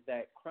now is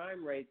that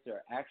crime rates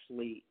are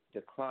actually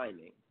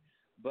declining,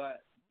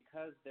 but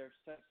because there's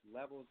such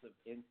levels of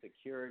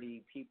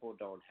insecurity, people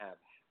don't have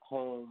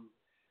homes.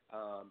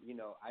 You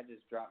know, I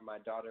just dropped my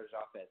daughters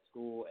off at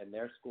school, and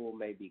their school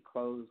may be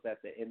closed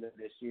at the end of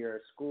this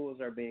year.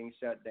 Schools are being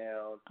shut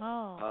down.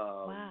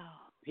 Wow.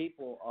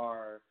 People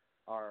are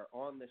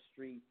on the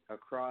streets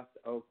across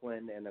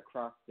Oakland and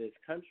across this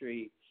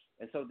country,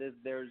 and so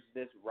there's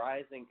this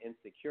rising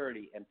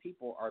insecurity, and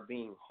people are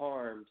being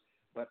harmed,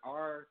 but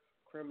our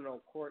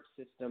criminal court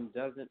system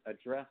doesn't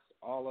address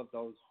all of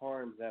those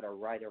harms that are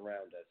right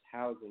around us: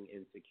 housing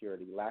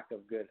insecurity, lack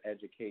of good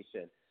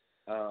education,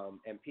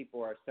 and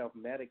people are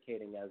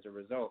self-medicating as a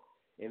result.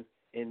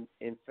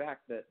 In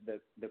fact,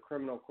 the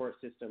criminal court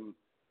system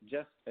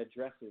just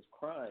addresses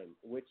crime,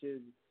 which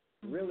is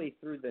really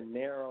through the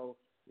narrow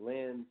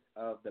lens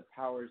of the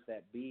powers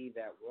that be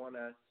that want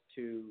us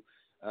to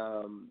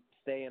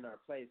stay in our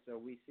place. So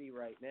we see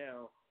right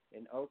now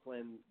in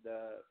Oakland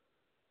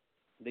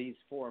these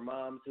four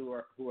moms who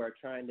are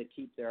trying to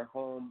keep their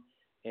home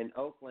in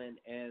Oakland,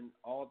 and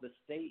all the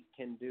state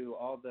can do,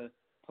 all the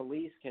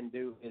police can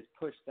do, is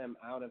push them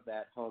out of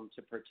that home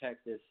to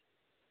protect this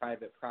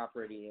private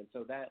property. And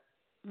so that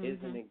is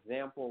an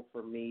example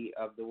for me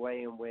of the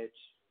way in which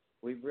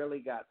we've really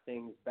got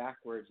things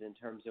backwards in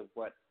terms of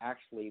what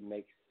actually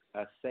makes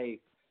us safe.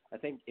 I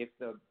think if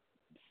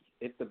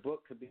the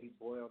book could be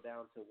boiled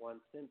down to one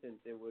sentence,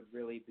 it would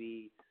really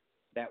be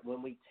that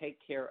when we take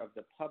care of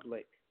the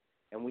public,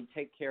 and we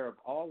take care of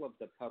all of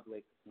the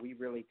public, we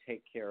really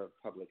take care of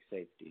public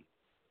safety.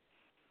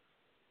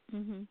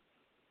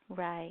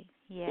 Right.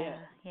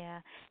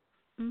 Yeah.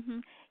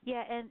 Mhm.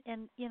 Yeah,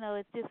 and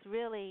it's just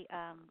really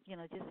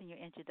just in your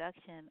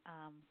introduction,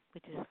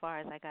 which is as far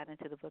as I got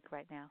into the book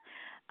right now,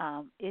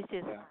 it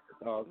just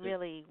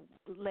really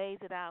lays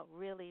it out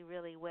really,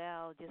 really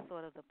well, just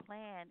sort of the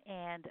plan,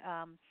 and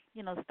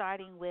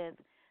starting with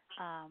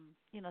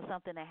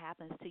something that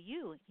happens to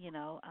you,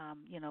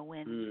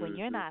 when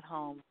you're not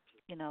home,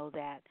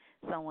 that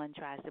someone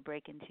tries to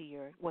break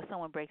into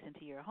someone breaks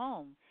into your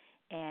home,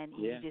 and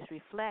you just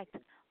reflect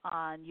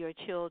on your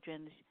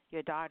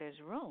daughter's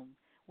room,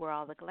 where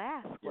all the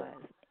glass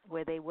was,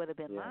 where they would have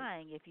been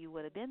lying if you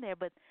would have been there.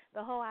 But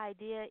the whole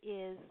idea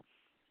is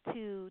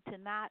to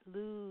not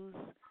lose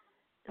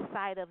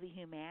sight of the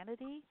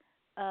humanity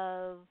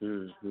of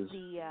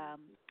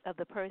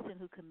the person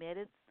who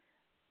committed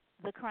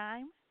the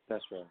crime.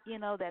 That's right.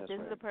 That this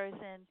is a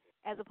person,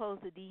 as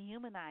opposed to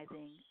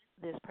dehumanizing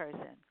this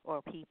person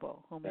or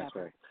people,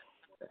 whomever.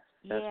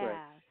 That's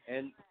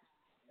right.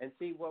 And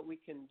see, what we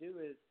can do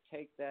is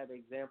take that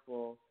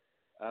example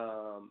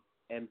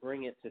and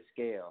bring it to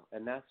scale.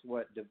 And that's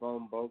what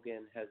Devone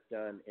Bogan has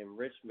done in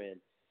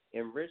Richmond.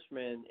 In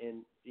Richmond,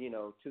 in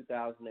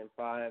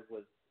 2005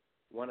 was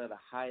one of the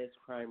highest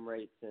crime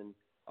rates in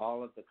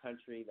all of the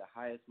country, the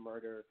highest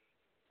murder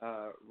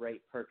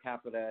rate per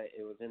capita.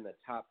 It was in the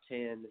top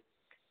 10.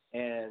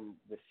 And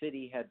the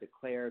city had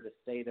declared a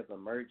state of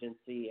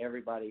emergency.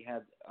 Everybody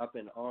had up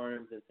in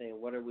arms and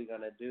saying, what are we going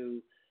to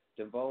do?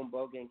 Devone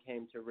Bogan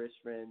came to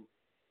Richmond.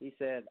 He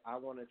said, I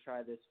want to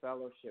try this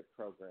fellowship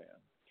program.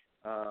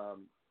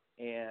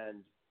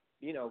 And,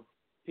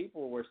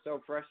 people were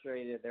so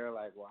frustrated. They were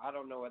like, well, I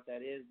don't know what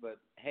that is, but,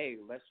 hey,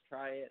 let's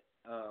try it.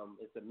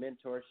 It's a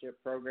mentorship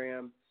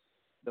program.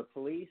 The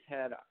police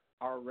had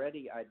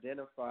already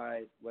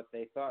identified what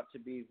they thought to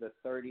be the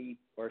 30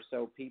 or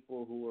so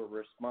people who were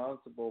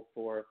responsible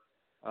for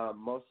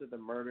most of the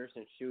murders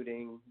and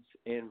shootings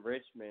in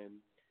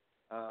Richmond.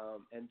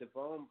 And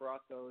Devone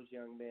brought those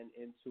young men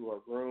into a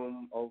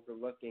room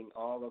overlooking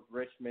all of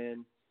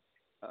Richmond,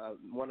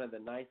 one of the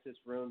nicest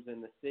rooms in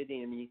the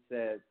city, and he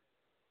said,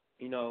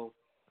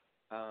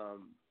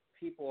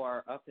 people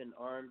are up in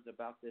arms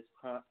about this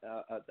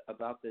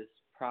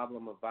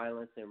problem of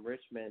violence in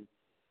Richmond,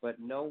 but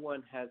no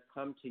one has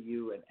come to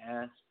you and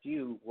asked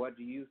you, what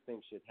do you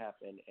think should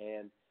happen,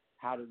 and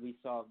how do we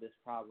solve this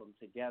problem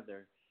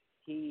together?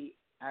 He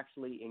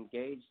actually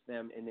engaged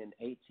them in an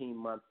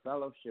 18-month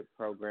fellowship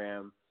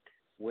program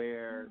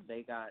where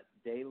they got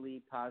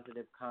daily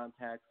positive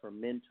contact from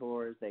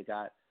mentors, they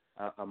got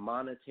a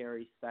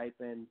monetary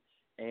stipend,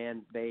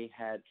 and they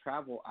had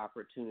travel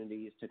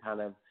opportunities to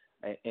kind of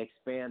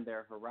expand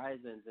their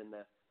horizons. And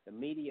the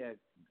media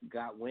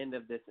got wind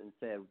of this and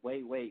said,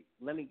 wait,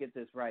 let me get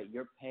this right.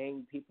 You're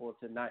paying people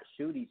to not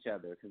shoot each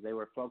other, because they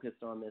were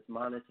focused on this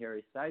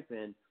monetary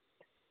stipend.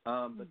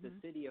 But the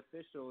city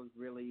officials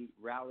really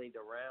rallied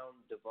around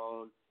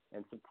Devone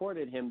and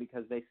supported him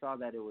because they saw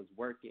that it was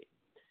working.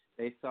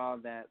 They saw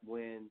that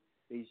when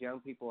these young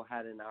people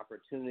had an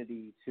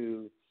opportunity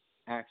to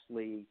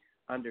actually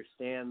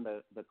understand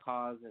the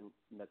cause and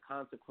the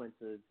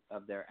consequences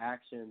of their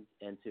actions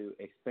and to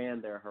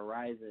expand their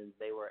horizons,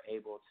 they were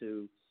able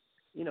to,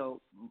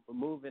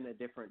 move in a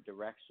different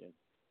direction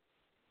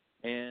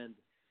and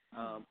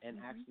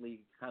actually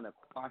kind of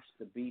quash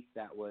the beef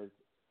that was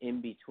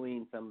in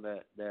between some of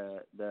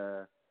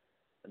the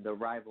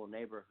rival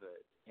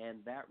neighborhoods.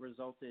 And that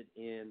resulted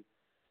in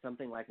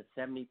something like a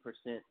 70%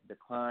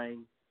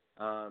 decline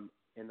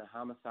in the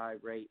homicide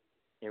rate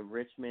in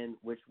Richmond,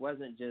 which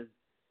wasn't just,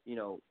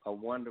 a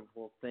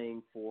wonderful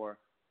thing for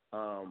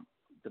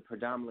the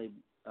predominantly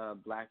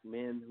black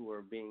men who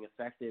were being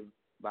affected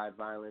by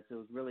violence. It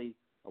was really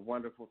a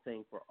wonderful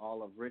thing for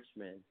all of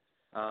Richmond.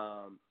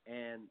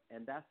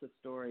 And that's a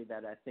story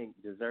that I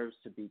think deserves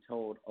to be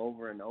told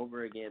over and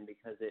over again,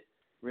 because it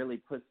really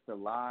puts the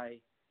lie,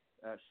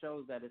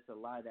 shows that it's a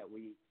lie that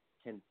we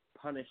can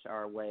punish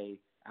our way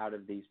out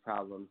of these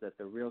problems, that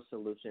the real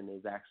solution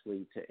is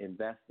actually to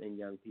invest in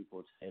young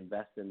people, to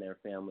invest in their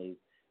families,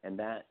 and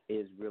that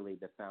is really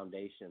the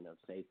foundation of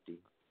safety.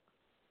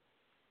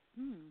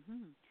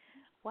 Mm-hmm.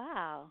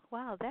 Wow,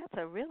 that's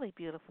a really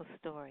beautiful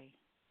story.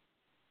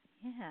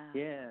 Yeah.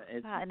 Yeah,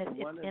 it's a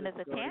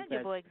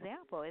tangible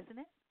example, isn't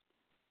it?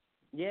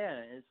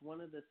 Yeah, it's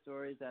one of the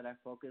stories that I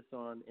focus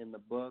on in the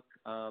book.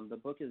 The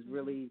book is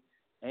really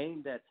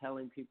aimed at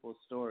telling people's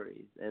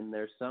stories, and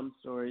there's some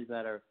stories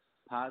that are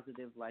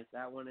positive like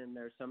that one, and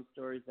there's some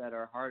stories that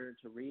are harder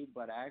to read,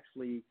 but I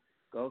actually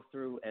go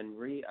through and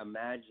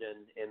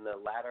reimagine in the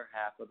latter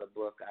half of the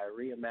book. I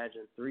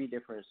reimagine 3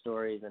 different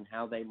stories and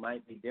how they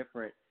might be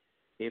different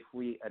if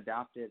we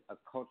adopted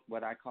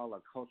what I call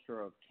a culture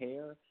of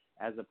care,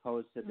 as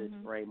opposed to this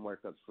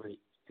framework of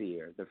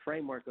fear. The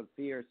framework of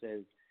fear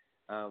says,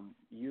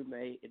 you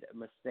made a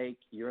mistake,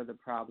 you're the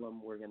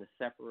problem, we're going to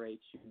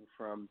separate you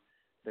from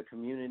the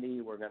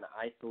community, we're going to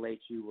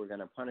isolate you, we're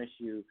going to punish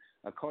you.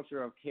 A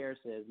culture of care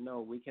says,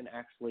 no, we can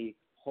actually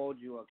hold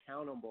you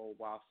accountable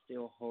while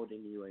still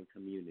holding you in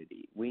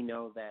community. We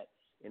know that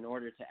in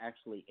order to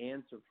actually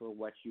answer for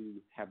what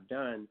you have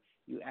done,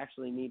 you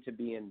actually need to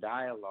be in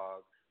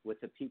dialogue with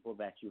the people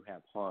that you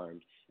have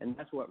harmed. And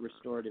that's what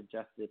restorative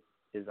justice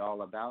is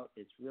all about.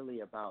 It's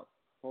really about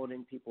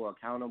holding people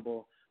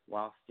accountable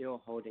while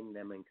still holding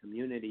them in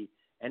community.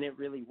 And it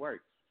really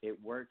works.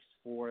 It works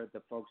for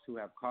the folks who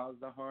have caused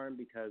the harm,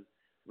 because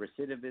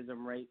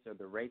recidivism rates, or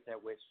the rates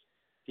at which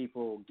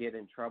people get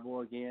in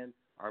trouble again,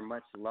 are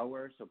much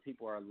lower, so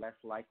people are less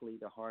likely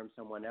to harm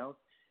someone else.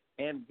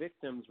 And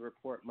victims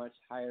report much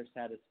higher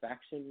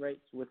satisfaction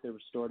rates with the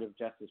restorative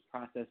justice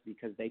process,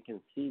 because they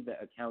can see the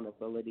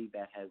accountability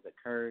that has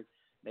occurred.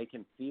 They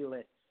can feel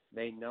it.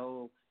 They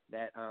know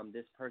that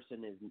this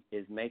person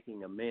is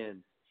making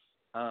amends.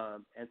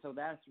 And so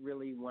that's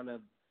really one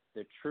of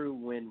the true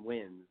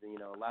win-wins. You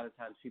know, a lot of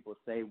times people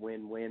say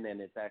win-win,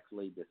 and it's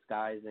actually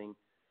disguising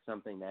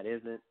something that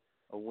isn't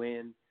a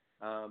win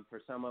for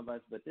some of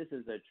us. But this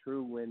is a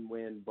true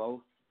win-win,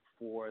 both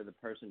for the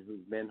person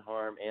who's been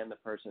harmed and the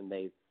person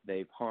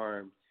they've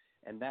harmed.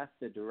 And that's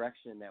the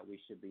direction that we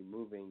should be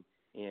moving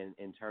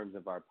in terms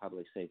of our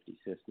public safety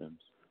systems.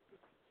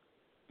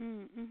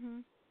 Mm-hmm.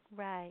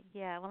 Right.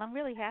 Yeah. Well, I'm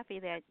really happy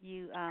that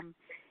you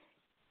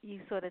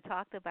sort of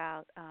talked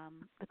about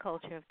the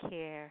culture of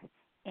care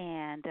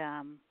and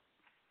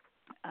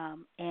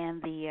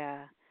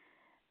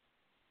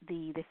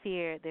the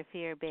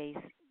fear-based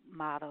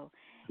model,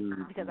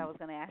 because I was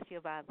going to ask you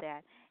about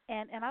that.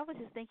 And I was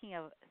just thinking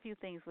of a few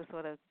things were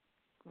sort of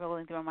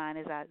rolling through my mind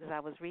as I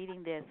was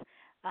reading this.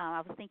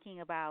 I was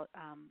thinking about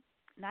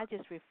not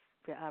just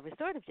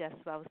restorative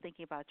justice, but I was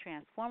thinking about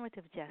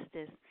transformative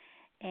justice.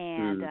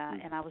 And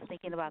I was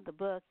thinking about the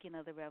book, you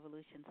know, The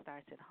Revolution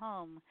Starts at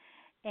Home,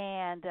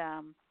 and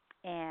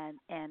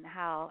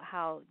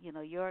how you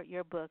know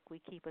your book, We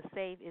Keep Us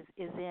Safe,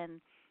 is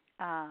in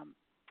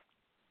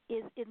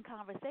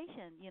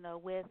conversation, you know,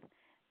 with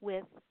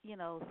you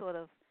know, sort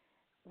of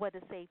what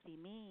does safety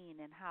mean,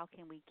 and how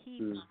can we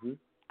keep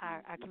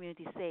our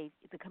community safe,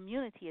 the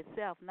community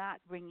itself, not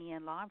bringing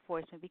in law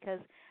enforcement. Because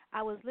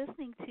I was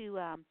listening to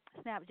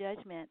Snap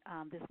Judgment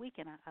this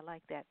weekend. I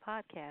like that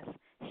podcast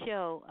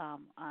show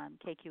on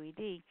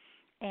KQED,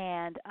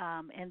 and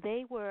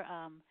they were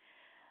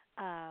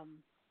I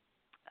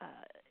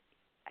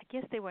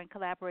guess they were in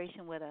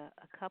collaboration with a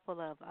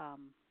couple of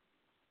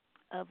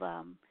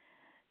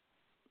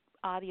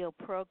audio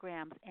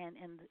programs,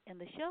 and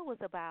the show was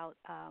about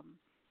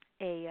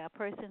a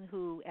person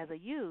who, as a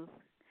youth,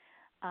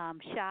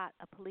 shot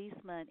a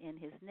policeman in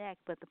his neck,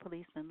 but the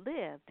policeman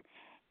lived,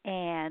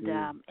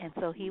 and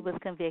so he was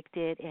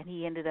convicted, and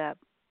he ended up,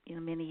 you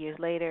know, many years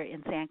later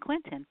in San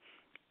Quentin,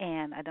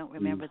 and I don't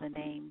remember the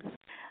names,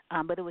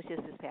 but it was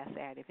just this past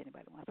Saturday, if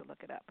anybody wants to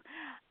look it up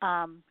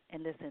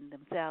and listen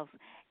themselves.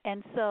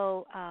 And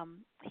so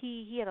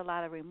he had a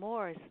lot of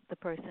remorse, the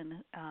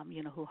person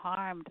you know, who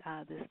harmed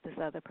this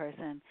other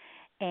person,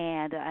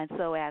 and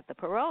so at the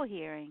parole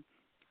hearing,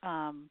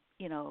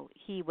 you know,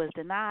 he was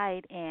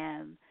denied,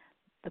 and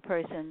the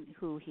person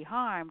who he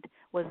harmed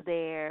was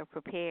there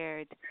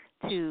prepared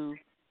to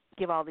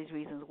give all these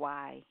reasons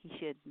why he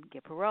shouldn't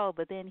get parole,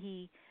 but then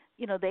he,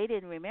 you know, they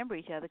didn't remember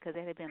each other because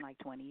it had been like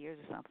 20 years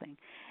or something,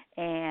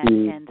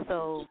 and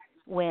so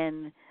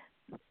when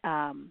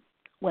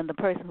the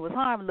person who was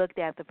harmed looked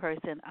at the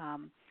person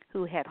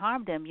who had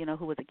harmed him, you know,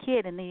 who was a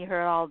kid, and then he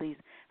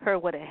heard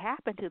what had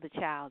happened to the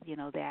child, you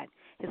know, that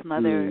his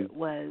mother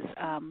was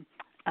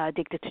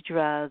addicted to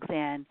drugs,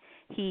 and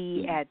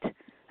he at,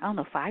 I don't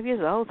know, 5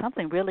 years old,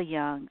 something really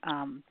young,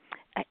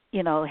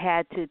 you know,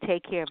 had to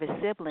take care of his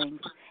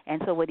siblings,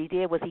 and so what he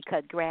did was he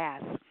cut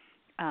grass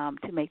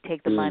to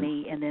take the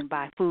money and then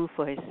buy food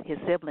for his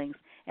siblings,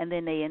 and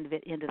then they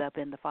ended up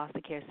in the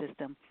foster care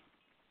system,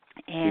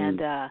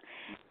 and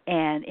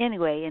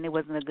anyway, and it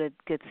wasn't a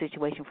good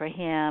situation for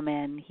him,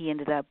 and he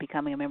ended up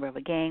becoming a member of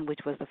a gang, which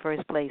was the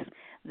first place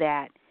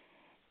that,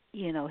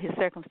 you know, his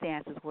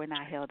circumstances were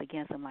not held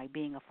against him, like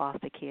being a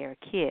foster care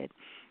kid,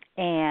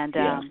 and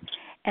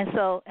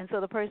so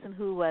the person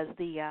who was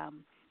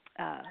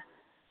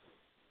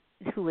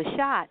who was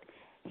shot,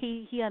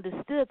 he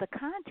understood the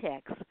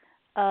context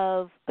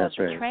of the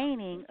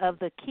training of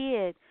the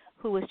kid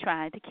who was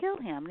trying to kill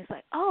him. And it's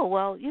like, oh,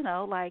 well, you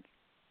know, like,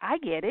 I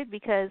get it,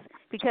 because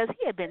he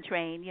had been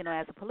trained, you know,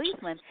 as a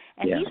policeman.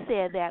 And he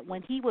said that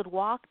when he would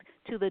walk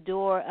to the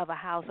door of a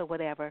house or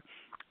whatever,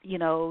 you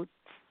know,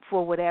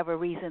 for whatever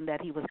reason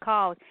that he was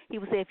called, he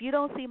would say, if you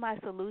don't see my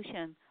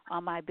solution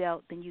on my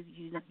belt, then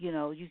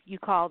you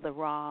called the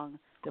wrong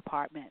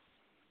department.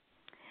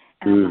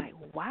 And I'm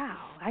like,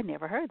 wow, I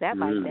never heard that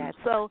like that.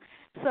 So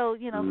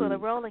you know, sort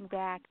of rolling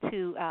back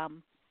to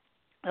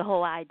the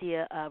whole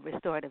idea of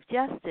restorative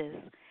justice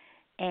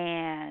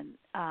and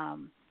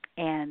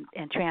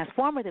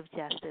transformative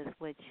justice,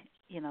 which,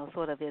 you know,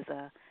 sort of is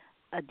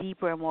a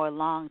deeper, more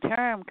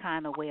long-term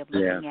kind of way of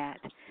looking at,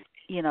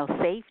 you know,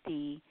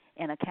 safety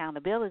and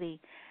accountability.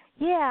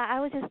 Yeah, I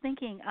was just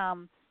thinking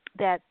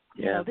that,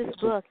 you know, this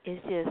book is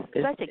just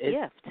such a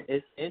gift.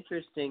 It's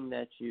interesting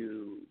that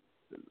you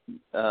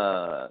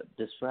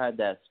described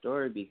that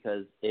story,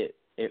 because it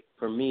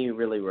for me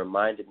really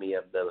reminded me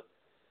of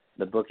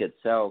the book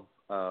itself,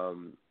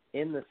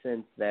 in the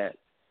sense that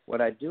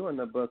what I do in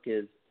the book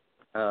is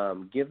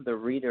give the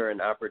reader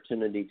an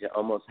opportunity to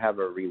almost have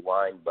a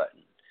rewind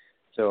button.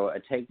 So I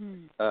take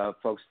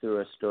folks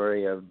through a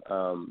story of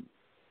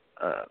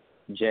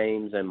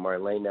James and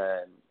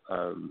Marlena.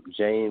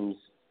 James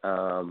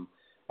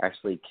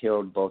actually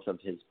killed both of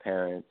his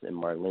parents, and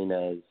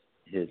Marlena is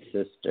his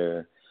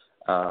sister.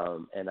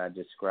 And I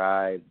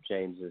describe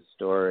James's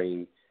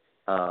story,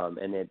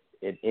 and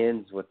it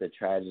ends with the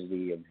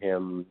tragedy of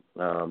him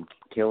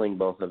killing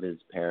both of his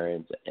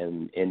parents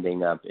and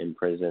ending up in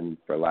prison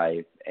for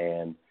life.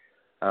 And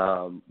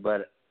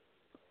but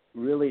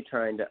really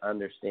trying to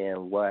understand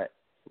what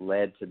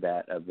led to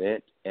that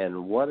event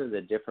and what are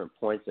the different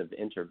points of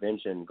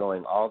intervention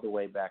going all the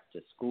way back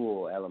to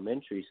school,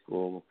 elementary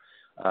school,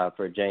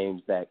 for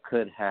James that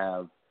could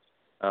have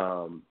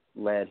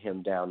led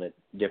him down a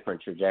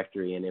different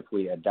trajectory. And if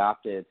we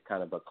adopted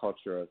kind of a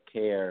culture of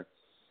care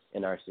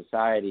in our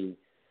society,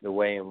 the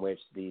way in which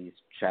these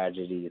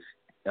tragedies,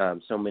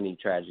 so many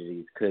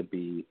tragedies, could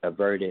be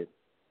averted.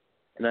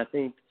 And I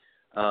think,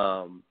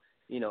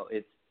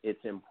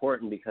 it's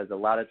important because a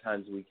lot of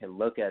times we can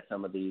look at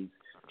some of these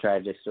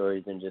tragic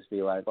stories and just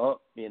be like,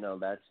 oh,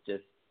 that's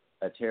just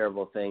a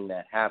terrible thing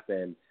that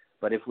happened.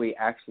 But if we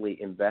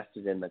actually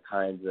invested in the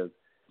kinds of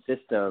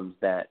systems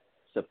that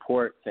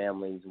support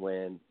families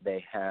when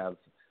they have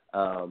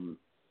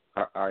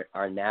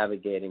are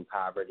navigating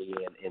poverty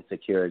and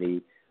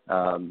insecurity,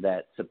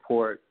 that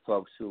support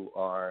folks who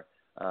are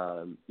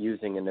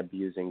using and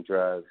abusing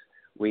drugs,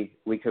 we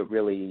could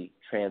really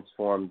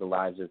transform the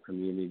lives of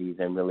communities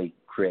and really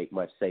create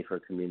much safer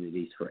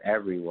communities for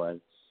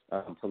everyone,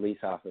 police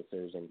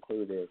officers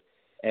included.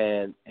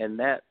 And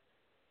that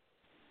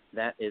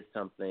is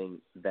something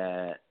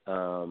that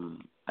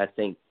I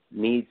think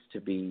needs to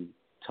be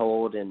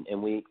told, and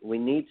we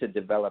need to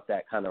develop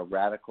that kind of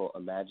radical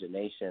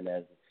imagination,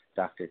 as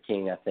Dr.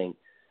 King, I think,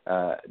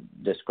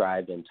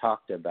 described and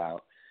talked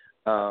about.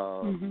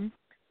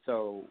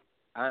 So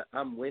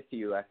I'm with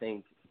you. I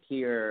think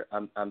here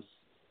I'm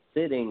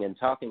sitting and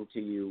talking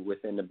to you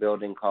within a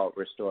building called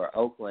Restore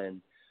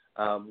Oakland,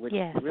 which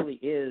really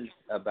is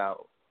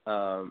about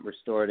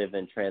restorative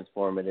and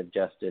transformative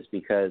justice,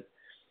 because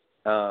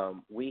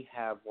we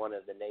have one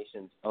of the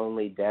nation's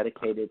only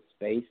dedicated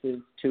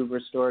spaces to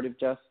restorative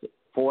justice,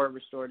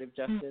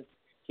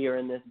 here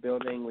in this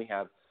building. We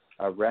have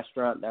a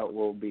restaurant that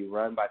will be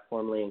run by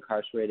formerly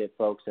incarcerated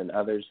folks and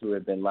others who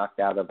have been locked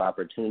out of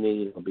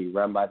opportunity. It will be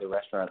run by the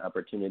Restaurant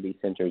Opportunity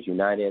Centers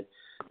United.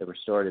 The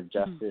restorative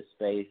justice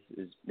space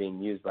is being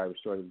used by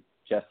Restorative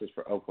Justice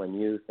for Oakland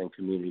Youth and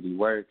Community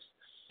Works.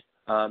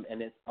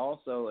 And it's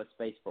also a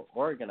space for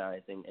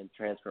organizing and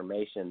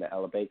transformation. The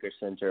Ella Baker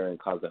Center and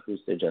Cause of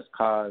Justa Just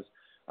Cause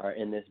are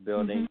in this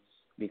building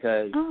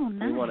because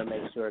we want to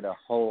make sure to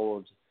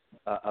hold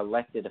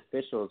elected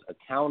officials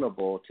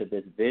accountable to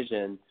this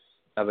vision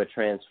of a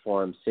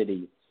transformed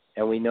city.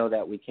 And we know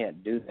that we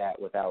can't do that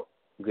without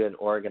good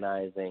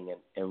organizing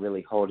and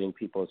really holding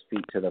people's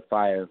feet to the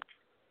fire.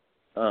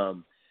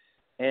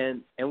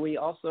 And we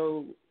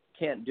also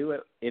can't do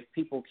it if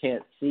people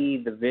can't see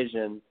the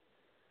vision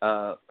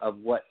of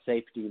what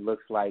safety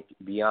looks like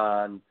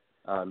beyond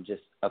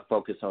just a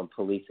focus on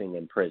policing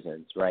and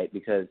prisons, right?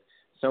 Because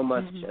so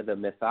much of the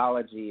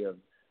mythology of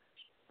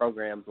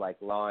programs like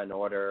Law and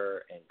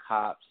Order and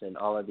Cops and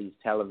all of these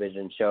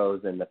television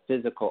shows and the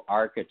physical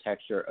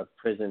architecture of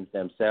prisons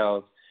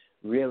themselves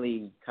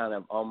really kind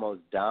of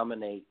almost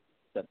dominate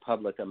the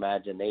public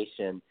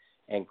imagination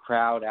and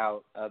crowd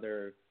out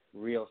other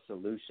real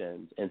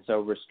solutions. And so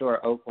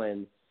Restore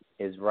Oakland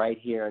is right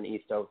here in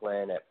East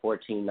Oakland at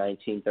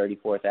 1419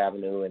 34th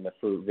Avenue in the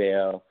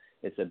Fruitvale.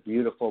 It's a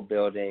beautiful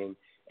building,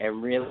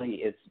 and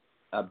really it's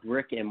a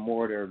brick and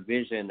mortar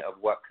vision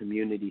of what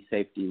community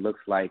safety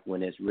looks like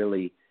when it's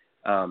really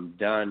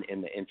done in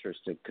the interest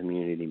of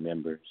community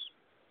members.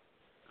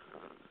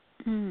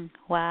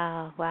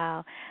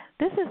 Wow.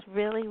 This is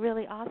really,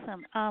 really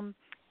awesome.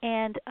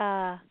 And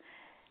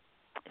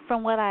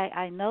from what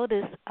I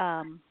noticed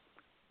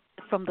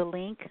from the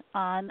link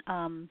on,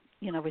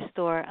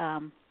 Restore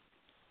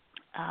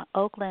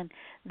Oakland,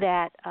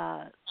 that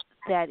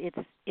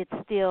it's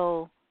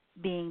still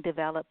being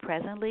developed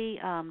presently,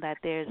 that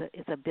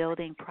it's a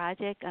building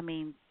project. I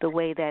mean, the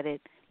way that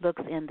it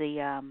looks in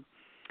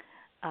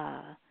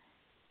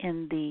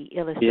the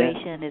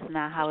illustration is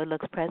not how it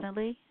looks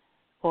presently,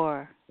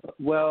 or?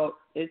 Well,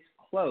 it's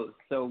close.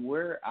 So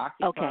we're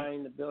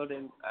occupying the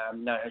building. I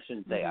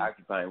shouldn't say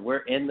occupying.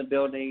 We're in the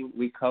building.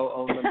 We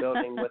co-own the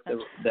building with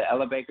the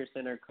Ella Baker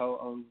Center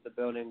co-owns the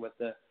building with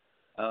the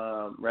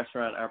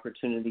Restaurant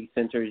Opportunity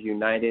Centers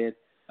United.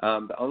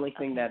 The only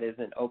thing that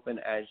isn't open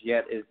as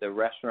yet is the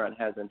restaurant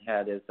hasn't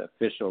had its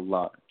official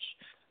launch.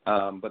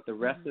 But the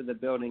rest of the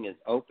building is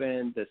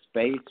open. The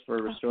space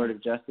for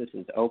restorative justice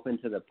is open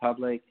to the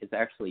public. It's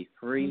actually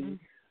free.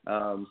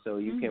 So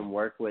you can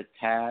work with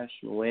Tash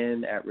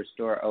Nguyen at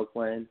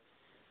RestoreOakland.org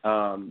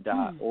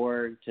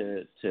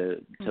to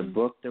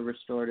book the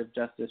restorative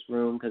justice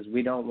room, because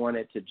we don't want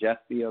it to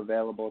just be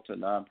available to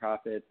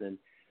nonprofits and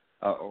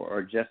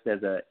or just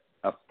as a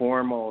a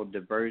formal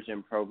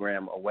diversion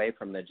program away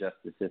from the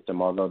justice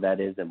system. Although that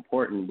is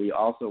important, we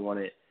also want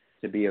it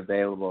to be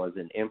available as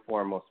an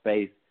informal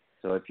space.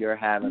 So if you're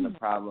having a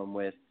problem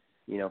with,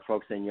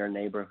 folks in your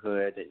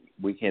neighborhood,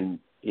 we can,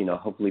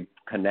 hopefully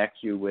connect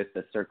you with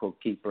a circle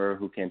keeper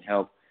who can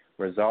help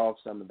resolve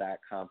some of that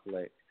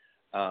conflict,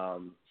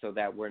 so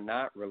that we're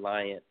not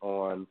reliant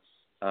on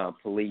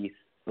police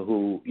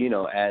who,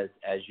 as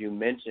you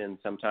mentioned,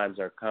 sometimes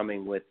are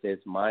coming with this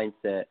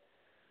mindset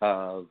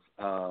of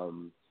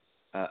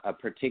a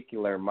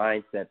particular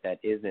mindset that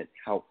isn't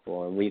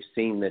helpful. And we've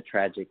seen the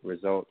tragic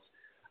results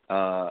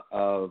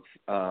of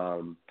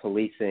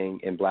policing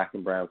in Black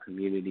and brown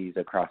communities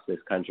across this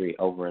country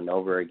over and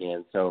over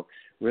again. So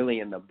really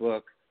in the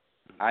book,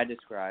 I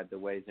describe the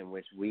ways in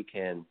which we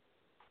can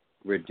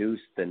reduce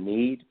the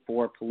need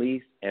for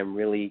police and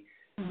really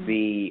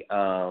be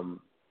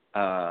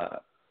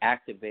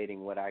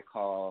activating what I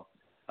call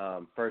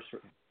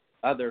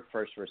other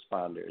first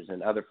responders,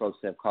 and other folks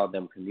have called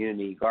them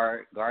community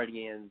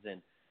guardians,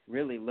 and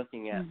really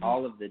looking at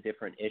all of the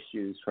different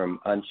issues from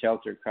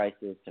unsheltered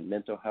crisis to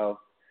mental health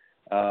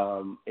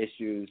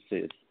issues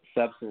to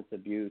substance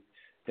abuse.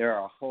 There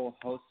are a whole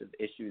host of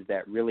issues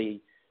that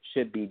really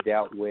should be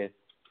dealt with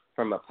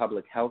from a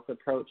public health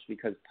approach,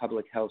 because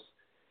public health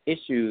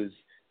issues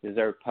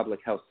deserve public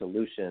health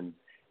solutions.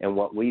 And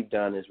what we've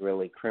done is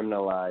really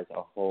criminalize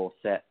a whole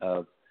set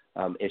of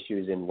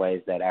issues in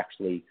ways that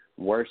actually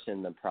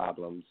worsen the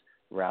problems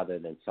rather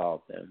than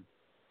solve them.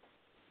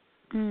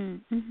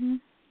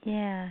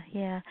 Yeah.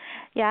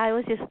 I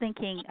was just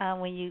thinking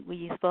when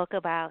you spoke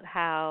about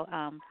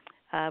how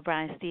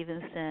Brian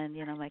Stevenson,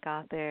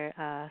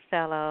 MacArthur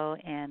Fellow,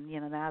 and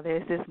now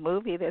there's this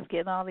movie that's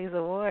getting all these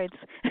awards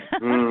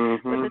with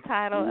the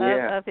title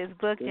of his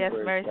book, Just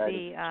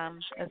Mercy.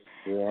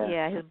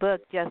 His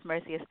book, Just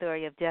Mercy: A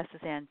Story of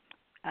Justice and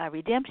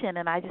Redemption.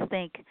 And I just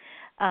think,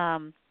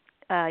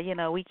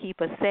 we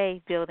keep us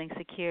safe, building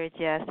secure,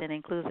 just, and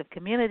inclusive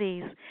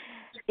communities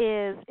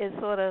is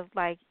sort of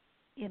like,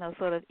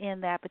 sort of in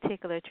that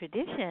particular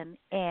tradition.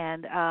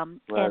 And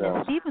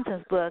in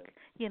Stevenson's book,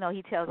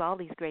 he tells all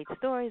these great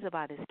stories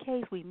about his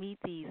case. We meet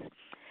these,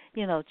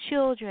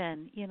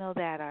 children,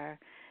 that are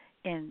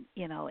in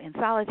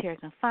solitary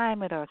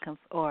confinement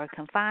or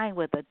confined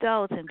with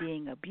adults and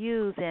being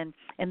abused, and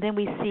then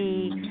we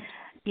see,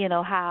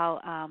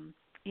 how,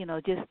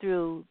 just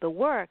through the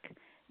work,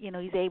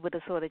 he's able to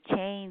sort of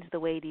change the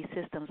way these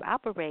systems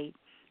operate.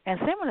 And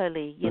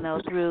similarly,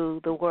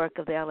 through the work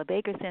of the Ella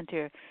Baker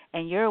Center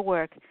and your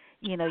work,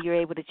 you're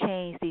able to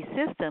change these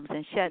systems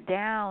and shut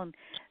down,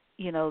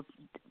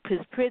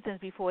 prisons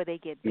before they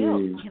get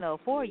built,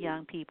 for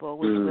young people,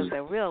 which was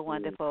a real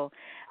wonderful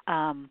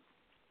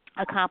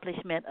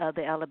accomplishment of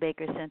the Ella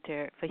Baker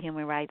Center for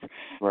Human Rights.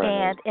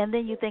 Right. And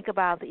then you think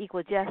about the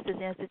Equal Justice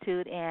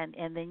Institute,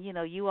 and then,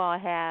 you all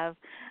have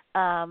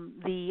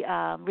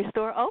the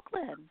Restore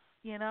Oakland,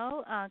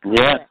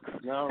 complex.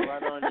 No,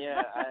 right on.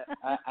 Yeah,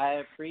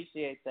 I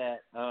appreciate that.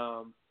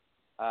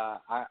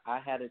 I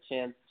had a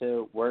chance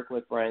to work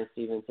with Brian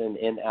Stevenson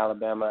in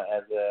Alabama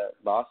as a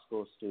law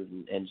school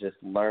student and just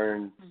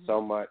learn so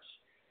much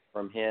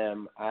from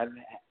him. I've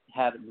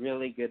had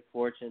really good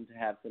fortune to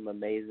have some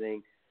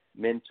amazing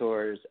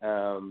mentors.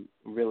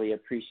 Really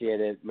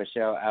appreciated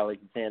Michelle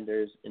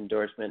Alexander's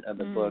endorsement of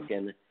the book,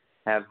 and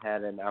have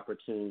had an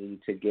opportunity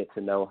to get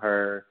to know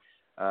her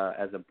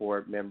as a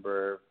board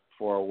member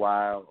for a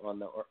while.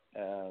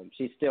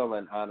 She's still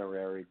an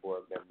honorary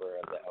board member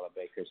of the Ella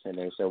Baker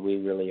Center, so we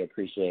really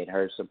appreciate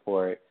her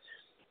support.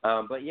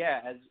 But yeah,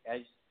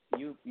 as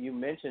you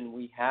mentioned,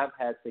 we have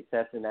had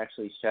success in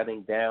actually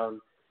shutting down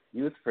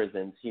youth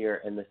prisons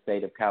here in the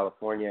state of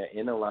California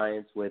in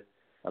alliance with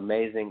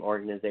amazing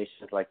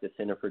organizations like the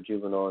Center for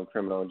Juvenile and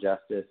Criminal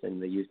Justice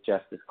and the Youth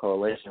Justice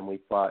Coalition. We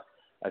fought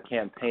a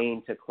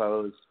campaign to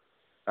close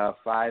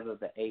 5 of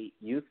the 8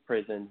 youth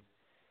prisons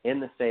in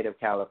the state of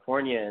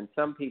California. And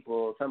some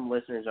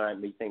listeners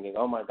might be thinking,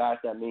 oh my gosh,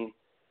 that means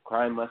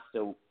crime must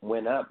have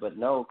went up. But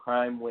no,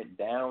 crime went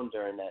down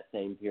during that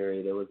same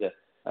period. It was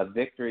a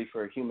victory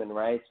for human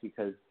rights,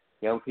 because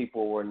young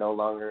people were no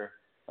longer,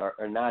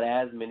 or not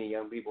as many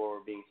young people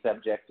were being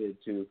subjected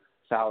to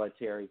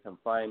solitary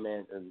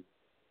confinement, and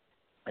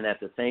at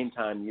the same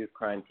time, youth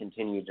crime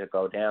continued to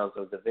go down.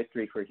 So it's a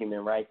victory for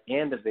human rights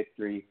and a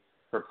victory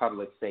for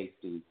public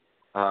safety.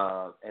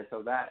 And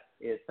so that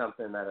is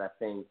something that I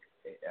think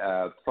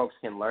folks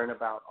can learn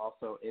about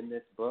also in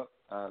this book.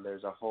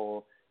 There's a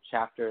whole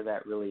chapter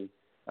that really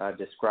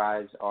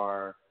describes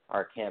our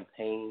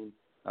campaign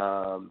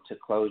to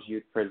close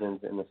youth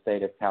prisons in the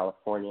state of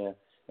California,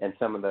 and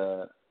some of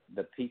the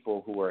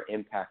people who were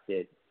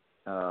impacted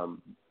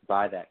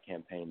by that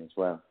campaign as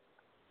well.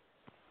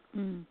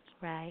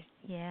 Right,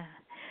 yeah.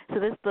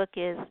 So this book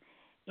is,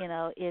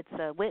 it's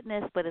a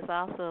witness, but it's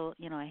also,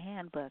 a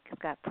handbook.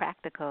 It's got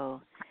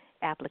practical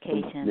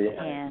applications.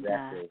 Yeah,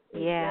 exactly.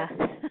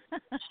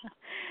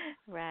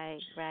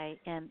 Right.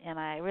 And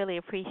I really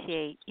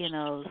appreciate,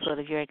 sort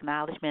of your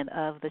acknowledgement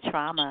of the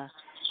trauma,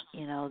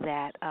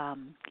 that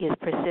is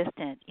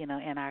persistent,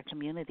 in our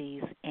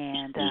communities,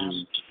 and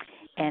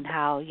and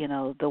how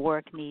the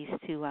work needs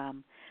to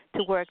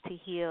work to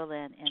heal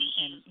and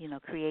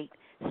create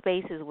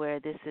spaces where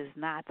this is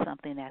not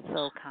something that's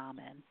so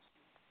common.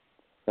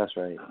 That's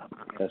right.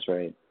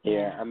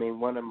 Yeah, I mean,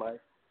 one of my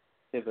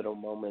pivotal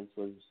moments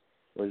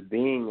was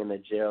being in a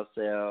jail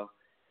cell.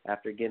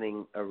 After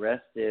getting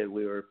arrested,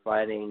 we were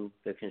fighting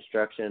the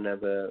construction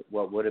of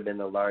what would have been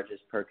the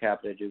largest per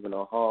capita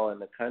juvenile hall in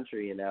the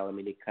country in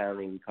Alameda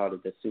County. We called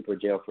it the Super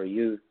Jail for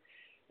Youth.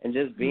 And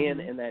just being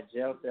in that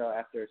jail cell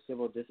after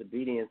civil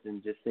disobedience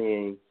and just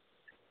seeing,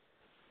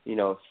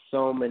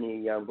 so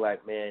many young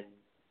black men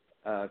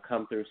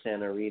come through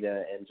Santa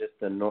Rita, and just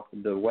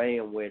the way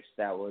in which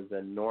that was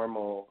a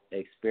normal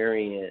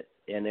experience,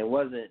 and it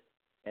wasn't,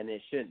 and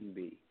it shouldn't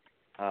be.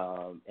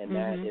 And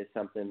that is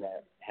something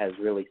that has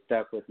really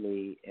stuck with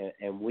me,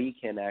 and we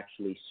can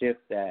actually shift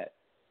that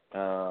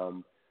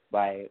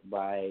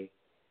by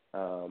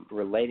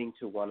relating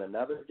to one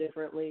another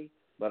differently,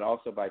 but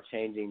also by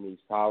changing these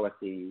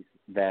policies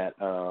that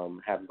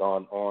have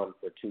gone on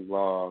for too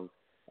long,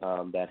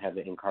 that have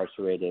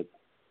incarcerated,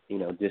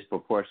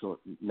 disproportionate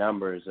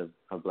numbers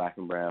of black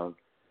and brown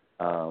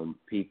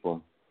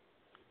people.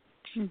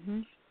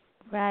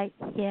 Right,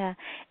 yeah.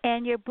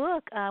 And your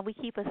book, We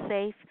Keep Us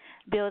Safe,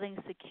 Building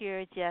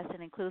Secure, Just,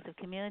 and Inclusive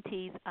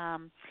Communities,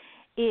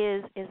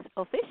 is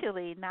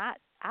officially not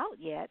out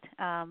yet.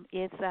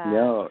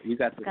 No, you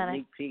got the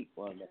sneak peek,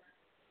 Wanda.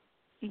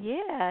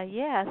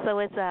 Yeah. So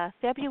it's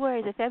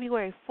February. Is it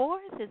February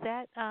 4th? Is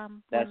that that's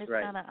when it's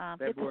right. gonna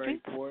hit the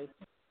streets?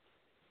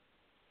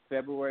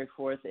 February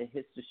 4th, it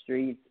hits the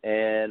streets,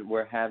 and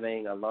we're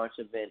having a launch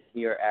event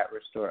here at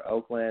Restore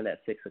Oakland at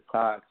 6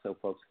 o'clock, so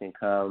folks can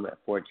come at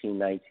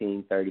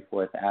 1419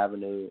 34th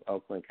Avenue,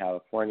 Oakland,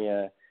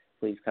 California.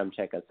 Please come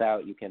check us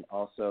out. You can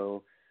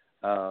also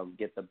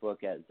get the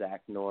book at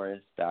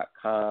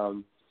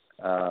zachnorris.com.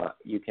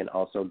 You can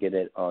also get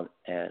it on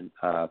and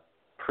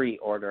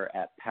pre-order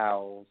at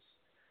Powell's.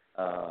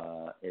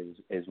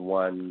 Is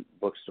one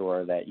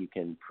bookstore that you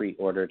can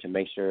pre-order to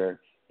make sure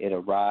it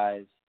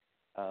arrives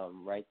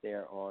right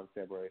there on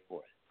February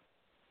 4th.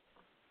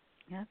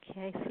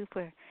 Okay,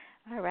 super.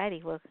 All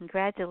righty. Well,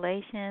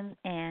 congratulations,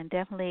 and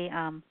definitely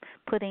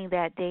putting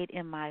that date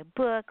in my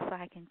book so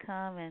I can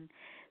come and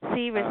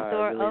see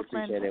Restore really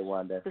Oakland appreciate it,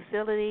 Wanda.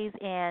 facilities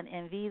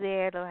and be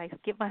there to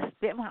get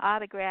my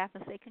autograph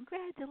and say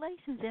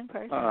congratulations in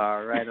person.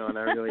 Right on.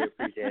 I really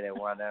appreciate it,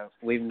 Wanda.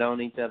 We've known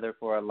each other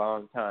for a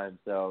long time,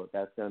 so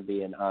that's going to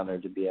be an honor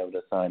to be able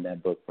to sign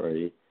that book for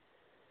you.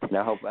 And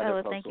I hope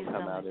other folks will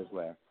come out as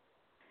well.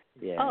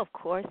 Yeah. Oh, of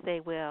course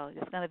they will.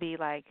 It's going to be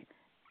like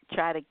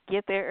try to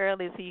get there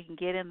early so you can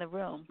get in the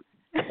room.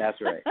 That's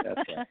right.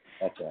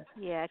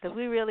 Yeah, because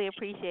we really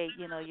appreciate,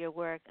 your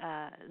work,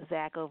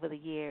 Zach, over the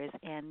years,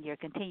 and your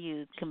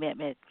continued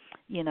commitment,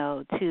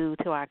 to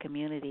our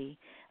community.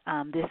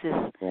 This is,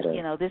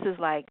 this is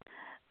like,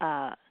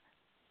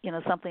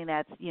 something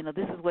that's,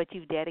 this is what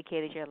you've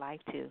dedicated your life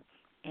to,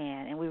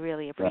 and we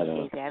really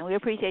appreciate that. And we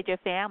appreciate your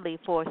family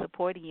for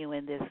supporting you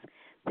in this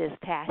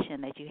passion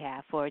that you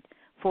have for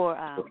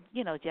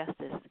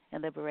justice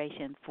and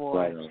liberation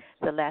for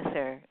the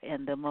lesser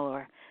and the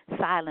more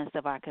silenced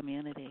of our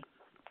community.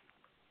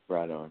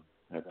 Right on.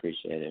 I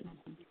appreciate it.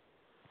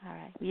 All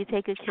right. Well, you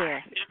take good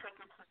care.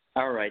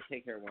 All right.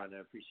 Take care, Wanda. I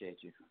appreciate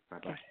you.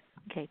 Bye-bye.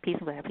 Okay. Peace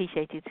and blessings. I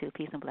appreciate you, too.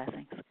 Peace and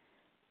blessings.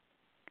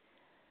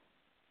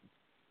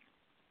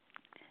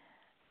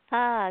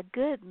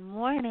 Good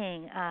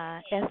morning,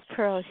 S.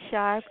 Pearl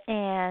Sharp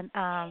and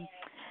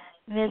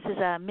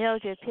Mrs.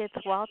 Mildred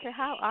Pitts Walter.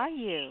 How are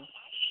you?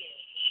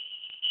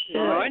 Good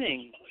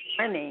morning.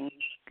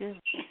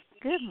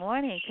 Good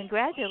morning.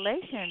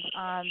 Congratulations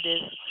on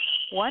this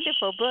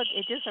wonderful book.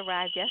 It just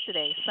arrived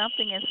yesterday.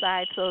 Something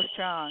Inside So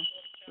Strong.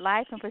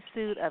 Life in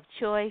Pursuit of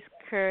Choice,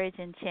 Courage,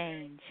 and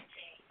Change.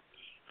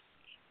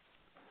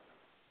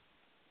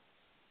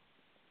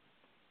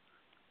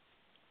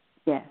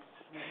 Yes.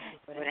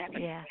 What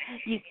happened? Yeah.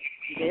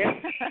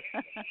 There?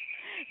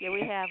 Yeah,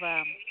 we have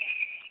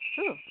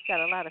got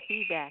a lot of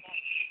feedback.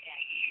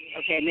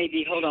 Okay,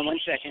 maybe hold on 1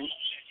 second.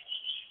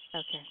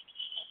 Okay.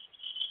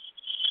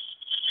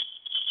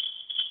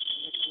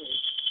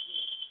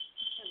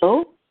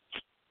 Hello?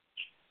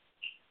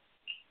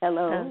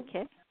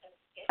 Okay.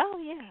 Oh,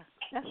 yeah.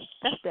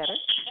 That's better.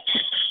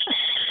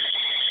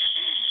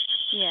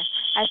 Yeah.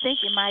 I think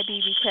it might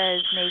be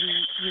because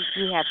maybe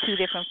you have two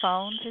different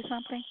phones or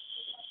something.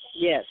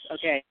 Yes,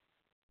 okay.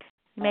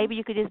 Maybe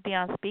you could just be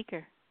on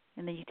speaker,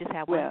 and then you just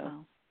have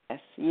one phone.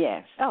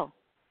 Yes. Oh,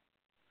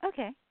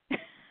 okay.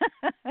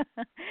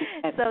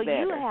 That's so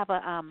better. you have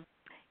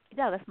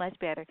that's much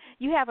better.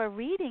 You have a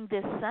reading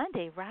this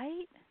Sunday,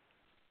 right?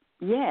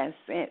 Yes,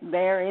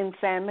 they're in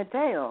San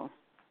Mateo.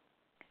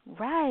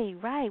 Right.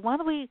 Why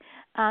don't we,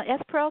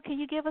 S. Pearl, can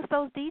you give us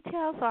those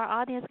details so our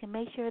audience can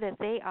make sure that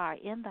they are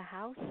in the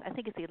house? I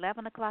think it's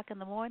 11 o'clock in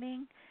the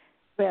morning.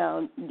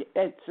 Well,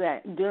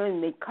 it's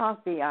during the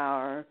coffee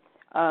hour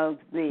of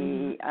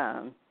the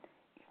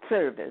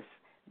service.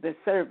 The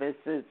service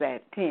is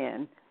at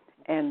 10,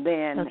 and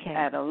then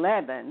at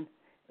 11,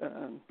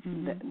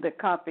 the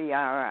coffee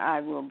hour,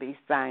 I will be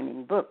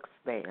signing books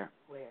there.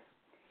 Where?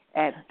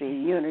 At the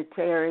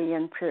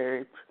Unitarian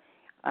Church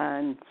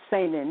on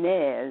St.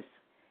 Inez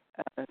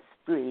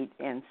Street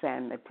in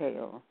San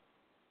Mateo.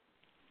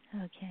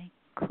 Okay,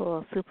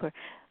 cool, super.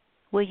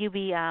 Will you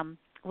be?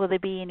 Will there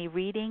be any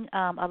reading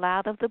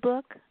allowed of the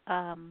book?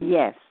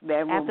 Yes,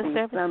 there will be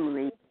service? some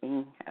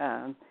reading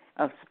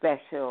of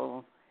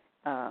special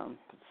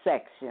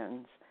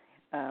sections.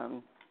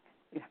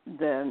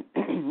 The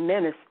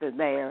minister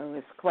there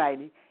was quite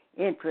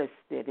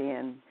interested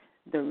in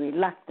the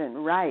reluctant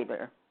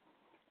writer,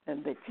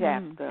 the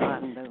chapter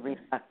on the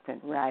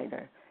reluctant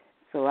writer.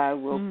 So I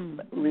will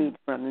read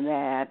from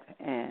that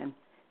and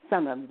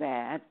some of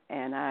that,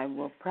 and I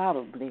will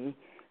probably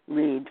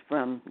read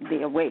from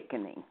The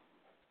Awakening.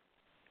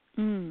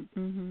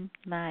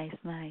 Nice,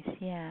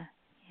 yeah.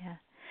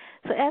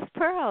 So, as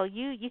Pearl,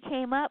 you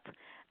came up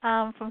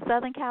from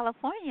Southern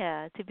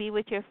California to be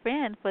with your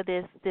friend for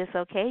this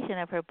occasion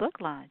of her book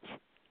launch.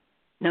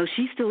 No,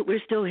 we're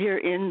still here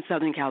in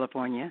Southern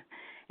California,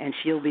 and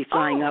she'll be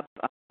flying up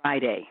on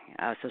Friday,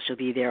 so she'll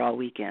be there all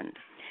weekend.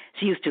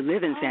 She used to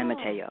live in San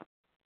Mateo.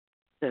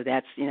 So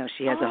that's,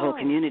 she has a whole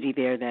community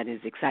there that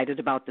is excited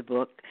about the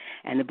book.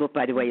 And the book,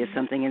 by the way, is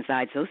Something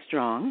Inside So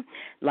Strong,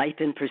 Life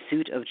in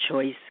Pursuit of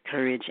Choice,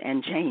 Courage,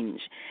 and Change.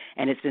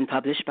 And it's been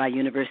published by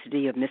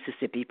University of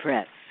Mississippi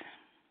Press.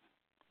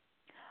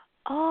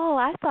 Oh,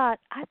 I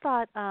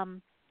thought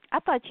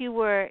you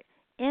were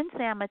in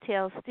San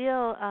Mateo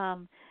still,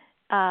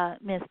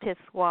 Ms. Pitts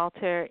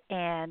Walter,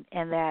 and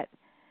that.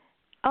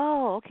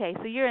 Oh, okay.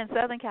 So you're in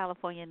Southern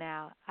California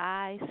now.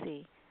 I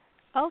see.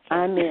 Okay.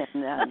 I'm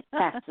in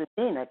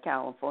Pasadena,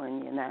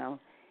 California now,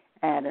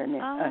 at an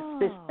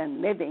assisted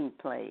living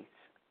place.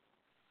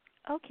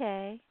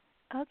 Okay.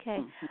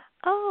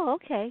 Oh,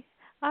 okay.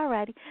 All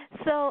righty.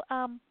 So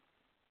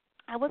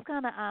I was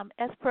going to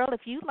ask Pearl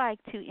if you'd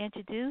like to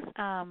introduce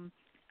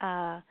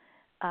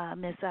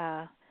Miss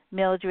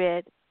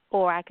Mildred,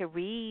 or I could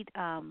read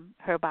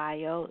her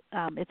bio.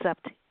 It's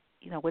up to,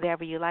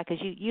 whatever you like,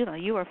 because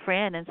you're a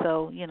friend, and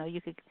so,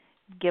 you could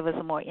give us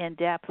a more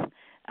in-depth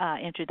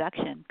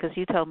introduction, because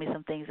you told me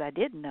some things I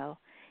didn't know.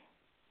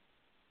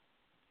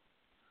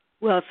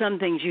 Well, some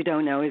things you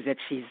don't know is that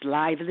she's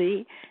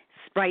lively,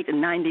 Sprite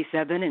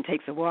 97, and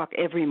takes a walk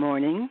every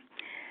morning.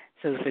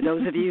 So for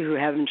those of you who are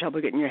having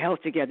trouble getting your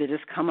health together,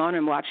 just come on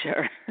and watch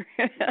her.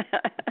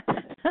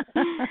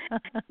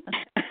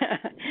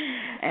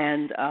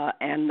 And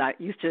I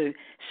used to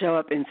show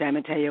up in San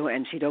Mateo,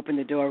 and she'd open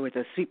the door with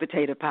a sweet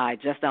potato pie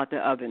just out the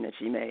oven that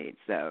she made.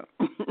 So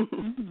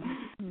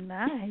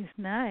nice.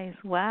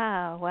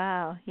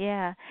 Wow.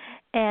 Yeah.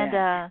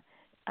 And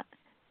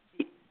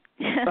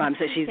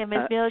so she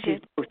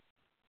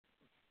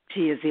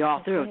is the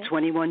author of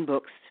 21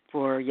 books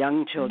for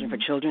young children, for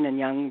children and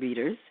young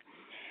readers.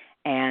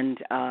 And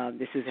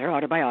this is her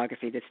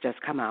autobiography that's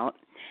just come out.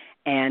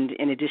 And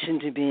in addition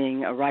to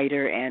being a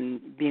writer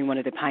and being one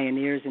of the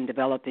pioneers in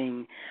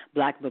developing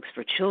black books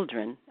for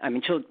children,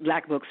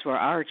 black books for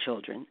our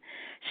children,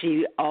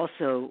 she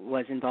also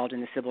was involved in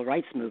the civil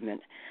rights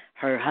movement.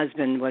 Her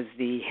husband was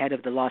the head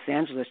of the Los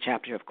Angeles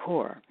chapter of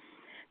CORE.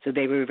 So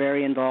they were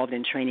very involved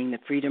in training the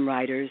Freedom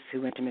Riders who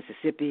went to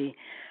Mississippi.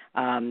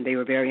 They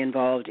were very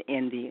involved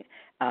in the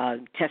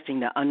testing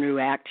the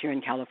UNRU Act here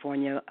in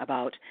California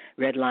about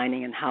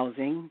redlining and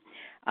housing.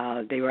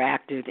 They were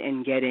active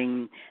in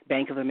getting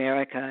Bank of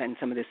America and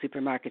some of the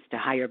supermarkets to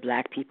hire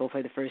black people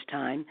for the first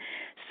time.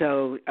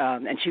 So,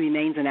 and she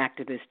remains an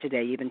activist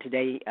today. Even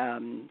today,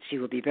 she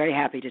will be very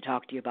happy to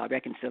talk to you about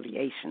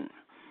reconciliation.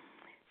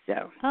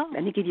 So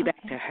let me give you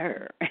back to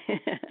her.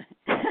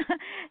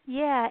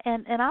 Yeah,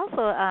 and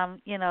also,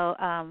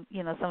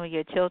 some of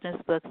your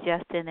children's books,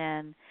 Justin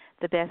and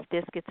the Best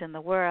Biscuits in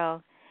the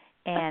World,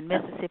 and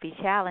Mississippi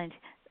Challenge.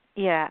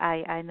 Yeah,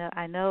 I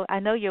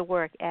know your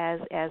work as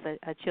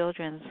a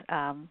children's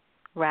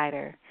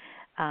writer.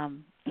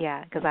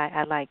 Because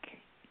I like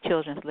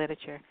children's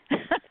literature.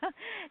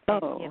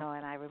 And,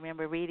 and I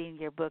remember reading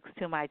your books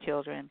to my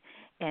children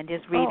and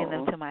just reading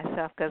them to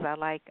myself, because I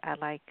like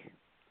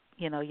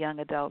young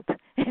adult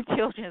and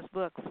children's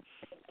books.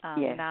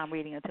 Yes. Now I'm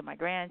reading them to my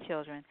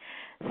grandchildren.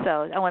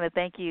 So I want to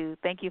thank you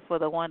for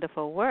the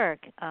wonderful work.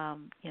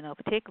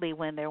 Particularly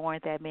when there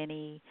weren't that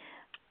many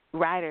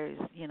writers,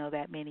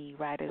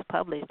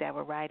 published that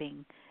were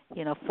writing,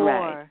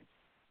 for,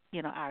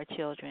 our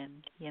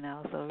children,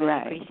 so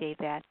really appreciate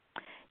that.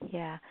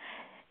 Yeah.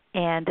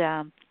 And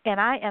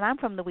I'm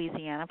from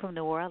Louisiana. I'm from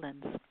New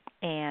Orleans.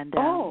 And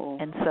so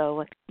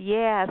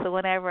so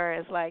whenever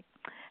it's like,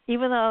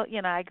 even though,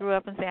 I grew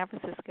up in San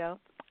Francisco,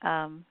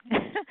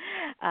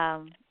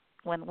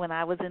 when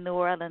I was in New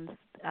Orleans,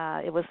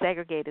 it was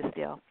segregated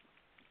still.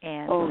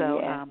 And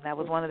that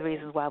was one of the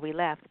reasons why we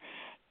left.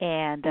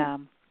 And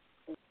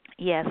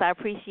yes, I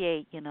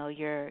appreciate,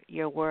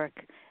 your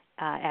work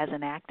as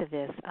an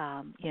activist,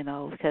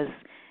 because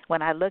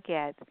when I look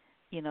at,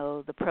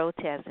 the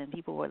protests and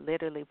people were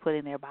literally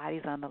putting their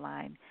bodies on the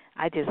line,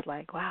 I just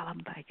like, wow,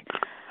 I'm like,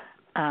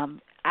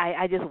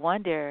 I just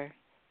wonder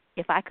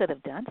if I could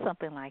have done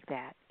something like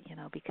that,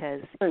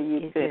 because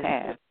you could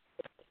have.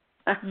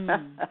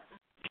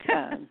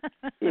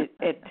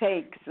 It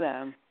takes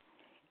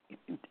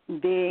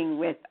being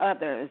with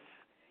others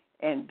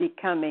and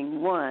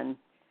becoming one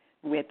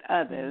with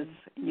others.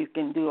 You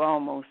can do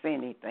almost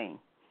anything,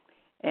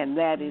 and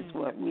that is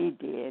what we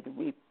did.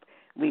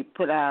 We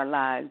put our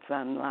lives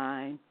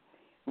online.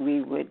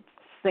 We would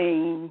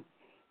sing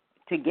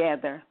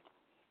together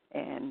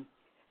and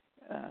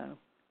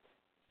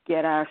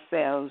get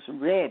ourselves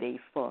ready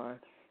for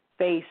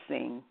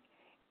facing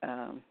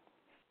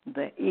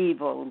the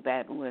evil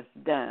that was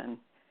done,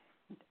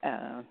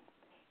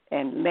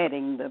 and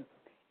letting the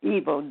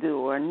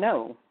evildoer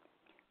know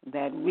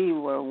that we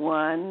were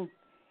one,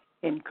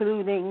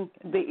 including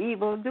the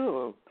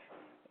evildoer.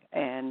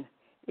 And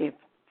if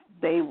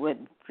they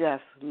would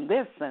just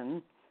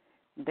listen,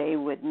 they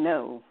would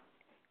know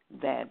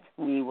that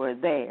we were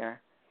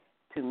there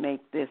to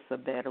make this a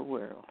better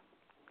world.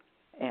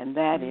 And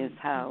that is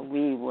how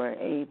we were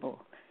able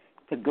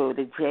to go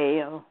to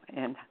jail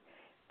and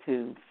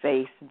to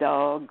face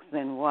dogs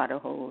and water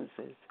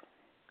hoses.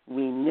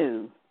 We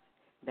knew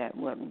that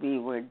what we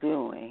were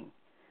doing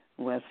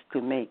was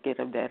to make it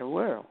a better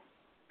world.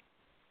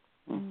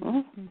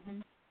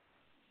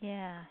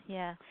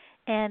 Yeah.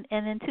 And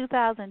in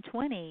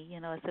 2020,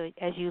 so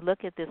as you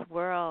look at this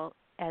world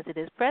as it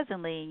is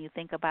presently, and you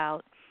think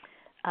about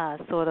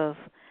sort of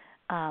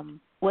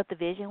what the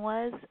vision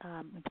was,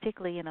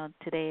 particularly,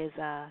 today is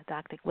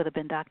would have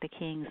been Dr.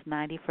 King's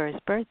 91st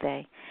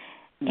birthday.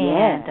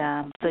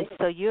 Yeah. And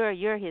so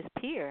you're his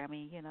peer. I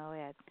mean,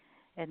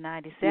 at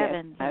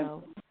 97,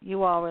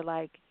 you all were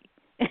like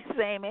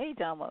same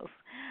age almost.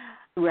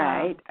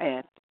 Right.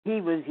 And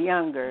he was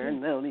younger, a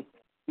little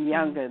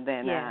younger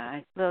than I.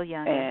 A little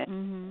younger.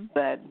 And,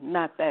 but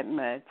not that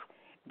much.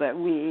 But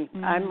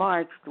I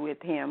marched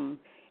with him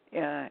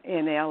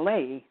in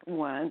L.A.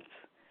 once,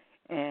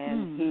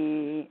 and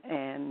he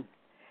and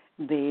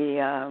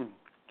the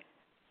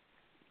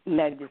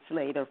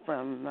legislator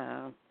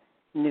from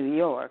New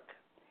York,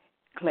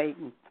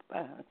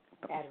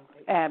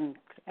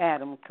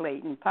 Adam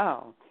Clayton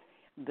Powell,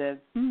 the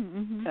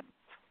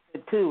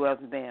two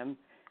of them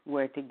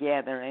were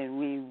together, and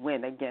we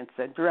went against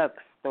a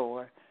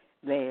drugstore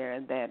there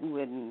that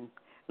wouldn't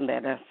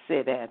let us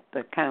sit at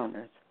the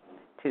counters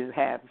to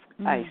have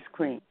ice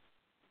cream.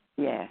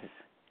 Yes.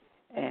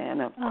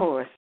 And of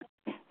course,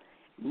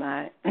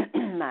 my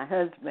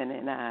husband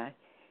and I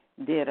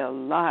did a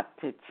lot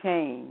to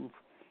change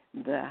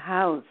the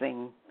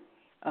housing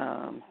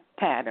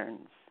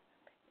patterns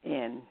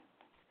in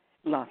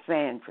Los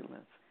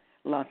Angeles.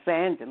 Los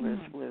Angeles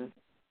was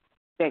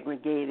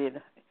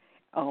segregated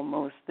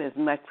almost as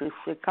much as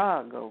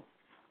Chicago,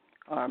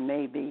 or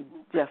maybe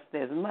just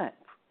as much.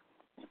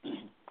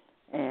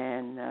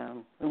 And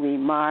we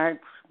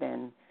marched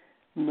and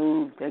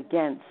moved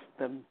against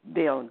the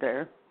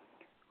builder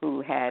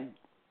who had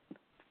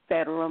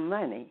federal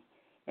money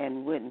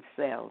and wouldn't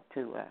sell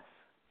to us.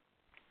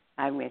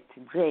 I went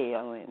to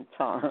jail in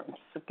Torrance,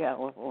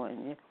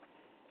 California,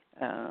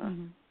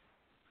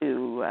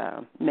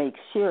 to make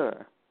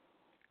sure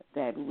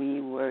that we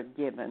were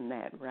given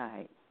that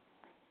right.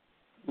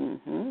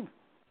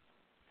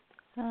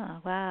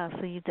 Oh, wow.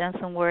 So you've done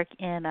some work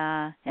in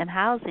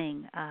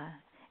housing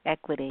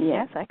equity.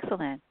 Yes. That's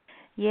excellent.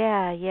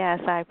 Yeah.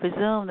 So I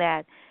presume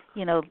that,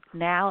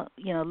 now,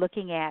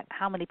 looking at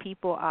how many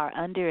people are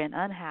under and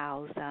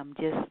unhoused,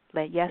 just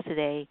like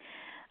yesterday,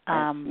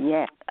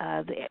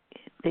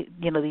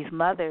 these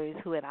mothers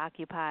who had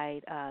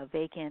occupied a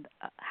vacant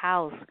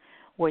house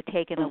were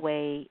taken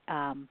away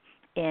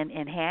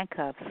in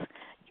handcuffs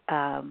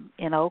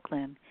in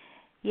Oakland.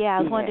 Yeah,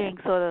 I was wondering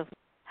sort of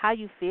how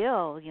you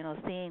feel,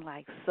 seeing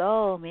like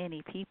so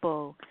many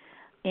people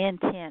in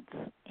tents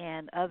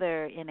and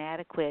other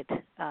inadequate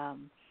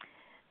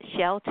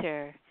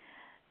shelter.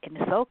 And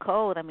it's so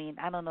cold. I mean,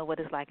 I don't know what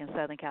it's like in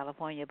Southern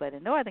California, but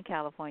in Northern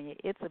California,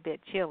 it's a bit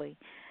chilly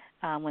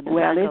when the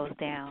sun goes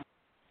down.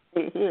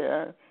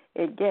 Here,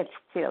 it gets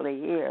chilly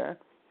here,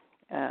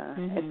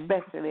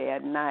 especially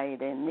at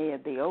night and near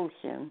the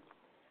ocean,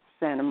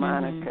 Santa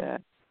Monica,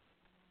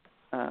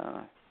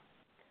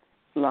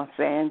 Los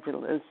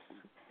Angeles.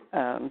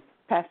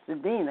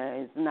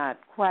 Pasadena is not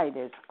quite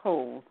as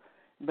cold,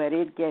 but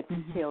it gets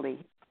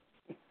chilly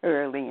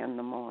early in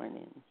the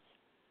morning.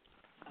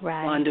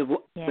 Right. Wanda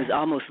was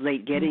almost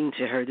late getting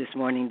to her this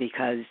morning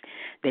because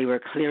they were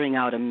clearing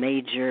out a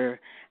major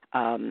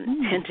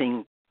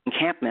tenting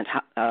encampment,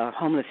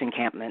 homeless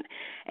encampment,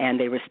 and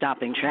they were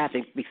stopping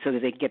traffic so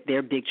that they get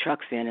their big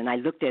trucks in. And I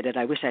looked at it.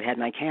 I wish I'd had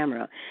my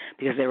camera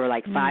because there were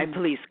like 5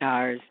 police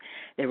cars.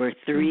 There were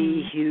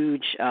 3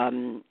 huge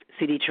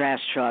city trash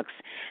trucks.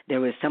 There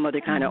was some other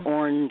kind of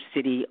orange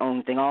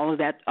city-owned thing. All of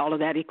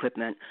that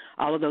equipment,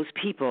 all of those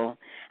people.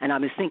 And I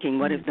was thinking,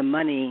 what if the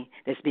money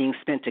that's being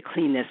spent to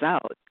clean this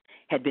out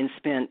had been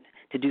spent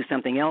to do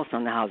something else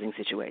on the housing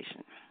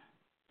situation?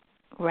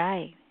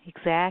 Right.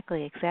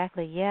 Exactly.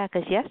 Yeah,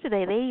 because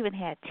yesterday they even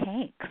had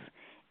tanks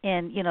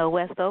in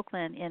West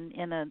Oakland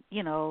in a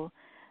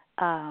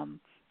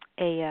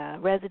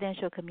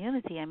residential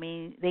community. I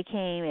mean, they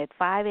came at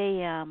 5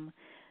 a.m.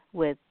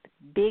 with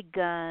big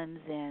guns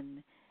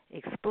and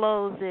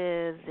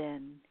explosives,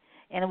 and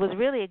it was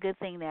really a good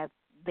thing that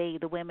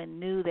the women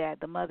knew that,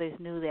 the mothers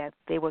knew that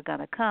they were going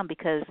to come,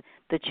 because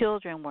the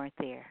children weren't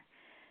there.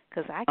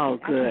 Because I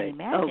can't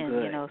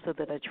imagine, so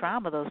that the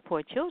trauma those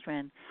poor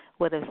children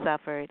would have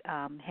suffered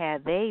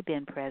had they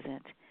been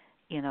present,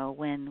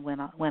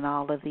 when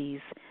all of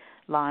these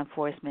law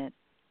enforcement,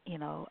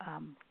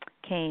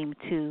 came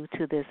to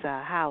this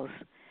house.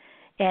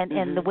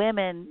 And the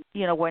women,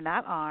 were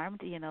not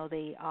armed.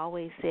 They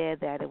always said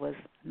that it was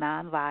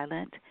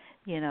nonviolent,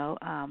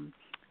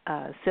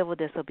 civil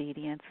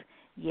disobedience.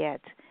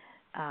 Yet,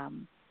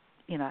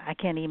 I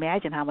can't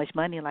imagine how much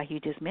money, like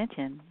you just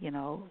mentioned,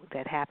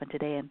 that happened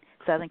today in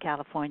Southern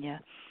California,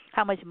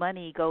 how much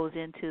money goes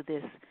into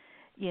this,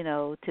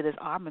 to this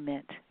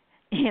armament,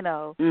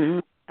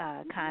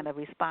 kind of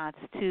response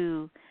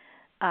to,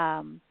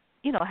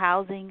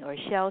 housing or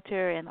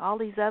shelter and all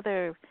these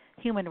other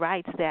human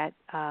rights that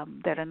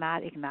are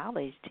not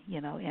acknowledged,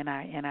 in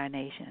our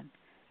nation.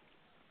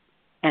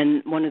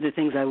 And one of the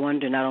things I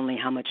wonder, not only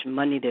how much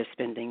money they're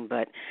spending,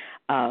 but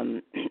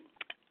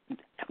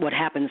what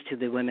happens to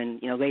the women,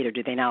 later?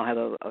 Do they now have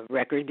a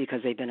record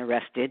because they've been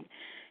arrested,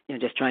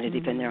 just trying to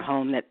defend their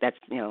home? That's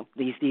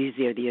these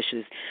are the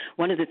issues.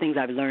 One of the things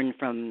I've learned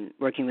from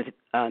working with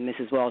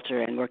Mrs.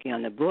 Walter and working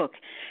on the book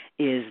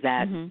is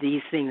that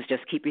these things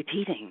just keep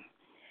repeating.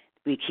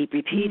 We keep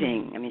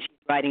repeating. I mean, she's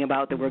writing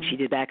about the work she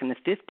did back in the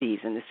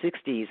 50s and the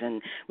 60s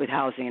and with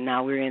housing, and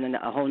now we're in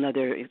a whole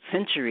other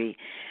century,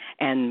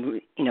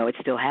 and, it's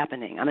still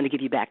happening. I'm going to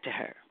give you back to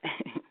her.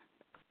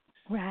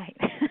 Right.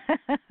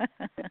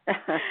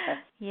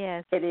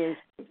 Yes. It is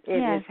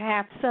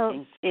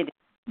happening.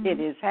 It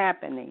is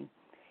happening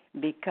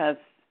because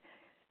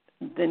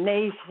the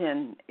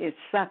nation is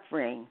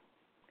suffering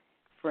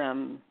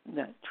from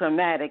the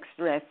traumatic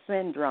stress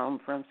syndrome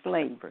from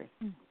slavery.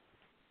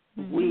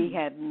 We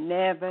had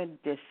never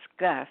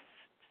discussed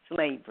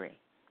slavery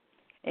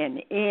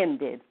and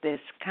ended this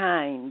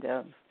kind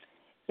of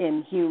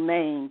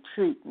inhumane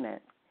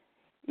treatment.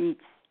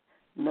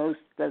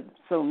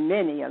 So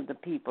many of the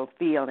people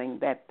feeling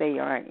that they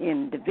are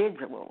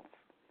individuals,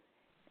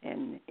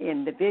 and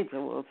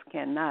individuals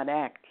cannot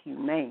act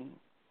humane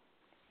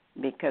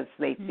because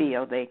they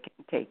feel they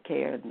can take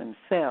care of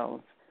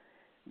themselves.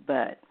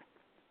 But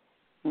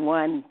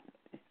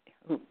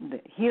the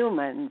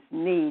humans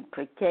need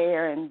to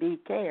care and be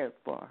cared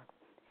for.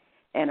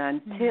 And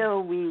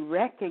until we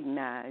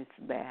recognize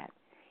that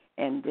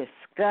and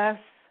discuss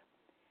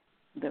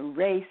the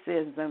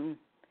racism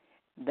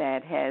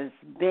that has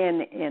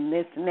been in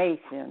this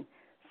nation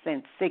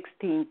since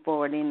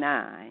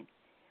 1649,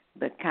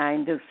 the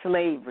kind of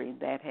slavery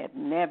that had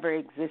never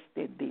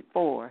existed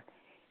before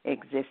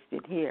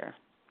existed here,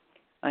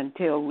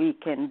 until we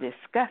can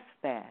discuss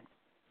that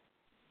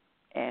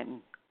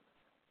and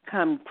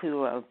come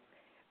to a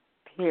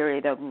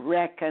period of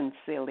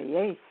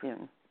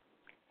reconciliation,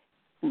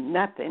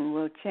 nothing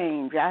will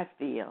change, I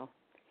feel,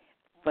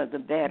 for the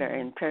better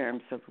in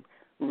terms of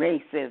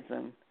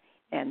racism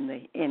and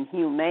the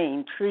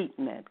inhumane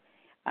treatment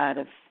out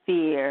of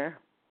fear,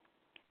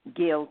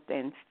 guilt,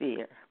 and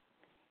fear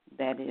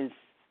that is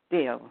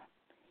still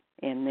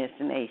in this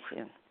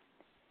nation.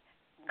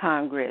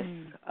 Congress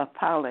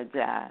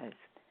apologized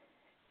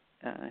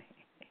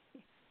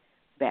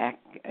back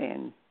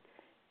in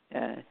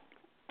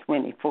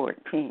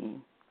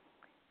 2014,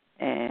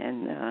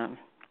 and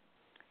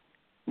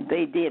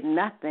they did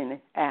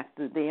nothing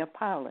after the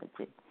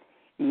apology.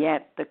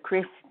 Yet the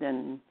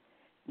Christians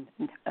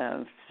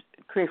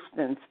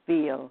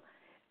feel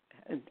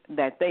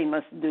that they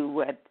must do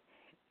what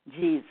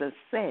Jesus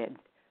said.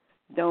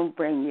 Don't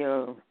bring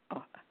your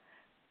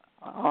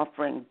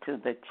offering to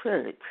the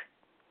church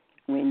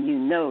when you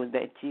know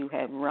that you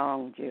have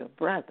wronged your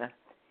brother.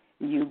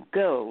 You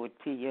go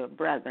to your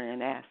brother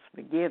and ask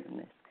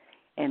forgiveness,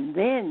 and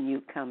then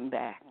you come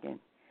back and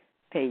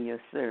pay your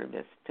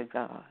service to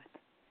God.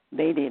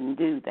 They didn't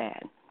do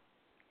that.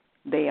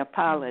 They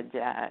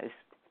apologized,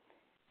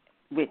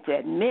 which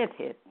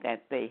admitted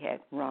that they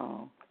had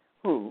wronged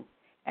who?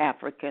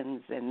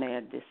 Africans and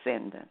their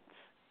descendants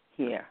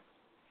here.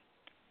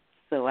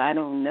 So I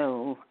don't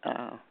know,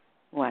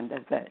 Wanda,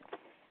 but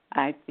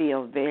I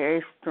feel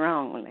very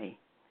strongly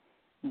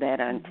that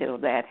until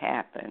that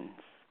happens,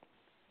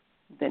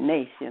 the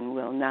nation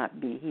will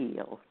not be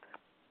healed.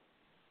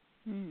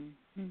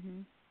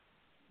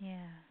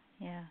 Yeah.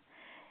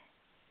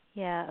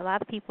 A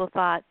lot of people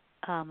thought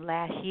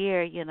last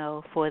year,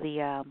 for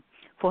the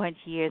 400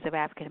 years of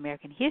African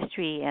American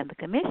history and the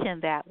commission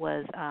that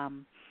was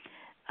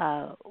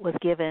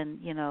given,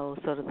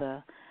 sort of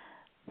the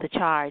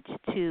charge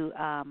to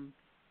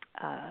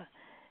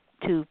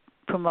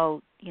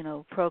promote,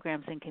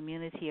 programs and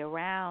community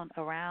around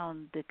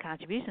the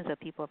contributions of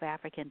people of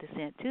African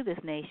descent to this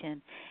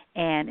nation,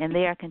 and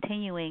they are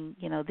continuing,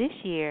 this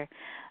year.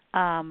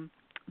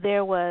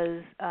 There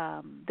was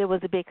a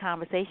big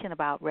conversation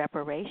about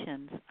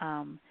reparations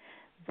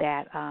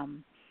that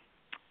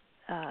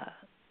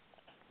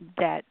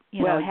that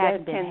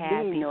hadn't been had before. There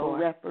can be no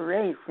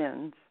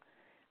reparations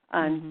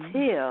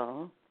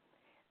until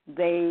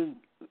they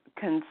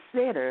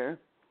consider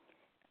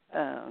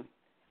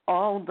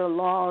all the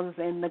laws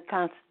in the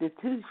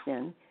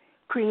Constitution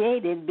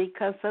created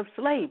because of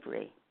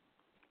slavery.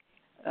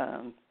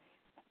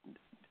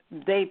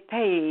 They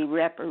pay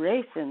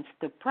reparations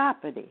to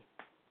property.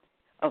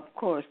 Of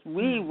course,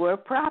 we were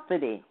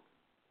property.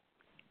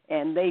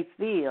 And they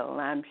feel,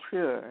 I'm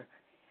sure,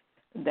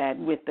 that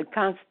with the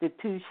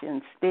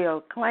Constitution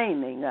still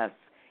claiming us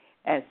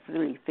as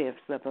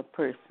 3/5 of a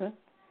person,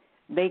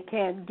 they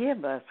can't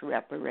give us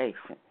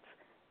reparations.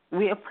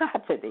 We are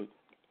property.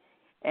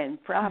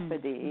 And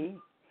property,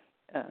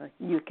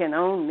 you can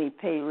only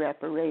pay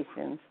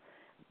reparations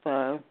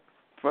for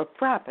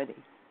property.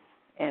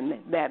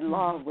 And that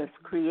law was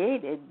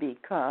created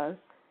because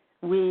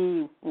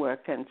we were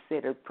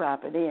considered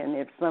property, and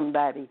if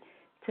somebody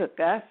took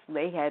us,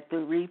 they had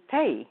to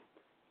repay.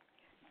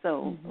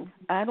 So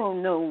I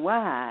don't know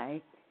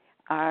why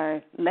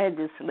our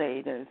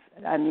legislators,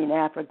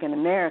 African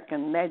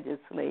American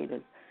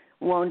legislators,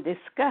 won't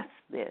discuss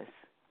this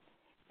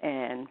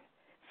and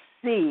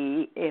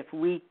see if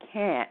we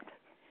can't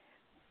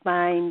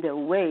find a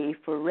way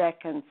for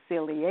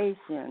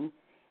reconciliation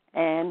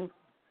and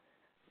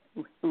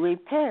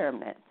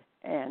repairment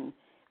and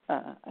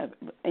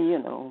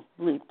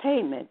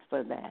repayment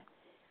for that.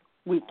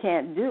 We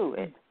can't do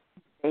it.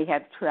 They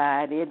have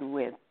tried it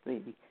with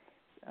the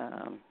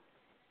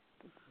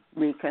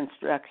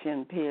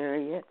Reconstruction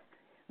period.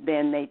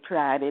 Then they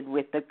tried it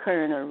with the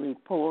Kerner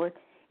report,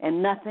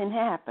 and nothing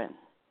happened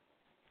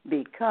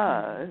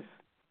because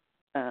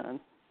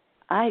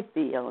I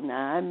feel,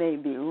 now I may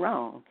be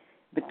wrong,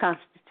 the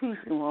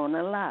Constitution won't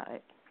allow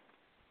it.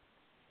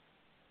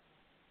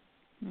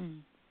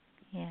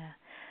 Yeah.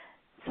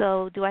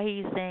 So do I hear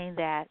you saying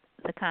that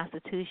the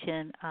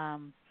Constitution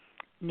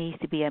needs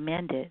to be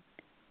amended?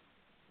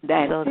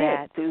 That's so it,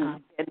 that,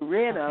 to get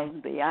rid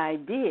of the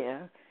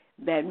idea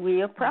that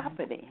we are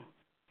property.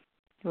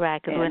 Right,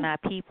 because we're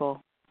not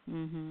people.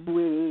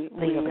 We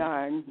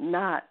are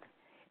not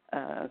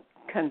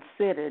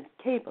considered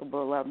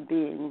capable of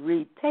being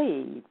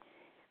repaid.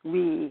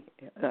 We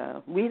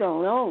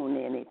don't own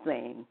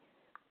anything.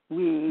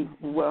 We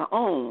were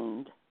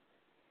owned.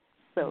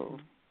 So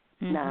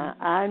now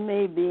I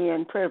may be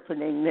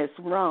interpreting this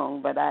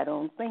wrong, but I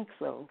don't think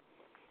so.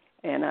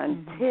 And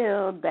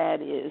until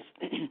that is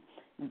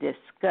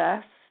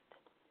discussed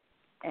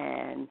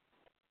and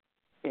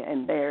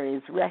there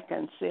is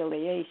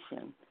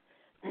reconciliation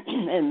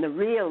and the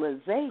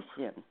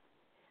realization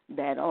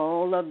that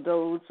all of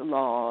those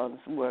laws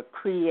were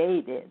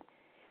created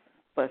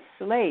for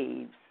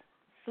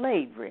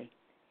slavery,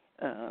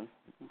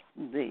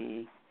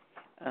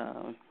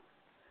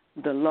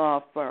 the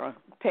law for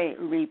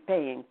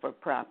repaying for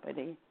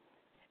property,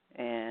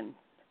 and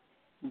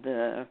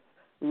the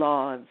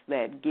laws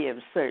that give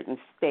certain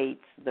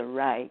states the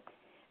right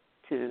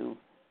to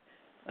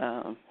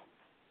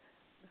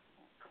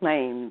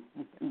claim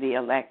the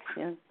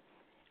election,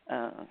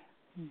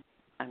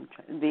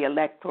 the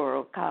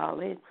Electoral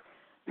College,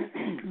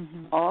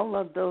 all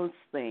of those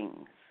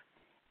things.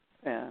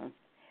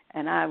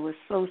 And I was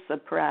so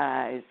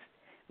surprised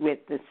with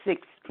the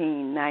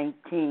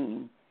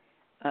 1619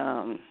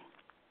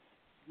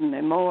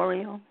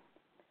 memorial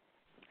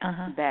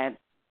that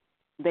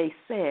they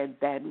said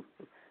that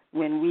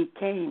when we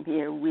came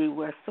here, we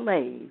were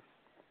slaves.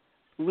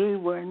 We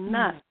were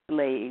not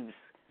slaves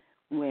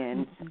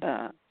when,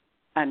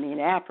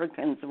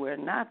 Africans were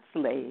not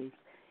slaves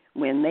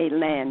when they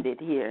landed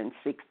here in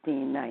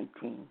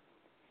 1619.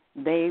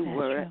 They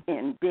were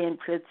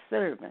indentured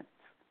servants.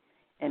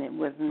 And it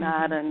was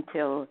not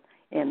until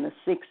in the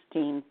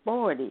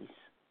 1640s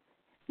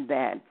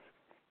that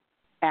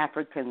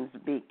Africans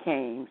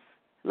became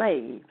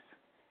slaves,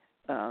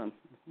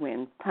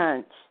 when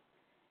Punch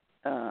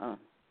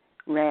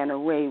ran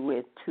away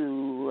with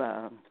two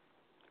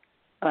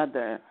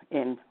other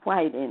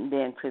white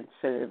indentured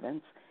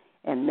servants,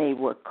 and they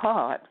were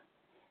caught.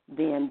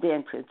 The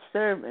indentured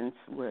servants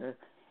were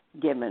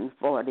given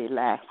 40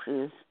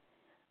 lashes,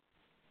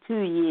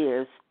 2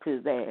 years to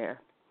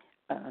their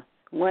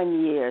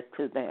 1 year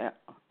to their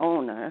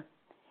owner,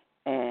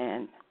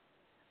 and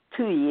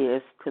 2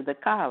 years to the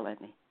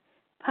colony.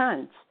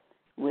 Punch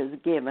was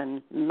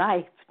given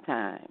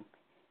lifetime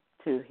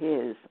to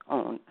his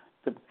owner,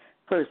 the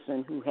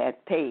person who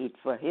had paid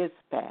for his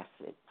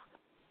passage.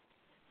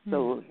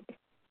 So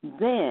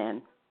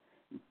then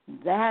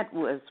that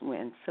was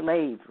when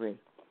slavery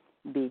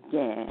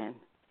began,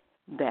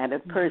 that a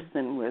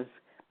person was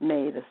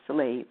made a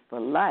slave for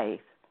life.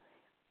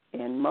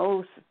 In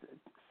most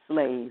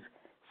slave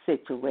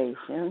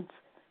situations,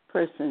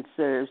 person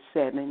served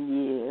 7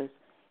 years,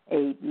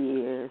 8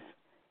 years,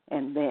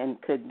 and then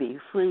could be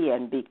free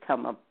and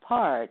become a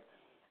part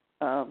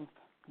of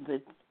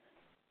the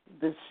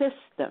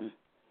system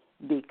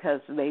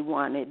because they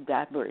wanted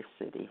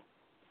diversity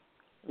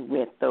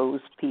with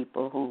those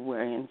people who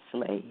were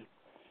enslaved.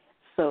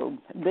 So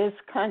this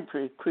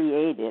country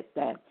created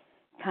that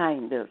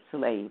kind of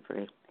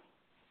slavery.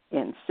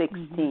 in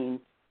 16,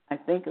 I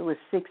think it was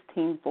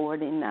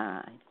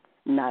 1649,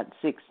 not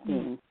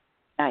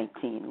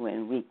 1619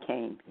 when we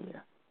came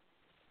here.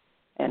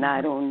 And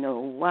I don't know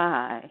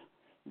why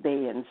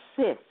they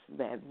insist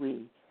that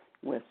we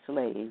were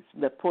slaves.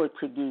 The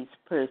Portuguese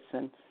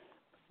person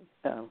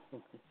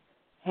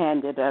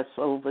handed us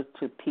over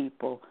to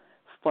people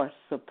for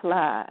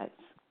supplies,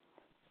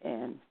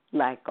 and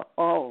like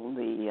all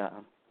the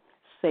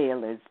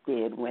sailors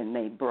did when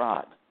they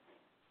brought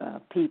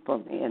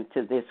people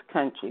into this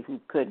country who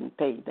couldn't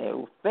pay their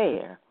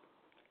fare.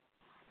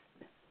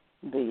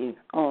 The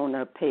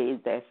owner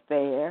paid their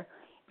fare,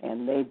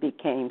 and they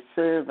became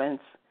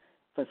servants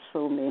for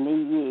so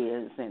many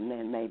years, and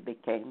then they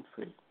became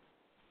free.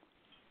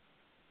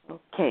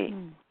 Okay.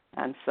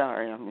 I'm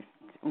sorry I'm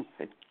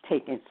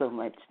taking so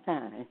much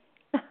time.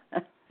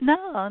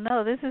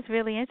 No, this is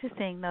really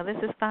interesting. No, this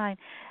is fine.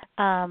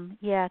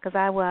 Because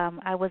I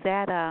was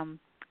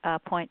at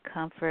Point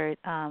Comfort,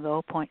 the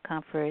old Point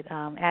Comfort,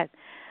 at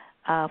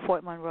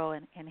Fort Monroe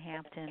in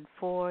Hampton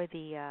for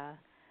the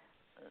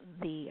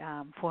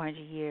 400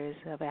 years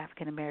of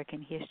African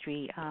American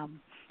history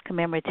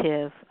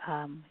commemorative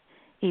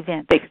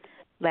event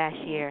last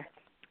year.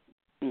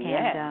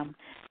 Yeah.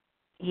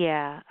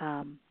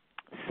 And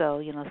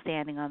so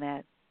standing on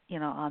that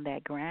on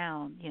that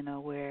ground,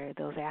 where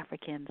those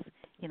Africans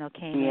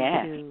came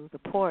into the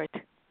port.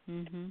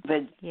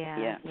 But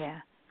yeah.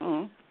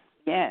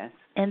 Yes.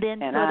 And then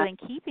sort of in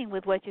keeping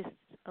with what you're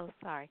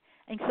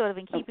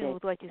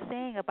with what you're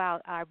saying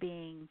about our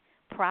being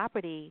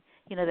property,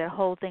 that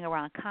whole thing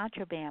around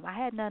contraband. I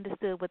hadn't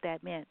understood what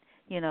that meant,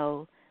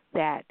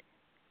 that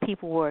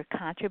people were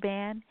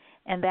contraband,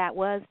 and that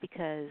was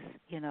because,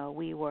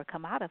 we were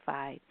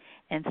commodified.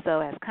 And so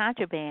as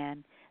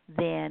contraband,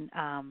 then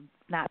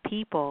not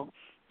people,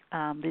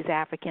 these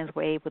Africans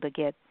were able to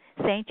get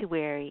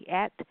sanctuary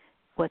at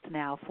what's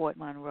now Fort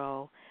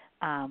Monroe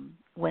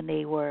when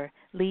they were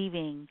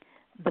leaving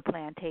the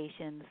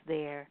plantations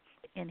there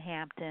in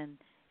Hampton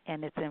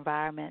and its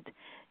environment,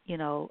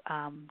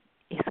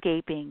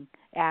 escaping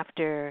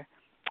after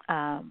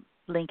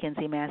Lincoln's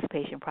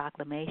Emancipation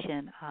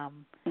Proclamation,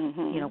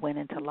 went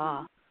into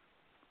law.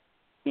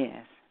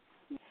 Yes.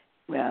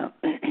 Well,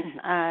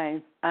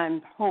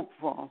 I'm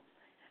hopeful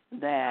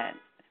that,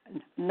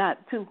 not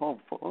too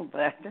hopeful,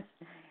 but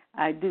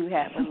I do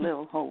have a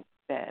little hope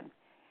that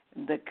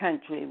the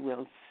country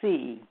will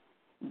see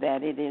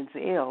that it is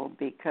ill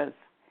because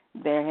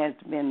there has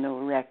been no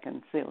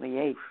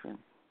reconciliation.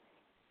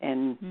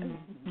 And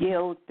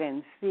guilt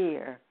and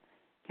fear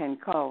can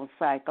cause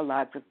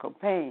psychological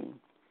pain.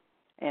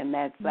 And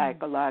that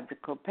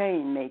psychological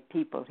pain make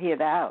people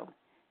hit out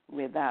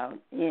without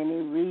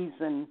any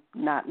reason,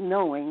 not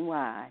knowing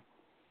why.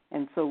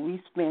 And so we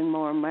spend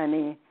more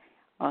money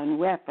on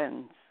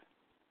weapons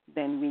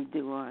than we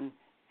do on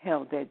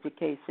health,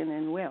 education,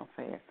 and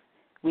welfare.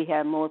 We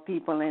have more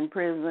people in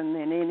prison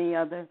than any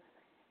other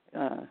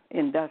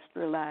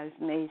industrialized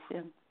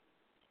nation,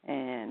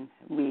 and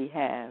we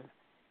have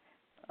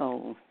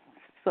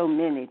so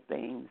many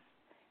things.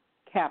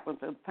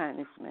 Capital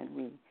punishment,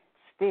 we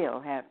still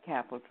have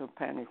capital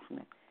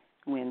punishment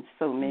when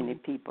so many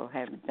people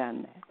have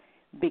done that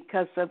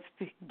because of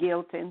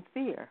guilt and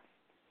fear.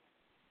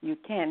 You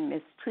can't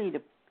mistreat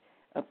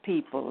a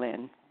people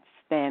and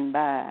stand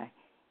by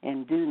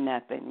and do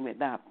nothing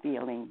without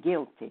feeling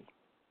guilty.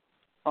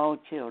 All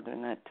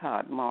children are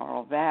taught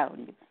moral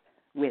values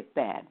with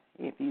that.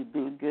 If you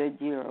do good,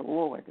 you're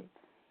rewarded.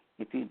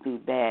 If you do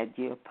bad,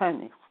 you're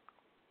punished.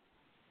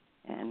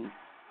 And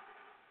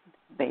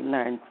they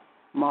learn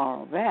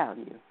moral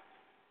values.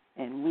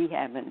 And we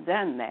haven't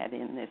done that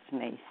in this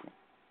nation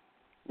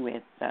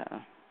with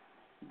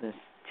this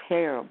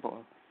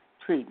terrible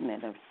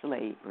treatment of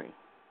slavery.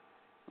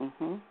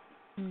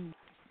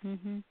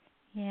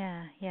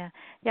 Yeah.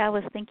 I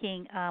was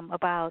thinking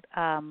about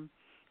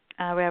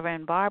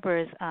Reverend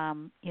Barber's,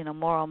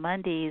 Moral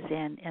Mondays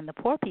and the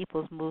Poor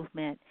People's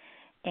Movement,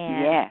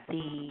 and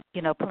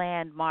the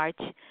planned march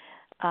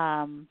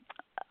at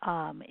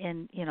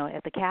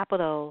the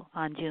Capitol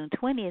on June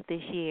 20th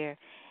this year.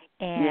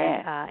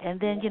 And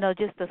then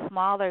just the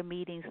smaller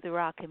meetings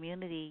throughout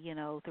community,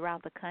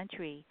 throughout the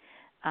country,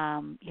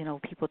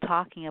 people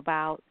talking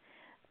about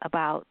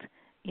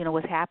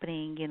what's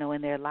happening,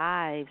 in their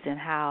lives and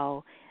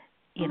how,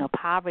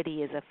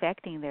 poverty is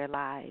affecting their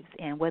lives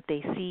and what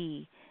they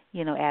see,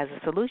 as a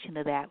solution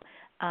to that.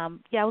 I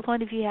was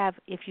wondering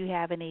if you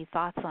have any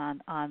thoughts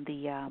on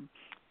the,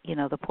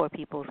 the Poor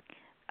People's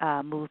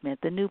movement,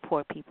 the new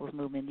Poor People's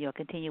movement,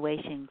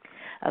 continuation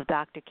of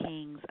Dr.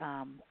 King's,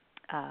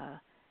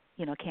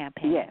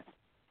 campaign. Yes,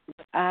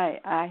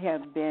 I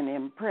have been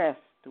impressed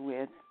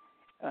with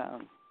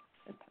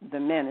the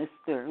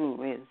minister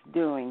who is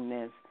doing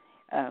this.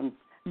 I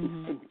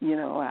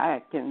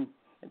can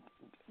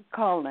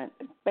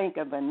think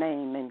of a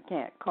name and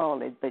can't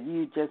call it, but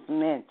you just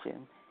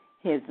mentioned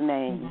his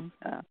name.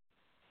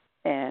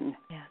 And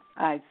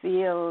I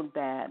feel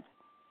that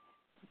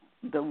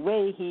the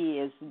way he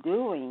is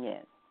doing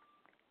it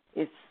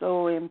is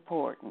so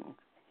important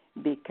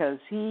because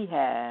he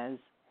has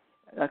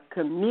a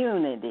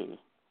community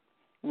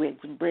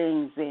which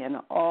brings in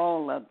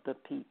all of the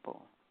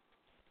people.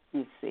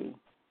 You see,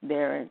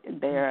 there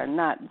are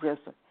not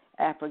just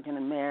African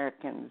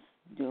Americans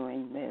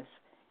doing this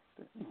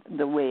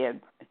the way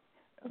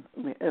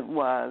it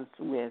was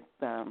with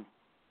the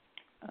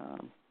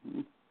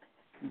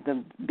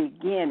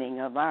beginning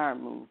of our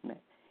movement.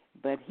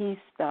 But he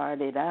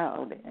started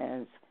out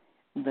as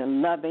the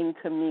loving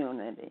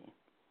community.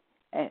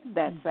 And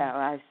that's how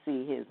I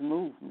see his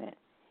movement.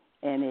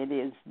 And it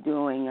is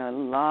doing a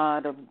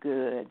lot of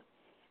good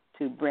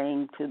to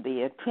bring to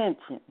the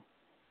attention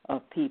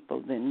of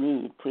people the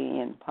need to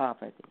end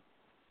poverty.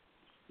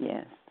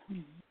 Yes.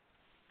 Mm-hmm.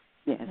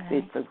 Yes,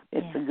 right.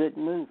 It's a good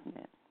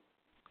movement.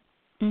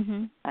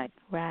 Mhm.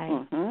 Right.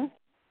 Mhm.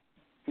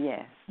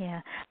 Yes.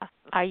 Yeah.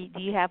 Do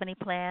you have any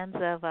plans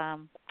of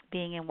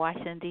being in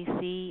Washington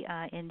D.C.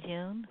 In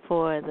June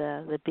for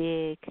the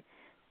big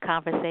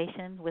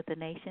conversation with the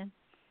nation?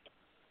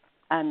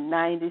 I'm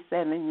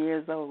 97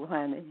 years old,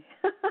 honey.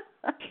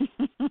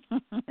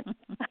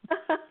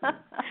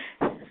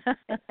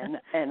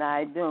 and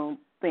I don't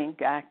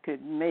think I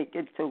could make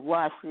it to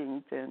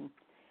Washington.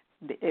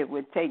 It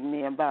would take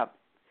me about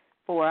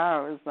 4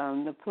 hours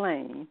on the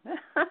plane.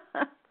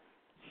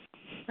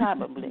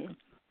 Probably.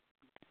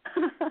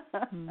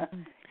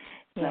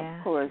 Yeah.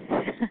 Of course,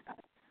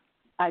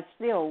 I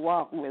still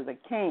walk with a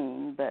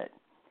cane, but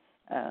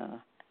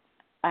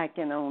I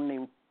can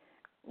only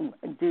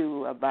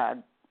do about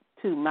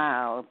 2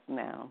 miles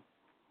now.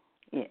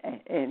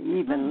 And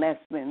even less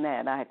than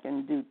that, I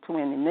can do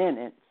 20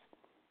 minutes.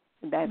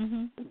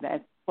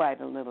 That's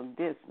quite a little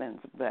distance,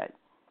 but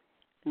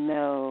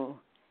no,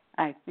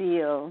 I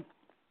feel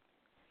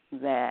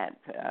that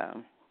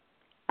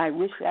I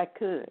wish I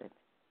could.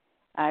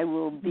 I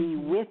will be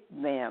with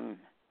them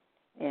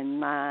in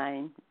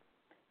mind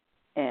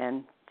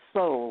and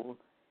soul,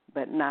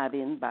 but not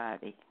in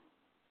body.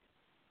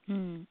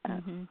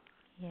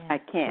 Yeah. I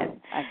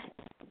can't.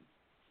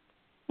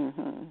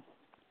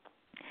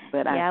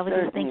 But yeah, I was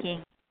certainly, just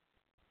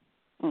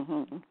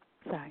thinking.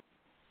 Sorry.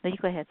 No, you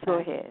go ahead.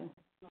 Sorry. Go ahead.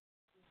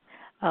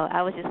 Oh,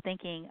 I was just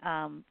thinking,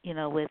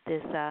 with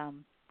this,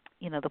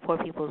 the Poor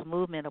People's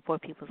Movement or Poor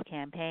People's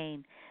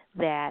Campaign,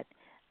 that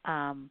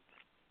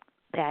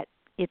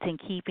it's in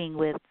keeping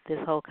with this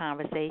whole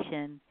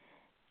conversation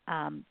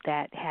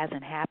that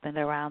hasn't happened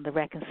around the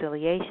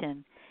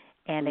reconciliation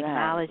and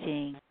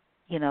acknowledging,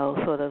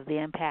 sort of the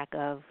impact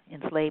of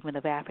enslavement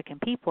of African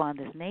people on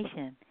this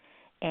nation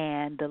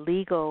and the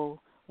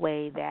legal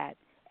way that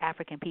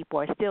African people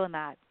are still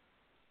not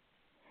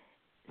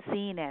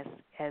seen as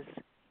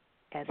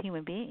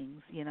human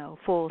beings,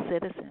 full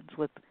citizens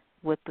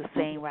with the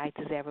same rights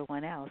as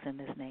everyone else in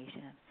this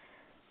nation.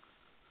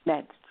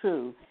 That's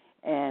true.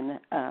 And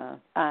as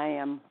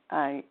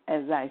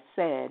I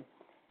said,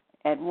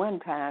 at one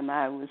time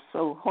I was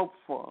so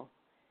hopeful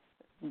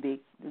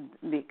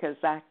because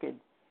I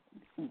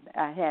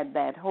had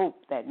that hope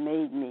that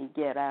made me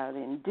get out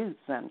and do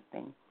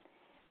something.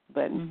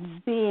 But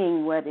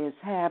seeing what is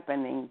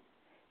happening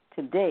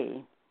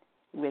today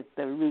with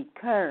the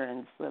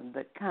recurrence of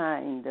the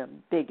kind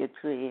of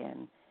bigotry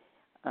and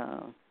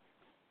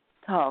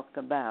talk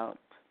about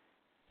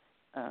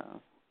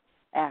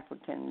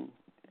African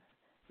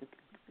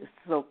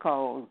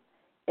so-called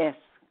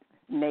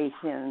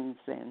nations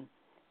and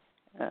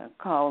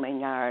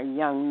calling our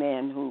young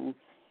men who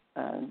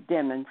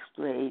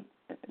demonstrate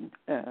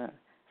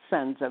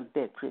sons of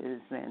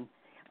bitches, and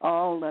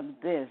all of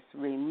this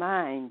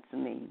reminds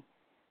me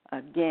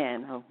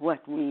again of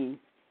what we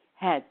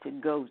had to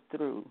go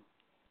through.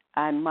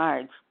 I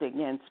marched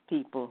against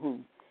people who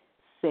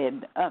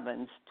said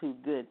ovens too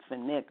good for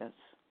niggas.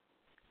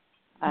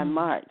 I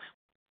marched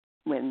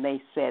when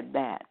they said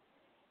that,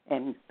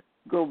 and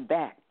go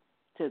back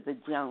to the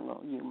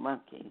jungle, you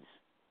monkeys.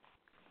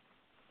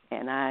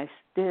 And I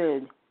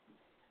stood,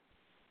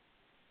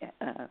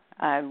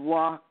 I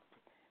walked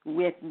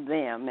with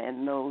them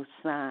and those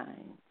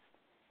signs.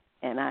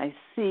 And I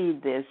see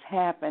this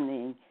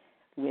happening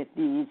with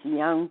these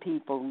young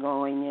people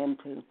going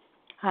into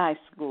high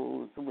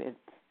schools with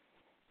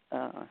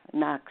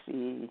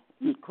Nazi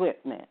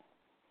equipment,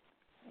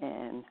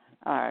 and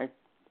our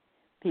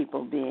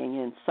people being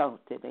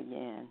insulted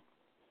again.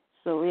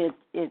 So it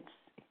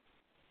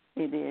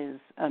is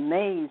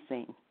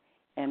amazing,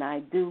 and I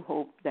do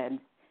hope that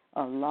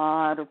a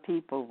lot of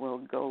people will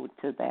go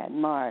to that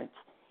march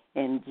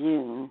in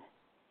June,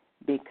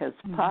 because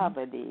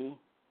poverty,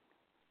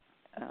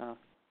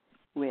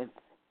 with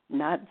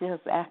not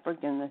just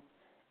African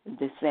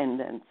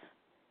descendants,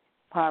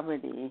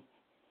 poverty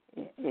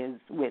is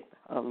with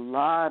a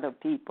lot of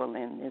people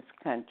in this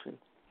country.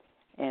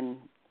 And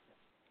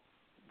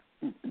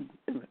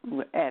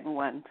at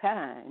one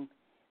time,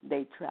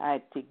 they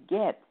tried to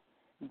get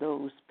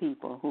those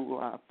people who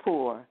are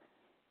poor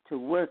to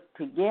work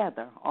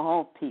together,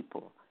 all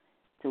people,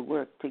 to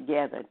work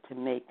together to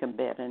make a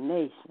better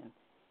nation.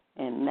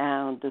 And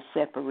now the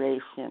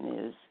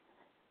separation is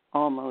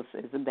almost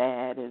as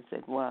bad as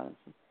it was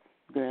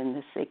during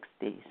the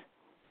 60s.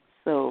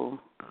 So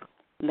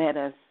let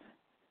us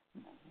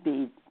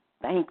be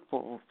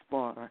thankful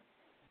for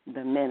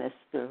the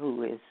minister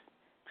who is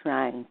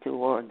trying to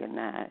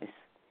organize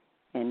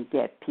and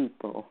get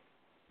people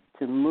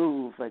to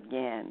move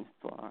again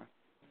for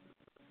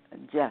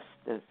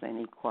justice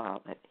and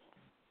equality.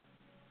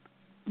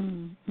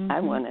 Mm-hmm. I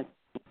want to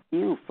thank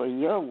you for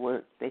your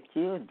work that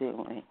you're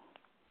doing.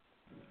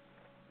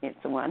 It's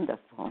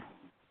wonderful.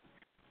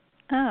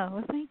 Oh,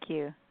 well, thank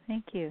you.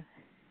 Thank you.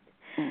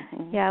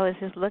 Mm-hmm. Yeah, I was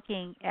just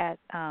looking at,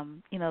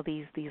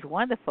 these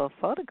wonderful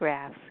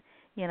photographs,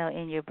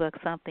 in your book,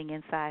 Something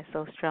Inside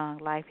So Strong,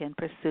 Life in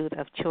Pursuit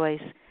of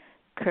Choice,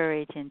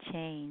 Courage, and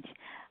Change.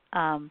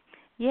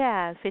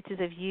 Pictures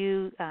of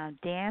you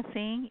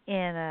dancing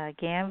in a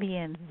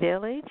Gambian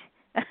village.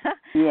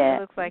 Yes.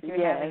 It looks like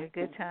you're having a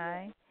good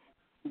time.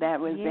 That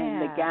was in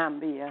the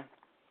Gambia.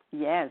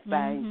 Yes,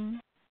 mm-hmm.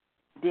 I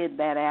did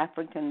that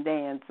African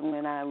dance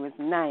when I was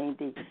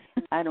 90.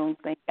 I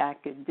don't think I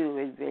could do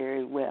it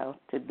very well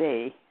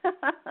today. But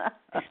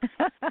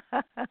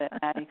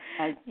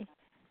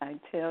I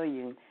tell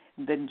you,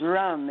 the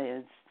drum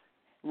is,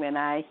 when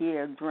I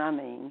hear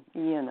drumming,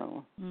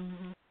 mm-hmm.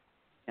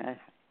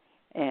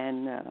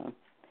 And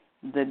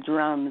the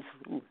drums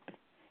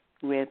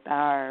with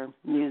our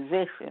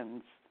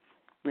musicians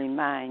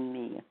remind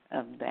me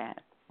of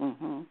that.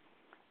 Mm-hmm.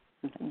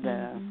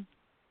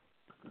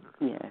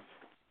 Yes.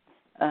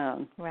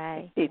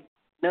 Right. If you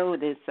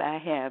notice, I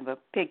have a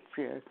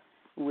picture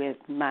with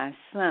my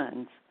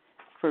sons,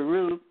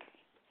 Farouk.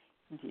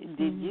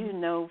 Did you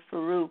know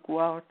Farouk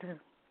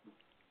Walter?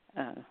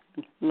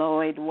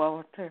 Lloyd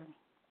Walter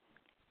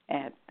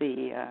at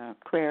the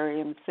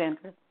Aquarium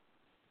Center?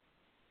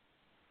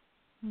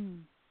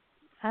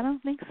 I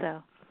don't think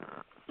so.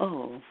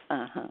 Oh,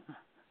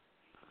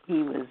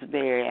 he was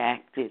very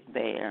active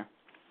there.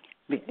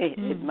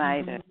 It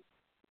might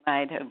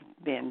have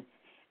been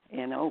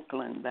in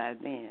Oakland by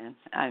then.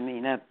 I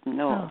mean, up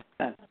north,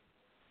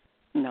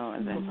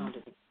 northern.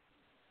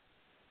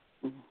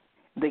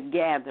 The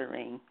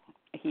gathering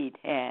he'd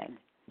had,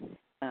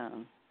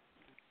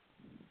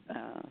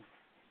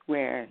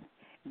 where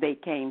they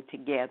came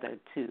together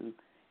to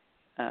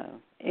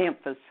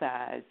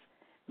emphasize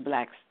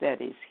Black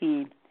studies.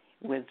 He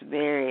was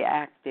very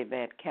active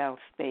at Cal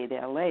State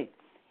LA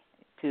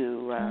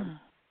to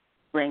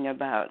bring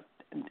about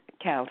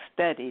Cal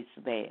Studies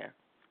there.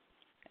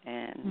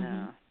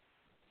 And,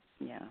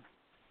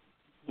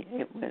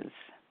 it was,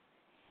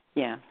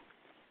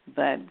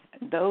 But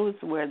those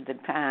were the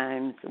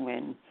times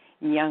when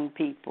young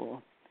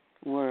people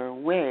were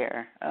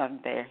aware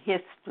of their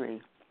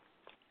history.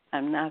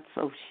 I'm not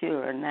so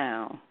sure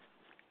now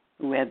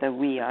whether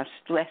we are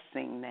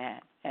stressing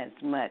that as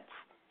much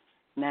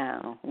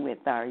now with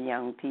our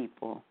young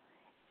people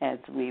as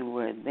we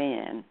were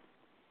then.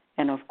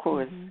 And, of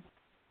course,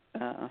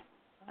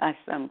 I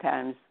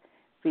sometimes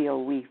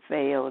feel we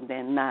failed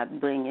in not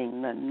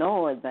bringing the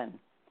northern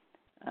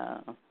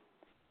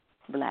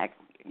Black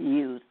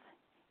youth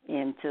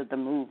into the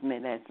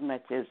movement as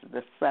much as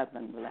the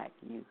southern Black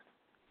youth,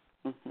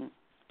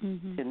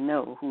 to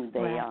know who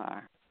they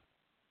are.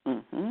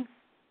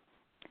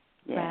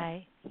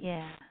 Right,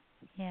 yeah.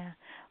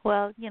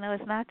 Well,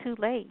 it's not too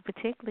late,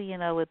 particularly,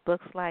 with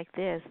books like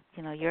this.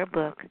 Your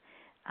book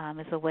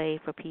is a way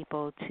for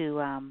people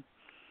to,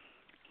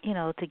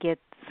 to get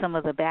some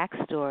of the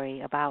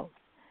backstory about,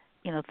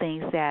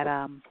 things that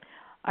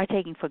are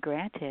taken for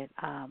granted,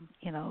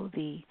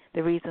 the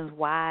reasons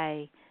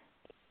why,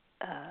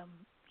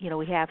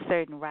 we have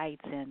certain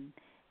rights and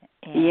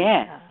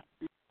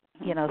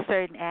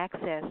certain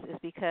access is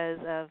because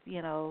of,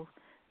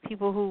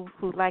 people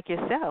who like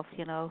yourself,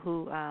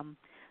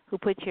 who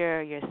put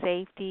your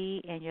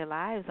safety and your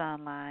lives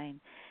online,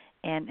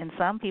 and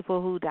some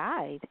people who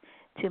died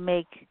to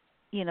make,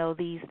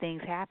 these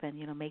things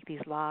happen, make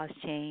these laws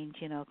change,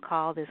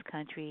 call this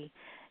country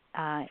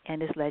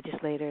and its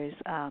legislators,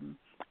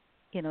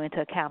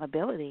 into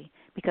accountability,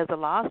 because the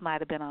laws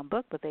might have been on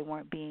book, but they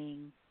weren't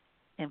being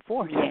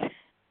enforced.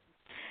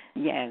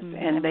 Yes,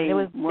 and there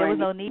was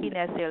no need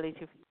necessarily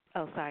to.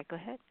 Oh, sorry. Go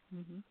ahead.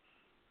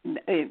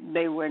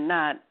 They were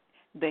not.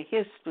 The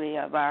history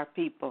of our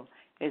people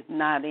is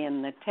not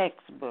in the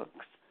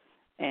textbooks,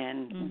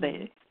 and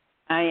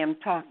I am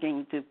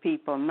talking to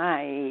people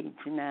my age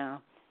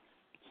now,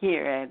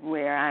 here at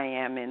where I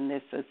am in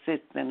this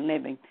assisted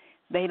living.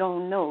 They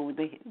don't know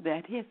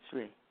that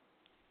history,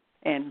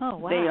 and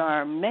they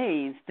are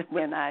amazed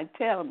when I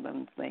tell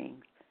them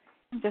things.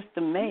 Just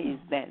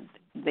amazed that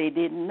they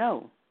didn't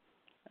know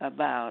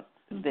about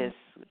this,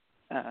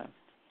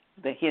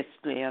 the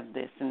history of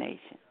this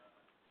nation.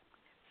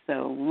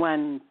 So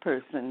one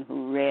person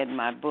who read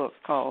my book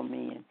called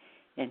me,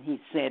 and he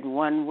said,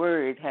 one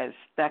word has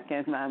stuck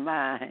in my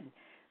mind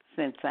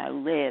since I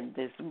read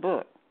this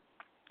book.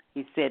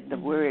 He said the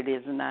word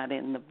is not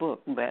in the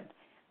book, but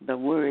the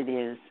word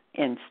is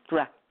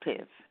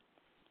instructive.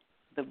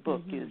 The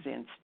book is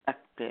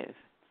instructive,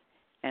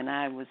 and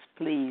I was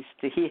pleased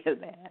to hear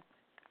that.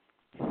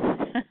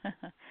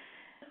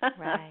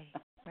 Right.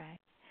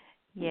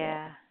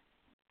 Yeah.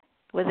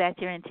 Was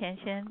that your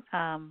intention,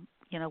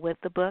 with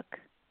the book?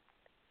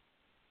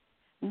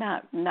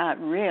 Not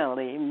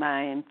really.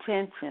 My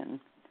intention,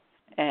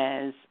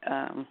 as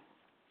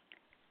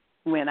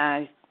when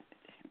I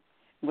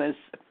was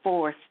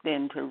forced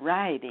into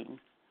writing,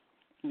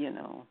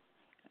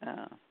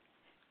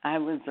 I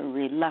was a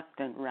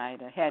reluctant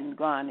writer. Hadn't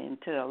gone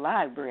into a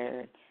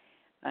library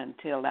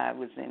until I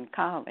was in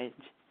college,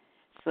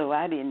 so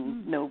I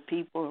didn't know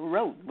people who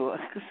wrote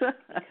books.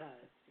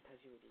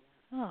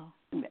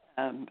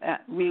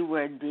 We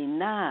were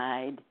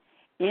denied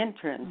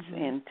entrance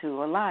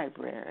into a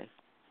library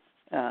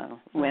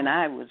when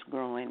I was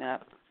growing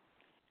up,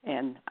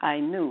 and I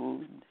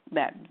knew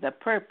that the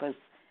purpose.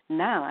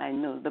 Now I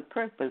knew the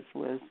purpose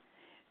was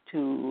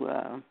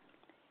to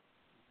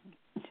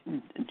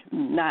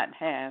not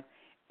have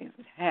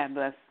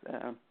us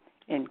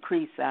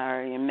increase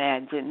our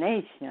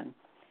imagination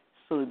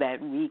so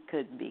that we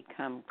could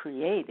become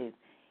creative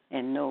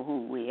and know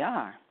who we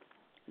are.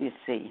 You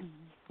see,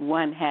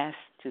 one has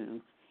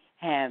to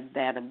have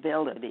that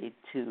ability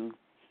to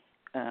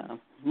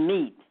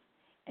meet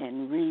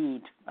and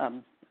read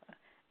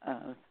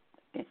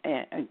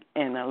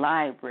in a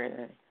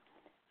library.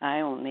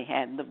 I only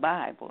had the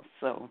Bible,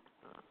 so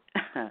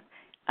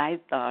I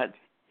thought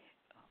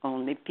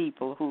only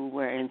people who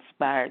were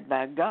inspired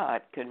by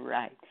God could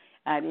write.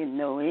 I didn't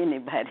know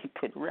anybody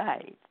could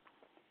write.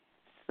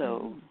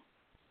 So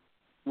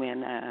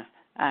when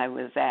I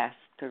was asked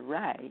to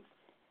write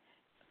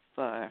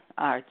for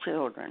our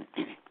children,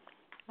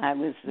 I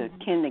was a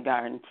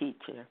kindergarten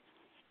teacher,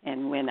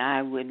 and when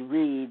I would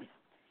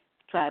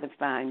try to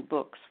find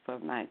books for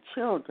my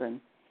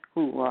children,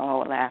 who were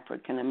all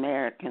African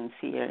Americans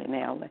here in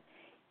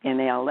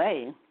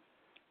LA,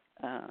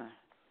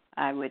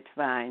 I would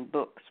find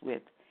books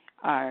with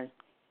our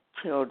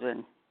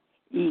children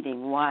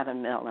eating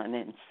watermelon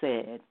and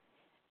said,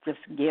 just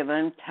give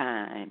them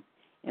time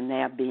and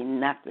there'll be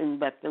nothing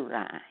but the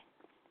rind.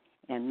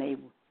 And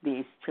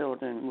these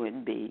children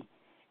would be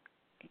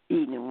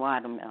eating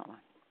watermelon.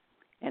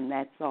 And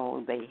that's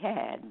all they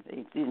had.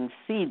 They didn't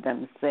see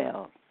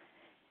themselves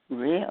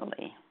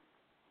really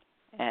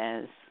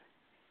as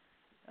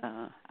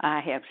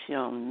I have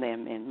shown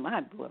them in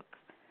my book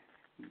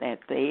that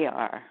they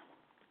are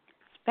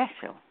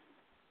special.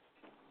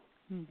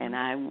 And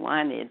I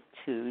wanted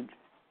to,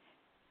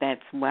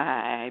 that's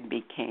why I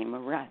became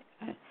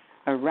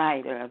a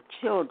writer of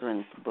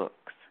children's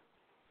books,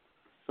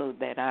 so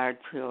that our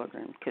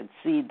children could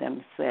see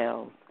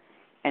themselves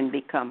and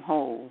become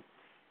whole,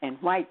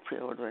 and white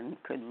children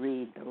could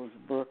read those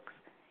books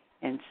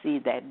and see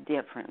that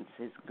difference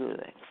is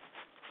good.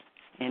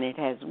 And it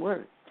has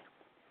worked.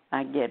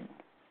 I get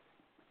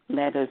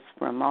letters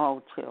from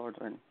all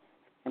children,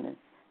 and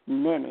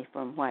many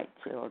from white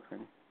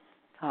children,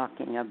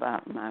 talking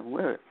about my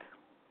work.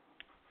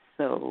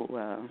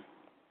 So,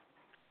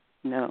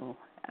 no,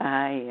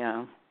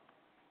 I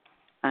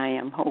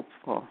am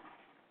hopeful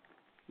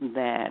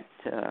that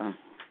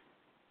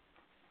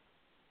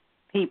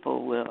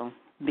people will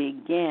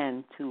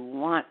begin to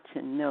want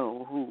to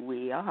know who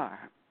we are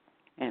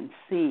and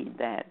see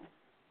that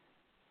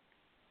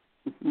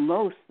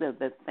most of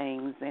the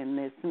things in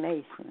this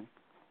nation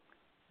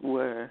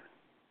were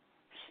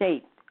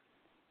shaped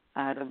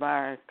out of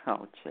our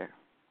culture.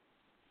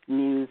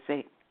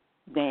 Music,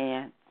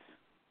 dance,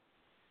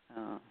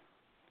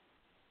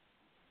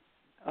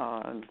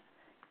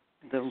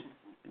 the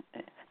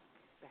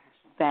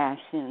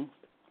fashion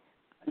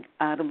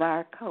out of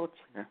our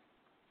culture.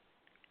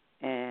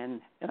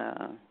 And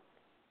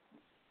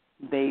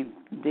they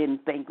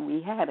didn't think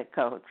we had a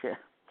culture,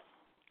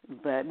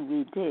 but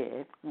we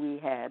did. We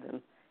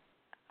had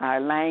our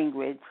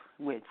language,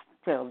 which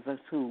tells us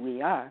who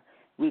we are,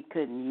 we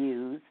couldn't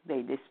use.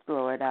 They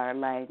destroyed our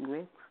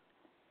language.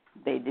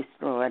 They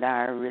destroyed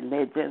our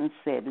religion,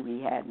 said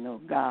we had no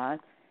God,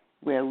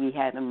 where we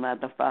had a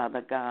mother,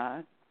 father,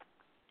 God.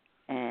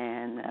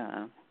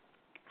 And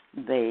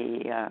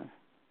they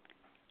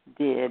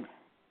did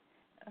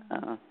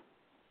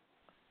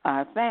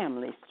our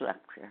family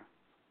structure.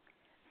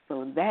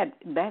 So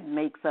that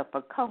makes up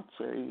a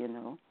culture, you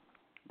know.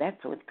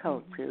 That's what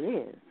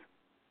culture is.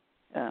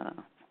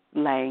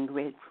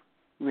 Language,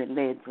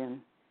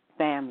 religion,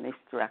 family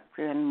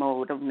structure, and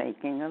mode of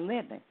making a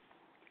living.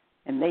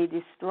 And they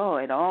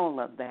destroyed all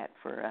of that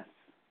for us.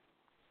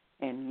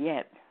 And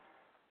yet,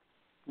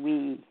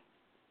 we,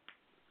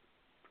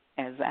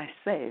 as I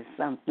say,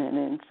 something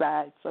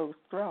inside so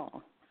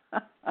strong.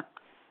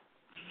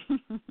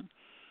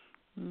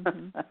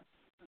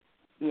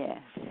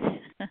 Yes.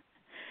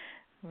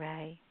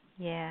 Right.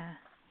 Yeah.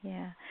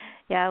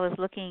 I was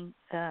looking,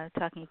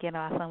 talking again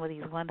about some of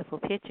these wonderful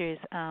pictures.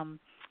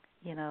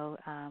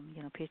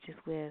 Pictures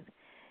with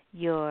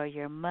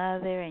your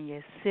mother and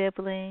your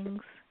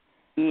siblings.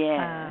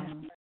 Yeah.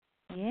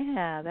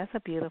 That's a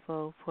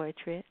beautiful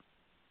portrait.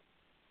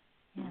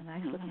 Yeah,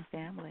 nice looking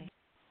family.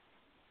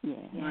 Yeah.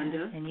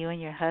 Wanda? And you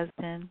and your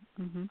husband.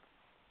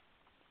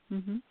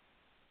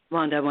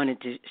 Wanda, I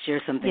wanted to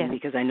share something Yes.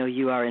 because I know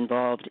you are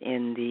involved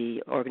in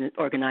the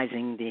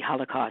organizing the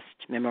Holocaust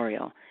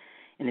Memorial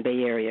in the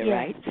Bay Area, yes.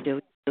 right?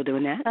 Still? Still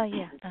doing that? Oh,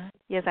 yeah.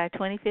 Yes, our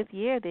 25th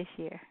year this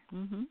year.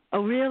 Mm-hmm.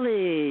 Oh,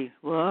 really?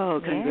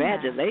 Whoa,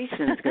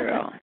 congratulations, yeah.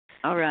 girl.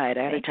 All right,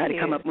 I got to try to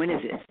come up. When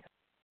is it?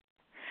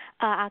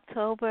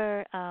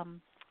 October,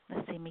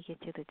 let's see, let me get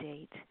you the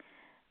date.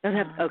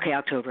 Okay,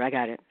 October. I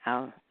got it.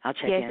 I'll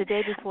check in. Yes, the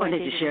day before. I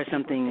wanted to share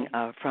something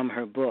from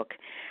her book.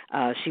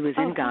 She was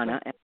in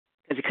Ghana,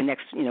 because it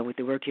connects, with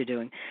the work you're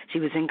doing. She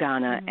was in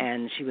Ghana,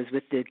 and she was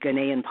with the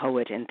Ghanaian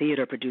poet and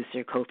theater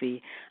producer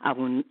Kofi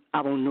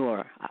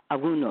Awunor.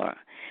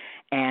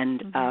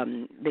 And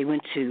they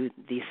went to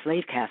the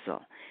slave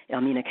castle,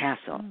 Elmina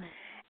Castle.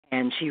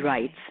 And she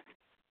writes,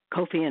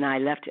 Kofi and I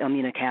left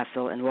Elmina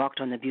Castle and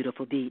walked on the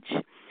beautiful beach.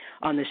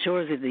 On the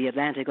shores of the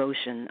Atlantic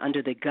Ocean,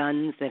 under the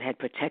guns that had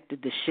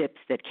protected the ships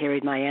that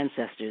carried my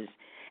ancestors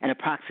and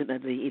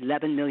approximately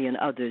 11 million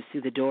others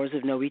through the doors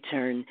of no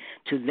return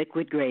to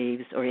liquid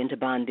graves or into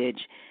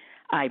bondage,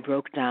 I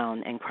broke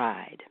down and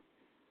cried.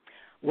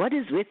 What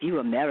is with you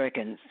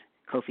Americans?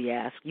 Kofi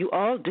asked. You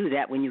all do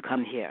that when you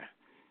come here.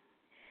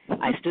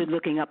 I stood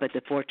looking up at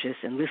the fortress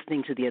and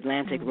listening to the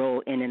Atlantic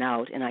roll in and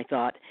out, and I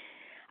thought,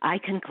 I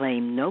can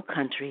claim no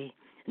country,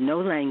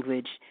 no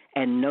language,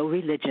 and no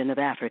religion of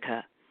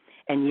Africa,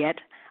 and yet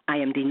I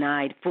am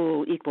denied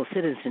full equal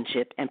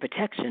citizenship and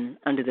protection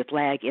under the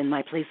flag in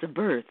my place of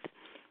birth.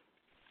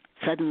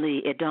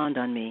 Suddenly it dawned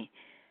on me,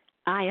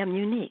 I am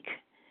unique.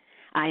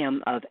 I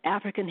am of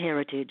African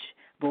heritage,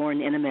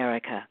 born in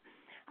America.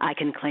 I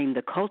can claim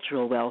the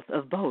cultural wealth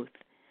of both.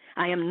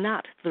 I am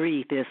not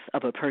 3/5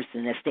 of a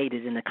person as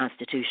stated in the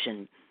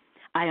Constitution.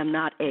 I am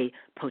not a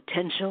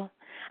potential.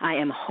 I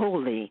am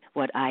wholly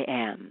what I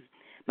am.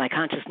 My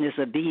consciousness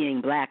of being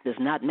black does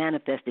not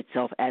manifest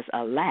itself as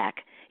a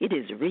lack. It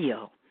is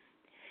real.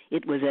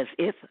 It was as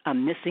if a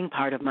missing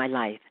part of my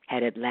life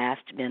had at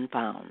last been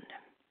found.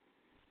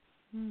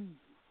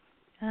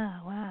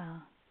 Oh,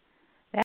 wow.